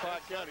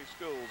Pike County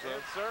schools, huh?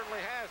 It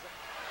certainly hasn't.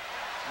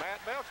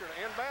 Matt Belcher to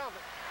inbound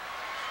it.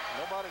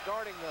 Nobody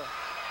guarding the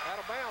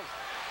out-of-bounds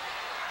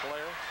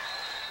player.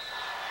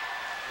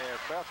 As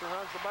Belcher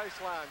runs the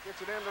baseline, gets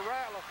it into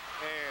Ratliff,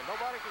 and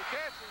nobody can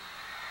catch him.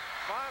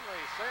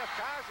 Finally, Seth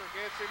Kaiser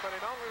gets him, but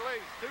it only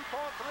leaves 2.3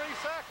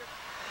 seconds.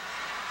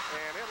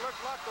 And it looks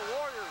like the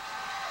Warriors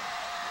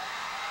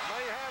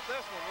may have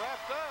this one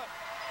wrapped up.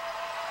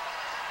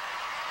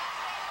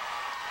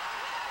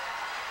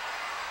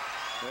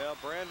 Well,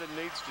 Brandon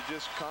needs to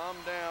just calm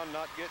down,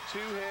 not get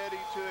too heady,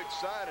 too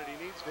excited.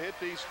 He needs to hit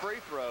these free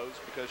throws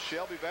because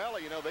Shelby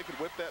Valley, you know, they could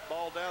whip that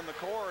ball down the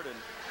court and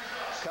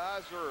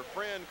Kaiser or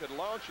Friend could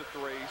launch a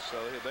three, so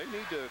they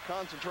need to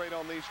concentrate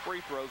on these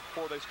free throws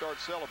before they start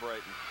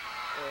celebrating.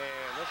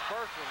 And this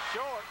first one's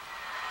short.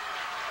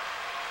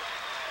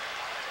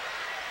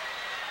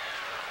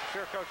 I'm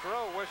sure Coach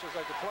Rowe wishes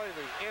they could play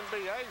the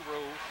NBA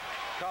rules,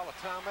 call a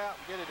timeout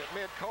and get it at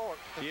midcourt.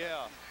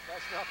 Yeah.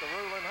 That's not the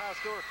rule in high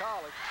school or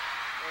college.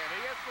 And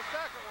he gets the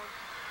second one.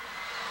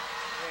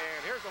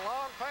 And here's a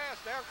long pass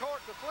down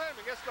court to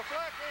Fleming. It's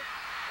deflected.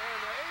 And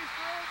the East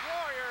Ridge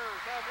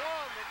Warriors have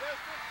won the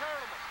district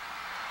tournament.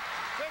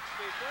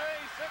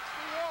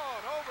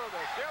 63-61 over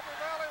the Shelby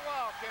Valley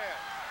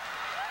Wildcats.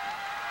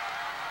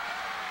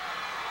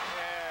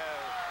 As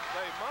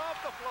they mop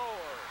the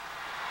floor.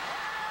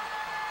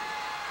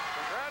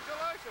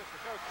 Congratulations to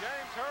Coach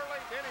James Hurley,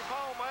 Denny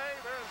Paul May,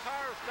 their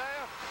entire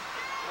staff,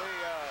 the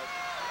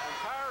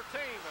entire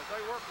team as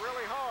they worked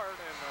really hard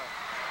and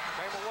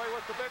came away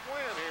with the big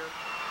win here.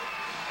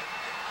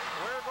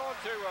 We're going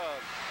to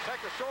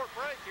take a short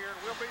break here, and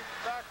we'll be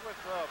back with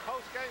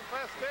post-game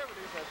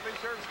festivities. Be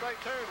sure to stay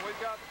tuned. We've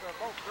got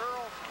both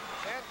girls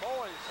and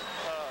boys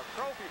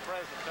trophy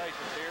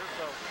presentations here,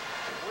 so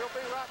we'll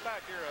be right back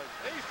here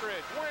as East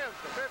Ridge wins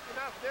the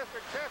 59th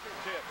District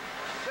Championship,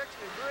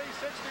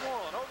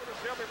 63-61 over the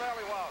Shelby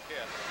Valley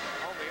Wildcats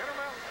on the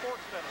Intermountain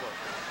Sports Network.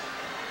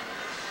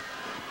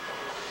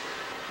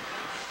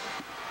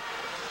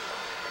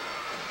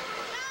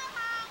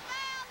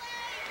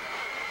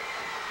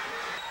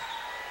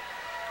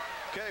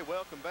 Okay,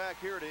 welcome back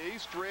here to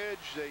East Ridge.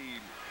 The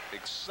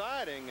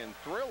exciting and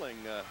thrilling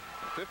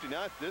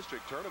 59th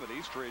District Tournament.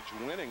 East Ridge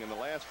winning in the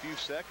last few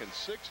seconds,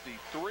 63-61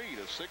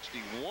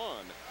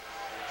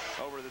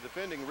 over the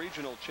defending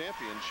regional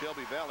champion,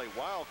 Shelby Valley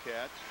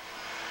Wildcats.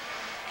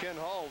 Ken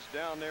Hall's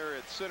down there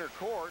at center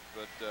court,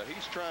 but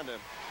he's trying to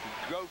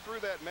go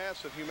through that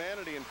mass of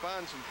humanity and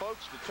find some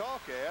folks to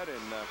talk at.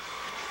 And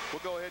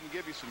we'll go ahead and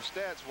give you some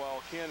stats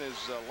while Ken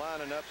is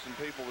lining up some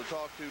people to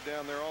talk to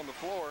down there on the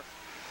floor.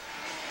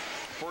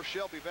 For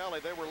Shelby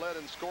Valley, they were led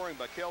in scoring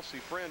by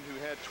Kelsey Friend, who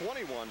had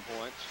 21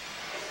 points.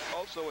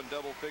 Also in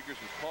double figures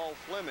was Paul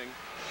Fleming.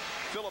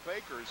 Philip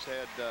Akers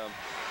had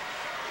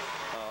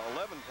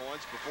 11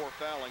 points before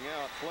fouling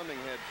out. Fleming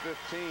had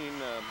 15.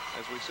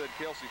 As we said,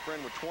 Kelsey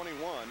Friend with 21.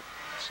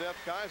 Seth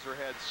Kaiser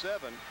had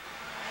 7.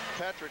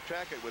 Patrick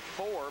Tackett with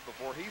 4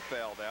 before he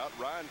fouled out.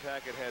 Ryan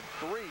Tackett had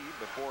 3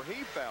 before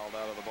he fouled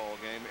out of the ball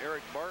game.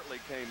 Eric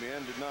Bartley came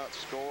in, did not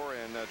score,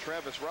 and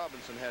Travis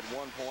Robinson had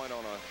 1 point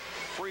on a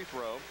free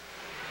throw.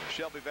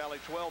 Shelby Valley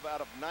 12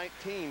 out of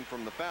 19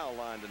 from the foul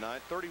line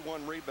tonight,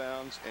 31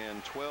 rebounds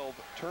and 12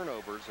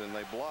 turnovers, and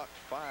they blocked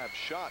 5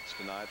 shots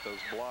tonight. Those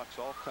blocks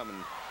all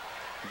coming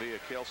via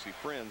Kelsey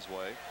Friend's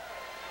way.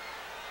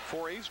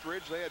 For East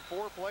Ridge, they had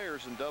 4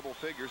 players in double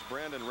figures.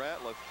 Brandon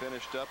Ratliff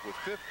finished up with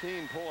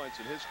 15 points,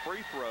 and his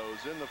free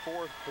throws in the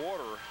fourth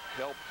quarter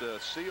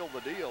helped seal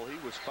the deal. He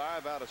was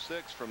 5 out of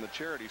 6 from the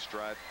charity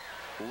stripe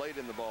late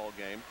in the ball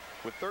game.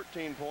 With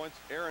 13 points,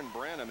 Aaron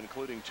Branham,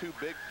 including 2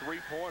 big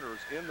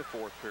three-pointers in the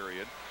fourth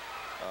period.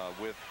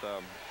 With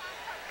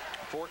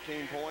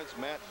 14 points,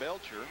 Matt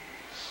Belcher.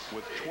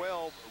 With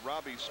 12,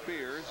 Robbie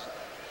Spears.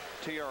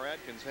 T.R.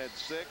 Atkins had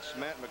 6,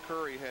 Matt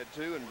McCurry had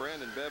 2, and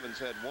Brandon Bevins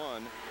had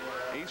 1.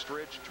 East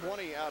Ridge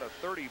 20 out of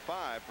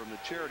 35 from the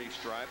charity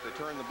stripe. They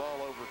turned the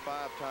ball over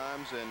 5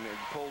 times and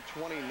pulled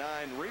 29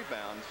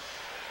 rebounds.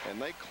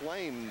 And they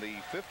claim the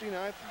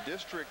 59th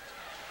district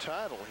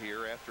title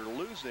here after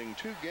losing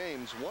 2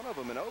 games, one of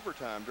them in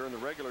overtime during the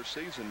regular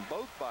season,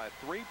 both by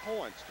 3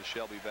 points to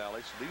Shelby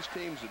Valley. So these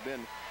teams have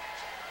been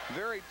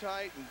very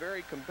tight and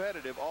very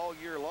competitive all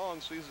year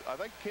long. So I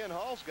think Ken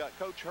Hall's got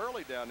Coach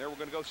Hurley down there. We're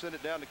going to go send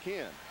it down to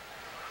Ken.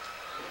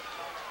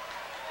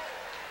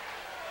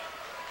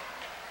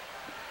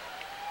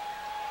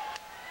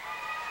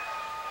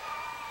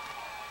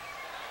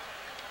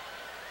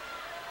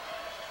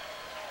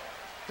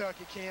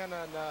 Kentucky, Ken,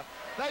 and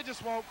they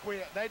just won't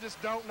quit. They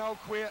just don't know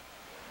quit.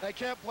 They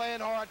kept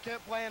playing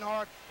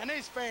hard, and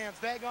these fans,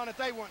 daggone it,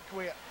 they wouldn't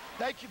quit.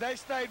 They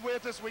stayed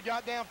with us. We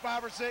got down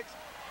 5 or 6.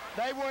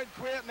 They wouldn't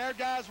quit, and their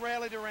guys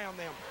rallied around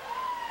them.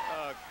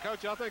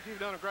 Coach, I think you've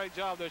done a great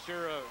job this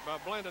year by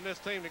blending this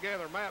team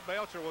together. Matt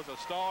Belcher was a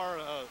star,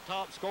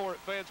 top scorer at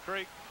Feds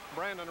Creek.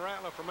 Brandon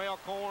Rattler from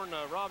Elkhorn,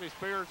 Robbie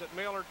Spears at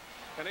Millard.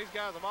 And these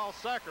guys have all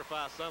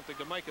sacrificed something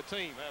to make a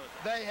team, haven't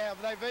they? They have.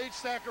 They've each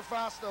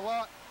sacrificed a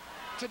lot.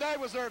 Today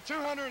was their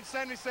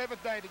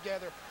 277th day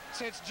together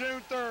since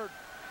June 3rd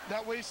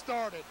that we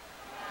started.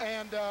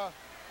 And,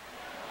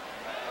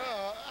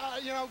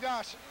 you know,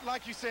 gosh,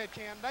 like you said,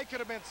 Ken, they could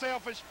have been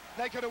selfish.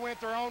 They could have went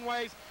their own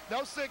ways.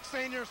 Those 6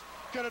 seniors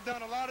could have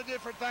done a lot of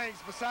different things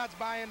besides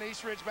buying the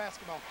East Ridge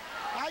basketball.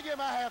 I give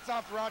my hats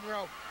off to Rodney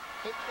Rowe.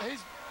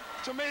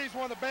 To me, he's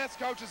one of the best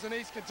coaches in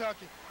East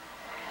Kentucky.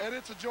 And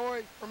it's a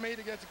joy for me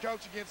to get to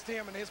coach against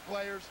him and his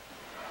players.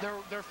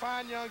 They're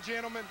fine young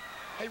gentlemen.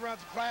 He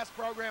runs a class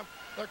program.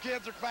 Their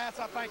kids are class.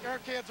 I think our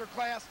kids are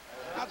class.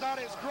 I thought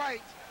it was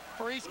great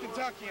for East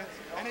Kentuckians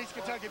and East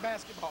Kentucky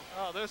basketball.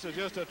 Oh, this is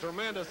just a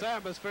tremendous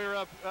atmosphere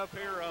up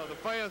here. The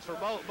fans for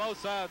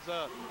both sides,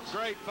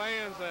 great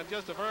fans, and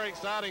just a very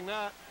exciting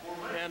night.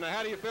 And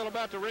how do you feel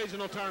about the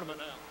regional tournament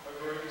now?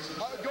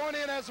 Going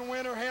in as a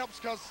winner helps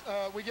because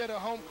we get a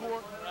home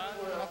court.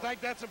 I think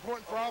that's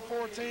important for all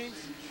 4 teams.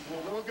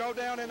 We'll go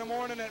down in the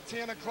morning at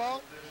 10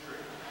 o'clock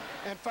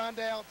and find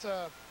out,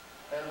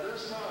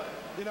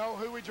 you know,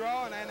 who we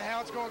draw and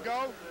how it's going to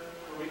go.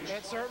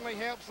 It certainly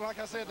helps, like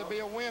I said, to be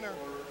a winner.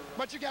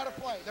 But you got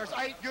to play. There's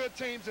 8 good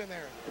teams in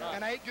there.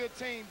 And 8 good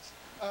teams,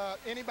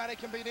 anybody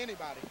can beat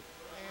anybody.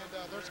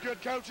 And there's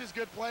good coaches,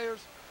 good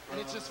players,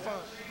 and it's just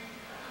fun.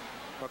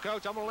 Well,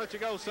 Coach, I'm going to let you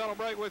go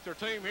celebrate with your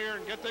team here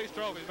and get these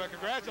trophies. But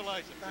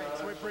congratulations.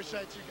 Thanks. We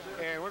appreciate you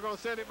guys. And we're going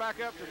to send it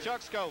back up to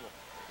Chuck Scoville.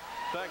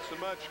 Thanks so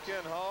much,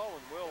 Ken Hall,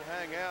 and we'll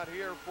hang out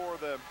here for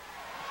the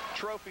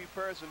trophy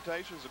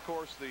presentations. Of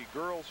course, the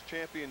girls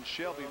champion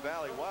Shelby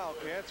Valley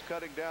Wildcats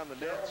cutting down the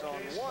nets on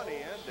one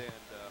end,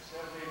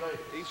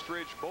 and East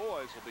Ridge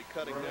boys will be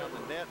cutting down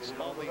the nets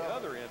on the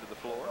other end of the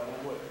floor.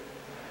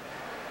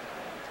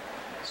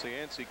 See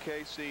Nancy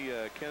Casey,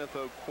 Kenneth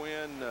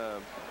O'Quinn,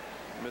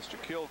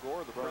 Mr.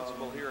 Kilgore, the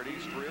principal here at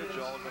East Ridge,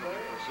 all going to be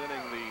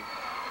presenting the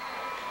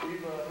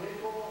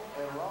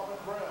and Robin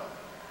Brown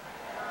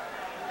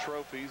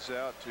trophies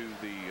out to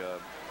the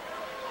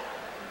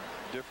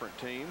different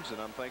teams,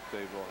 and I think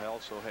they will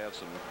also have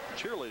some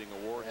cheerleading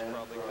awards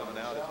probably coming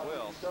out as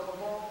well.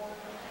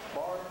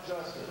 Mark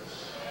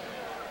Justice.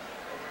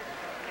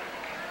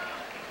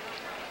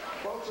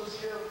 Folks,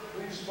 let's give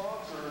these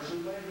sponsors who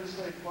made this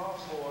day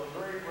possible a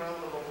great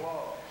round of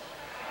applause.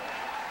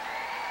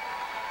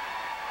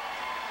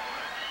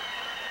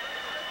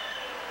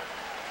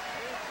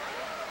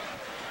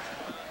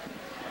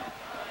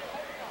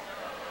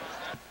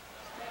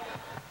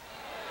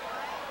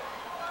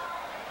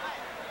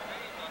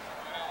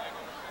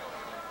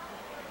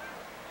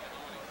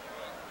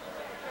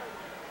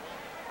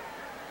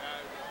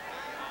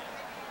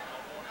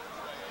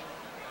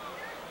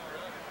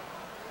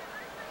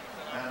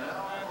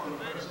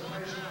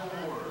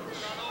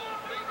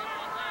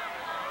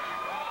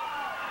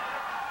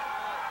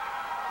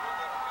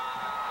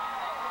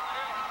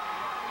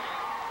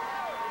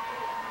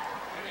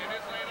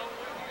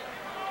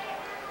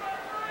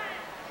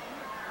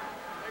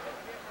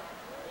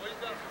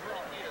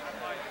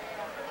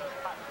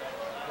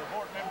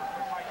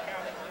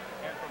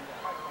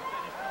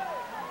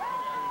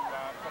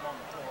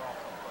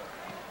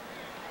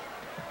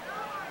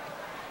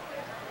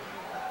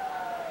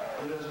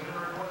 It has been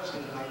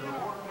requested that the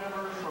board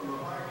members from the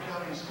Pike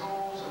County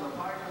Schools and the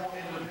Pikeville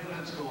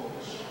Independent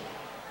Schools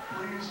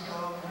please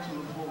come to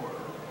the floor.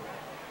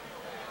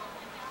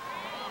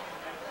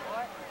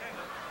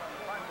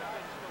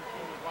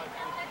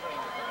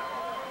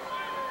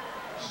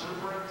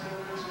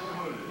 Superintendents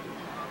included.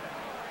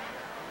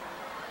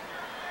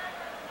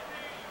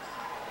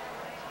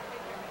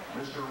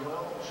 Mr.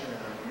 Welch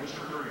and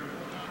Mr. Green.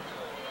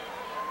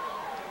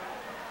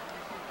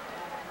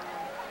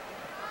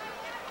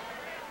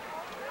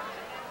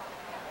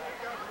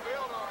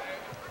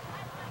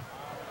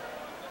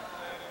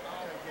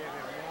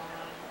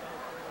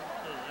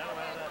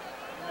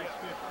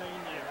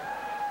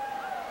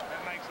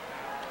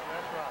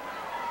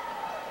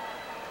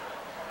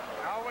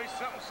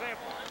 Something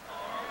simple.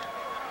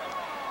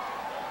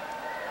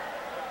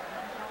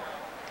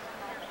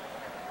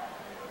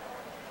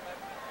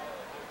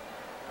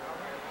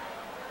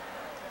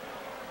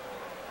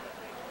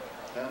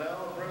 And now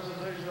the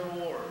presentation of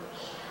awards.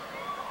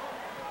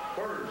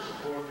 First,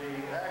 for the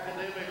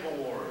academic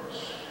awards.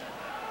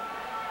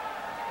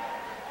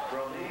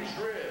 From the East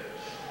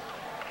Ridge,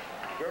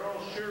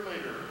 girls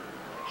cheerleader,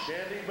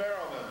 Shandy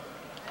Barrowman.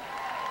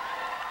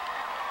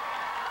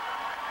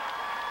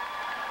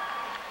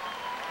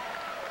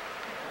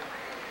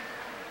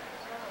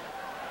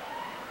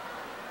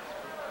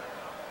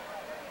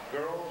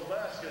 Girls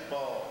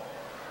basketball,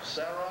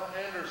 Sarah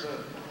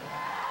Anderson.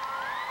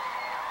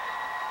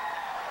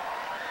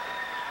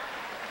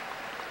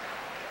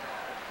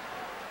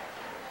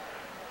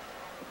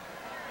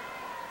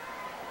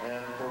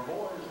 And for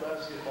boys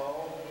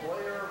basketball,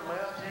 player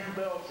Matthew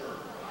Belcher.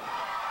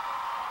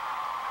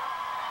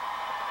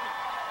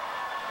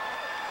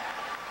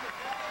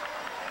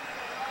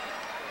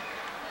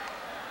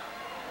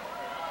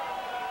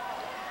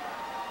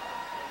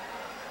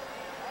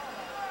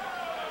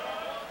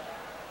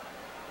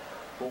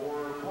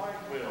 For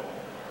Pikeville,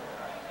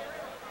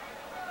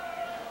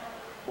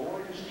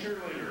 boys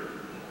cheerleader,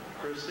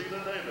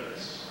 Christina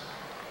Davis.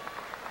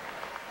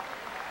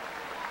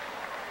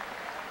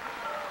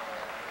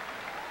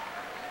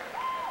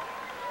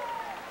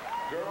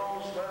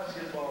 Girls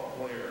basketball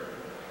player,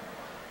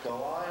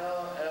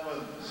 Talia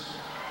Evans.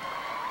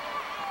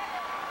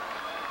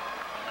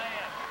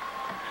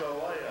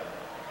 Kalia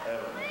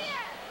Evans,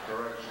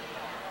 correction.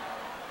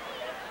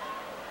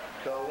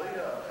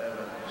 Kalia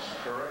Evans,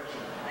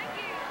 correction.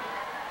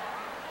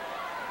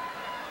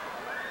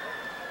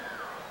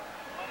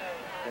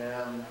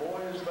 And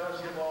boys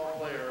basketball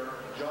player,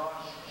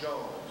 Josh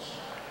Jones.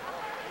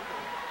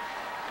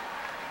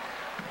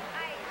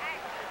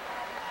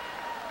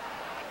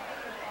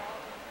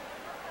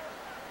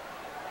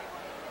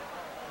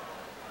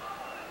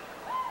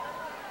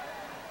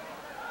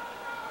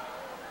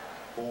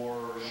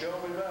 For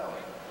Shelby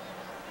Valley,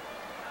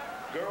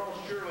 girls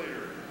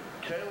cheerleader,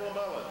 Kayla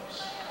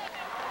Mullins.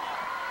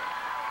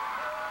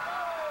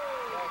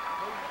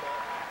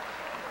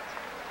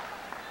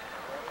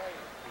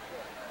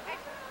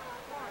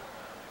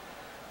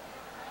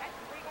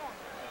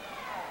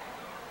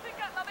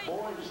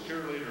 Boys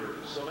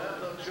cheerleader,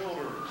 Samantha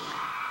Childers.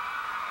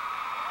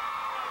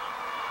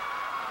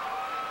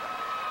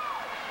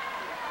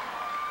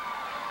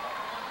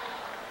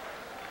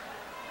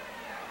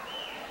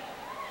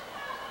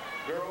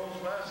 Girls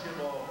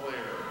basketball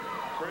player,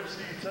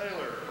 Christy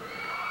Taylor.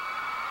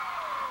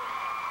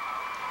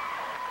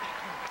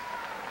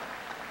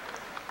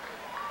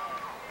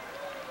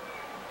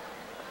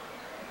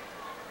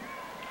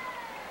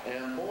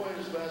 And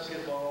boys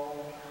basketball,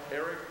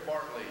 Eric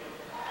Bartley.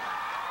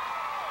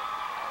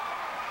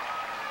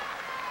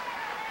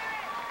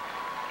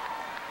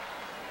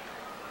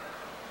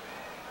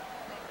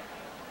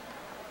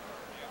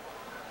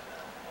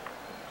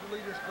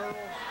 Leaders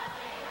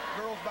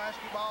girls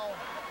basketball.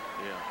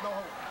 Yeah. No,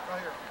 right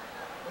here.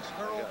 It's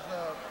girls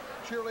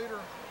cheerleader.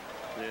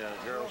 Yeah,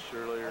 girls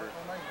cheerleader.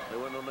 There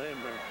wasn't no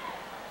name there.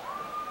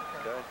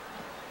 Okay.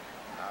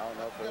 I don't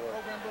know if there was.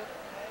 Program book?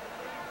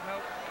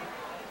 Nope.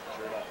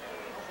 Sure not.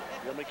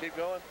 You want me to keep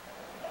going?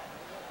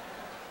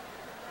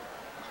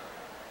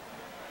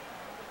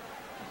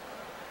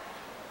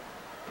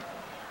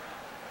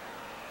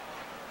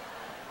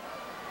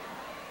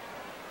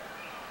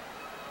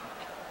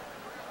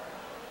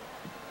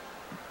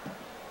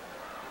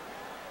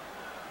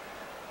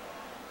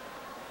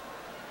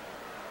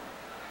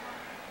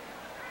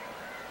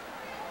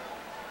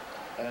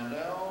 And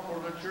now for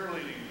the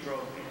cheerleading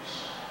trophies.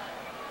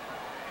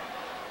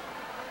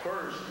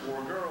 First,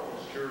 for girls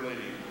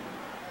cheerleading.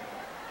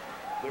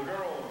 The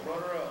girls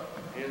runner-up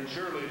in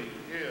cheerleading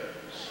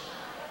is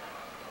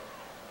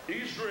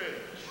East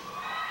Ridge.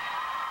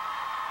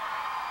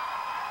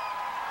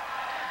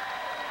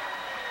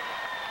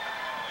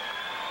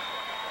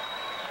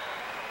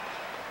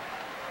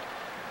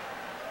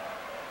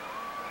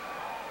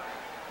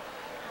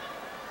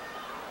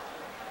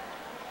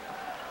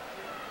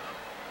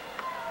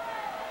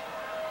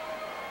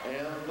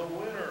 And the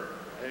winner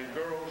in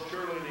girls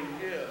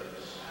cheerleading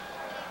is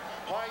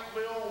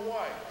Pikeville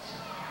White.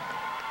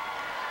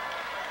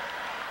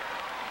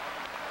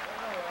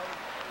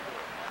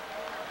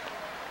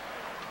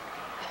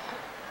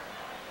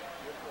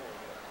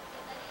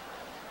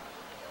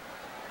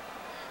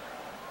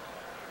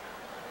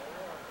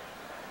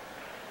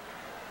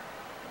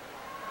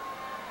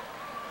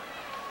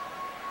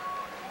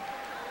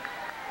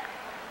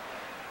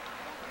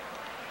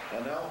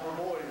 And now for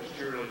boys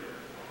cheerleader.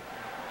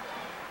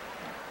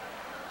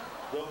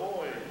 The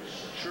boys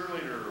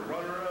cheerleader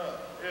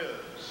runner-up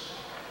is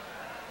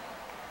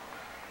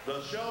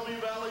the Shelby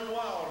Valley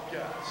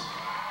Wildcats.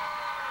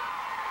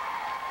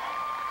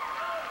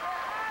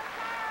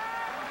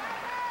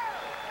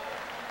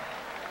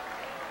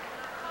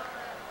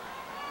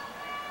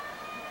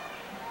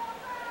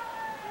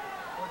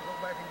 We'll go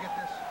back and get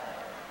this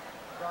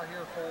right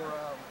here for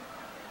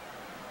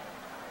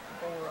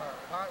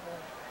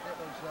Pikeville. It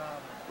was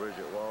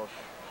Bridget Walsh.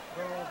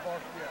 girls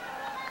varsity. Yeah.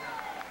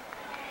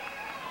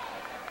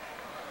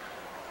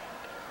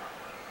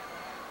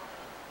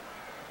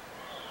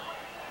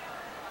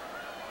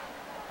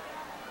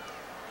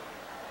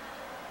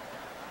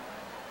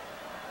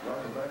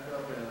 Right, back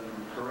up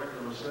and correct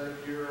the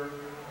mistake here.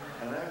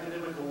 An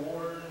academic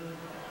award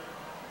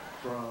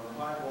from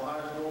Pikeville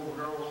High School for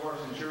girls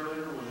varsity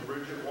cheerleader was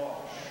Bridget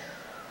Walsh.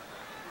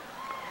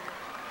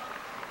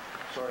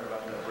 Sorry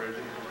about that,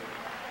 Bridget.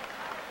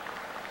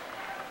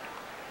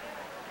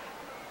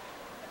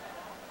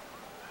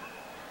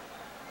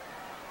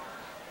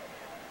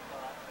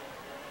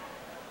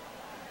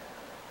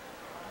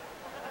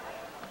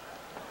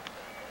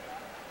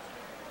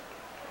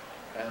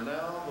 And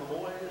now the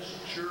boys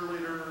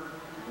cheerleader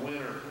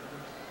winner.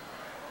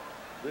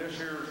 This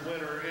year's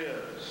winner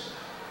is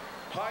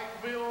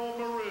Pikeville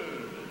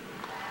Maroon.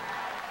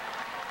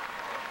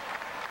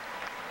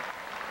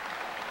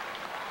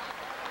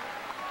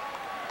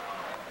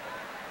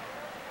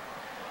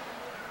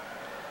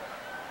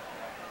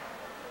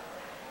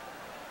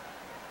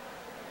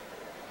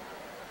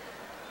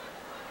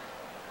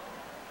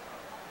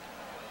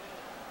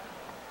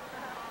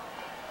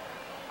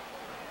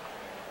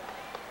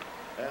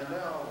 And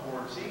now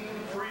for team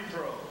free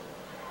throw.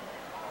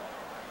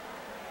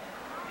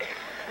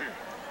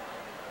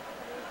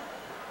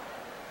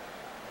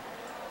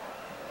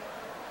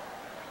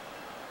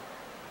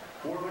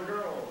 For the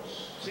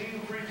girls,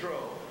 team free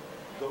throw,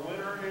 the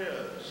winner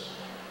is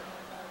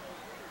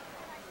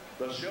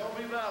the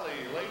Shelby Valley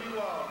Lady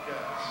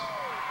Wildcats.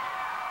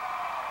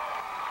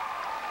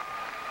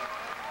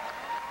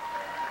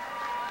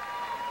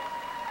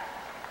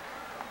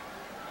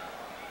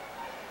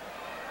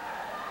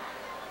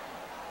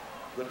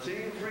 The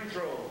team free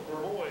throw for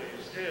boys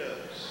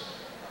is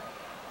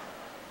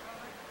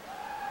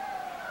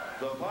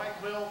the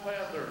Pikeville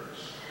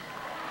Panthers.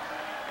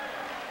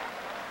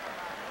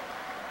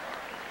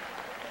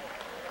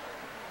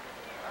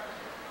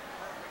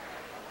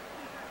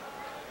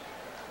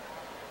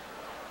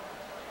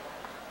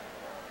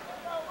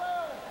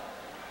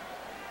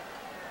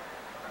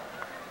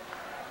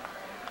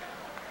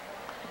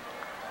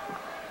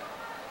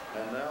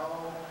 And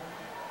now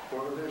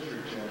for the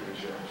district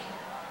championships.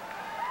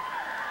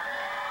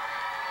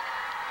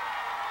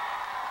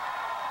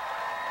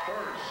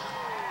 First,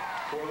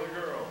 for the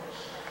girls.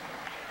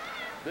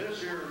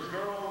 This year's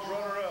girls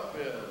runner-up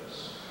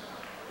is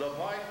the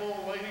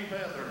Pikeville Lady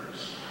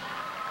Panthers.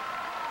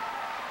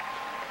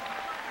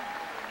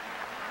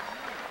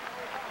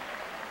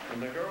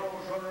 And the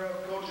girls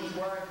runner-up coach's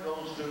flag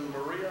goes to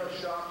Maria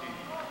Shockey.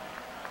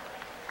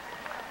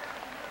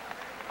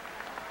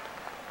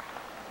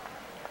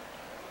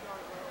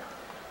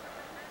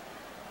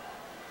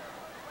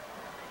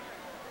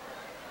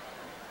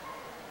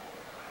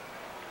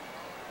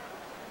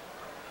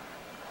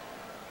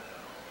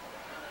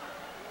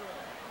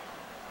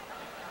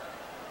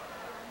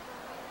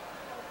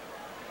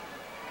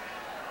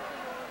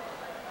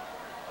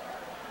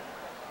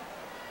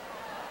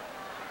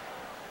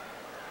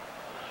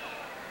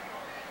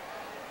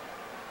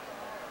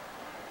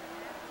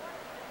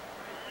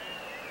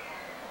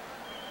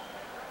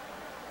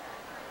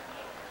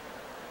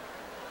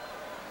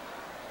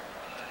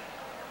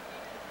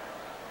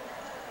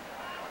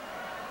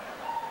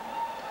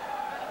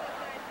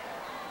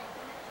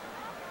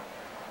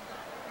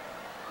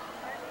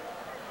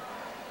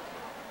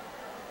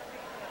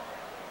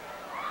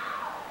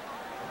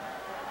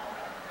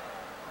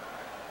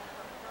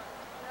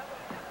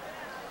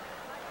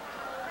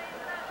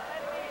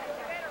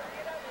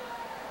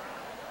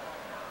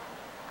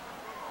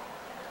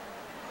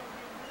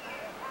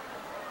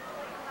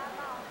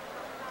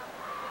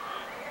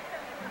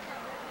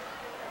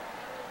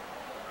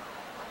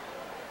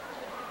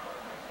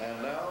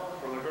 And now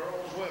for the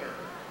girls' winner.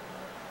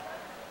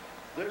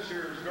 This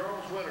year's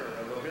girls' winner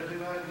of the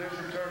 59th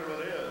District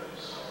Tournament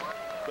is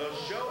the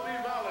Shelby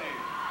Valley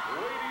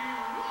Lady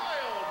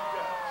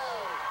Wildcats.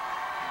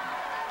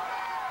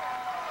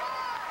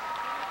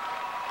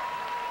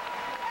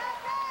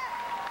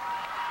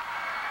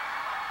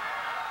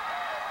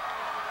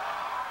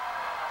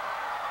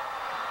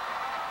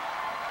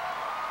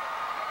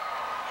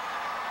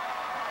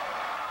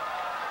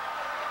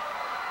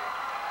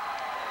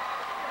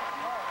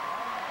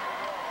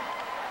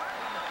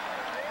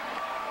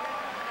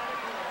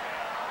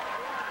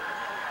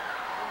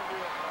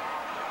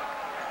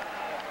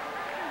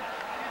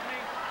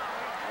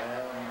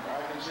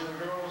 See,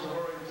 the girls have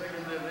already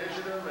taken the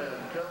initiative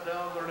and cut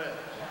down their nets.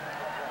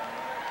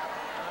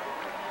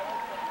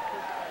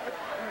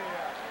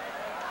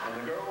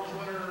 And the girls'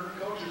 winner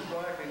coach's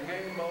flag and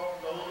game ball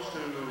goes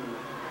to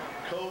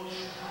Coach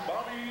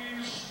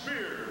Bobby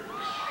Spears.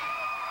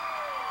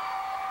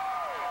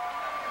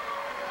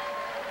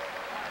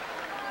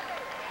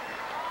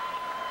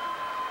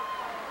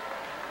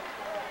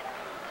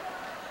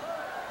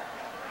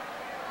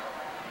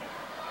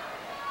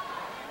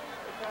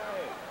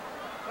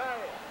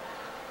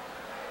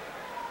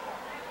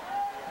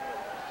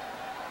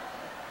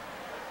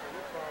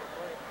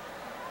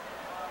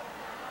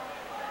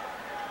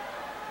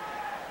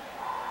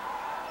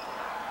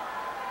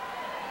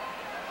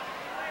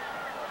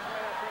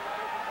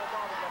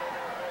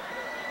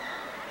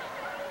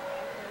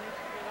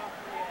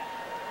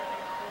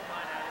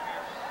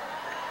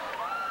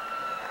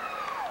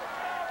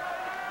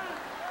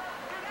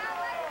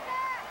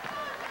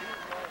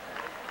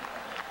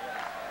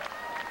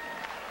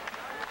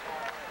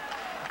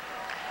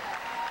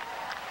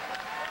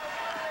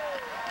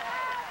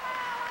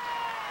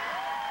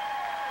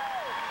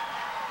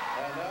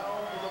 And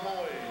now for the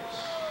boys'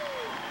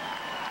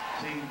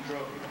 team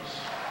trophies.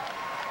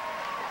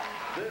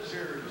 This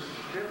year's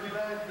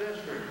 59th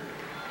District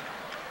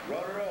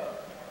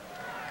runner-up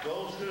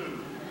goes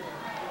to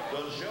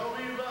the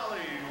Shelby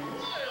Valley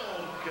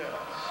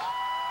Wildcats.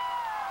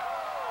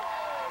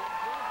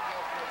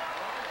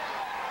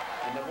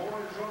 And the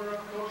boys'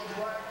 runner-up coach's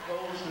flag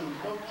goes to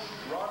Coach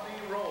Rodney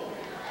Rowe.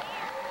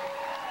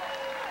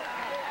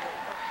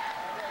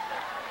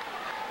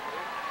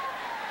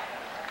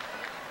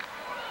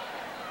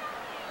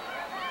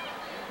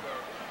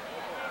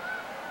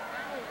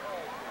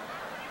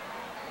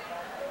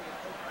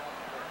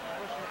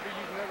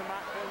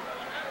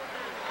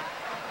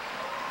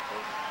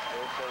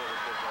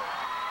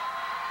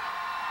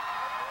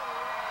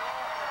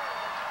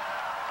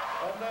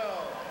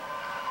 now,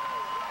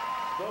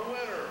 the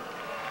winner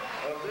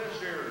of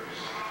this year's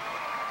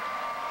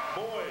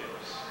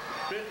Boys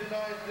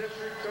 59th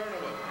District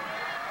Tournament,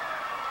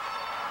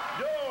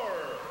 your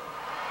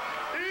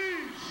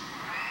East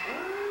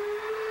Ridge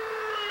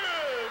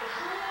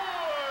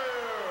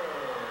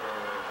Warriors.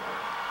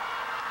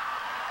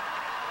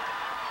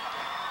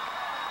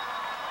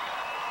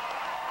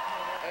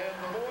 And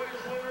the boys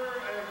winner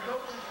and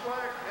coach's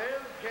plaque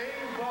and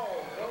game ball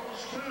goes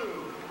to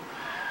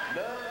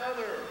none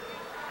other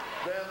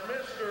than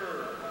Mr.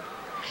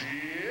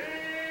 James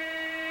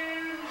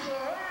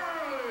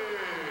Hurley.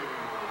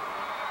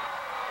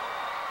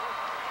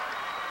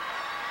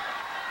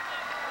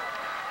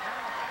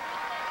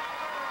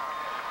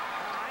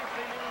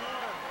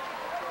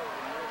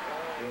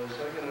 He was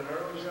taking an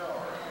early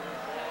shower.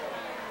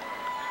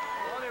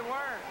 Well, they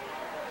weren't.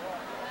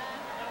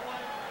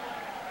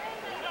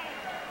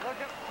 Look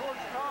up towards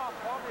the top,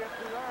 probably up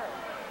through there.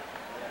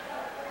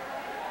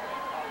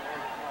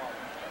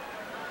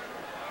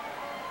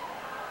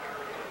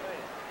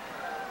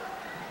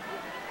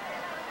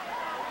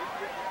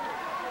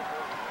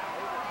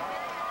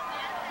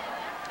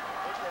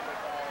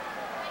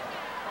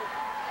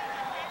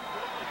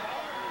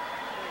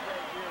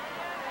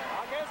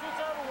 I guess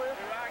it's over with.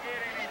 Do I get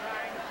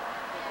anything?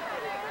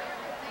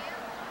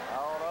 I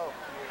don't know.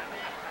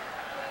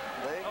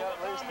 They ain't got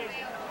listed.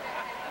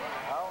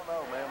 I don't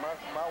know, man.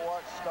 My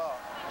watch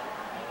stopped.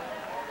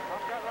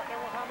 I've got right there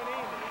what time it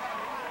is.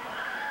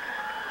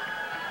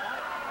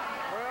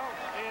 Well,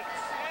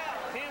 it's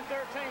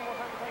 10:13. What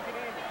time do you think it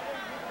ended?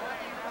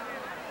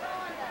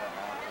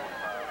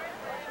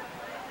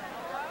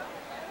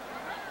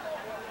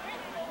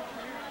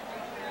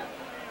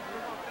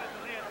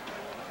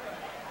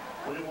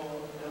 We will,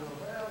 if the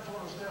fans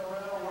want to stay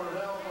around, we're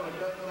now going to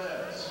cut the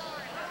nets.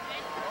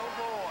 Oh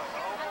boy.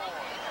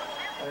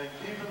 And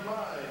keep in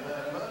mind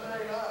that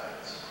Monday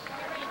night,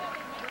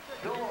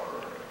 your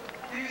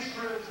East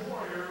Ridge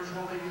Warriors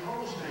will be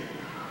hosting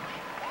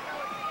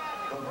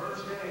the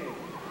first game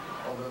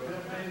of the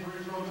 15th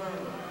Regional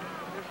Tournament.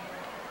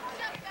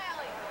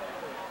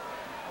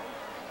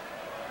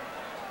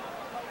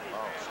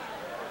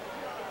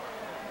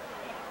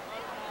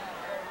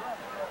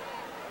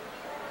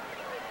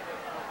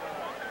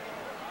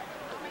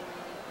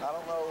 I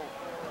don't know.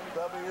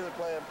 They'll be either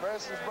playing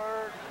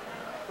Prestonsburg,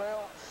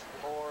 Phelps,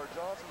 or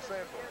Johnson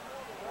Central.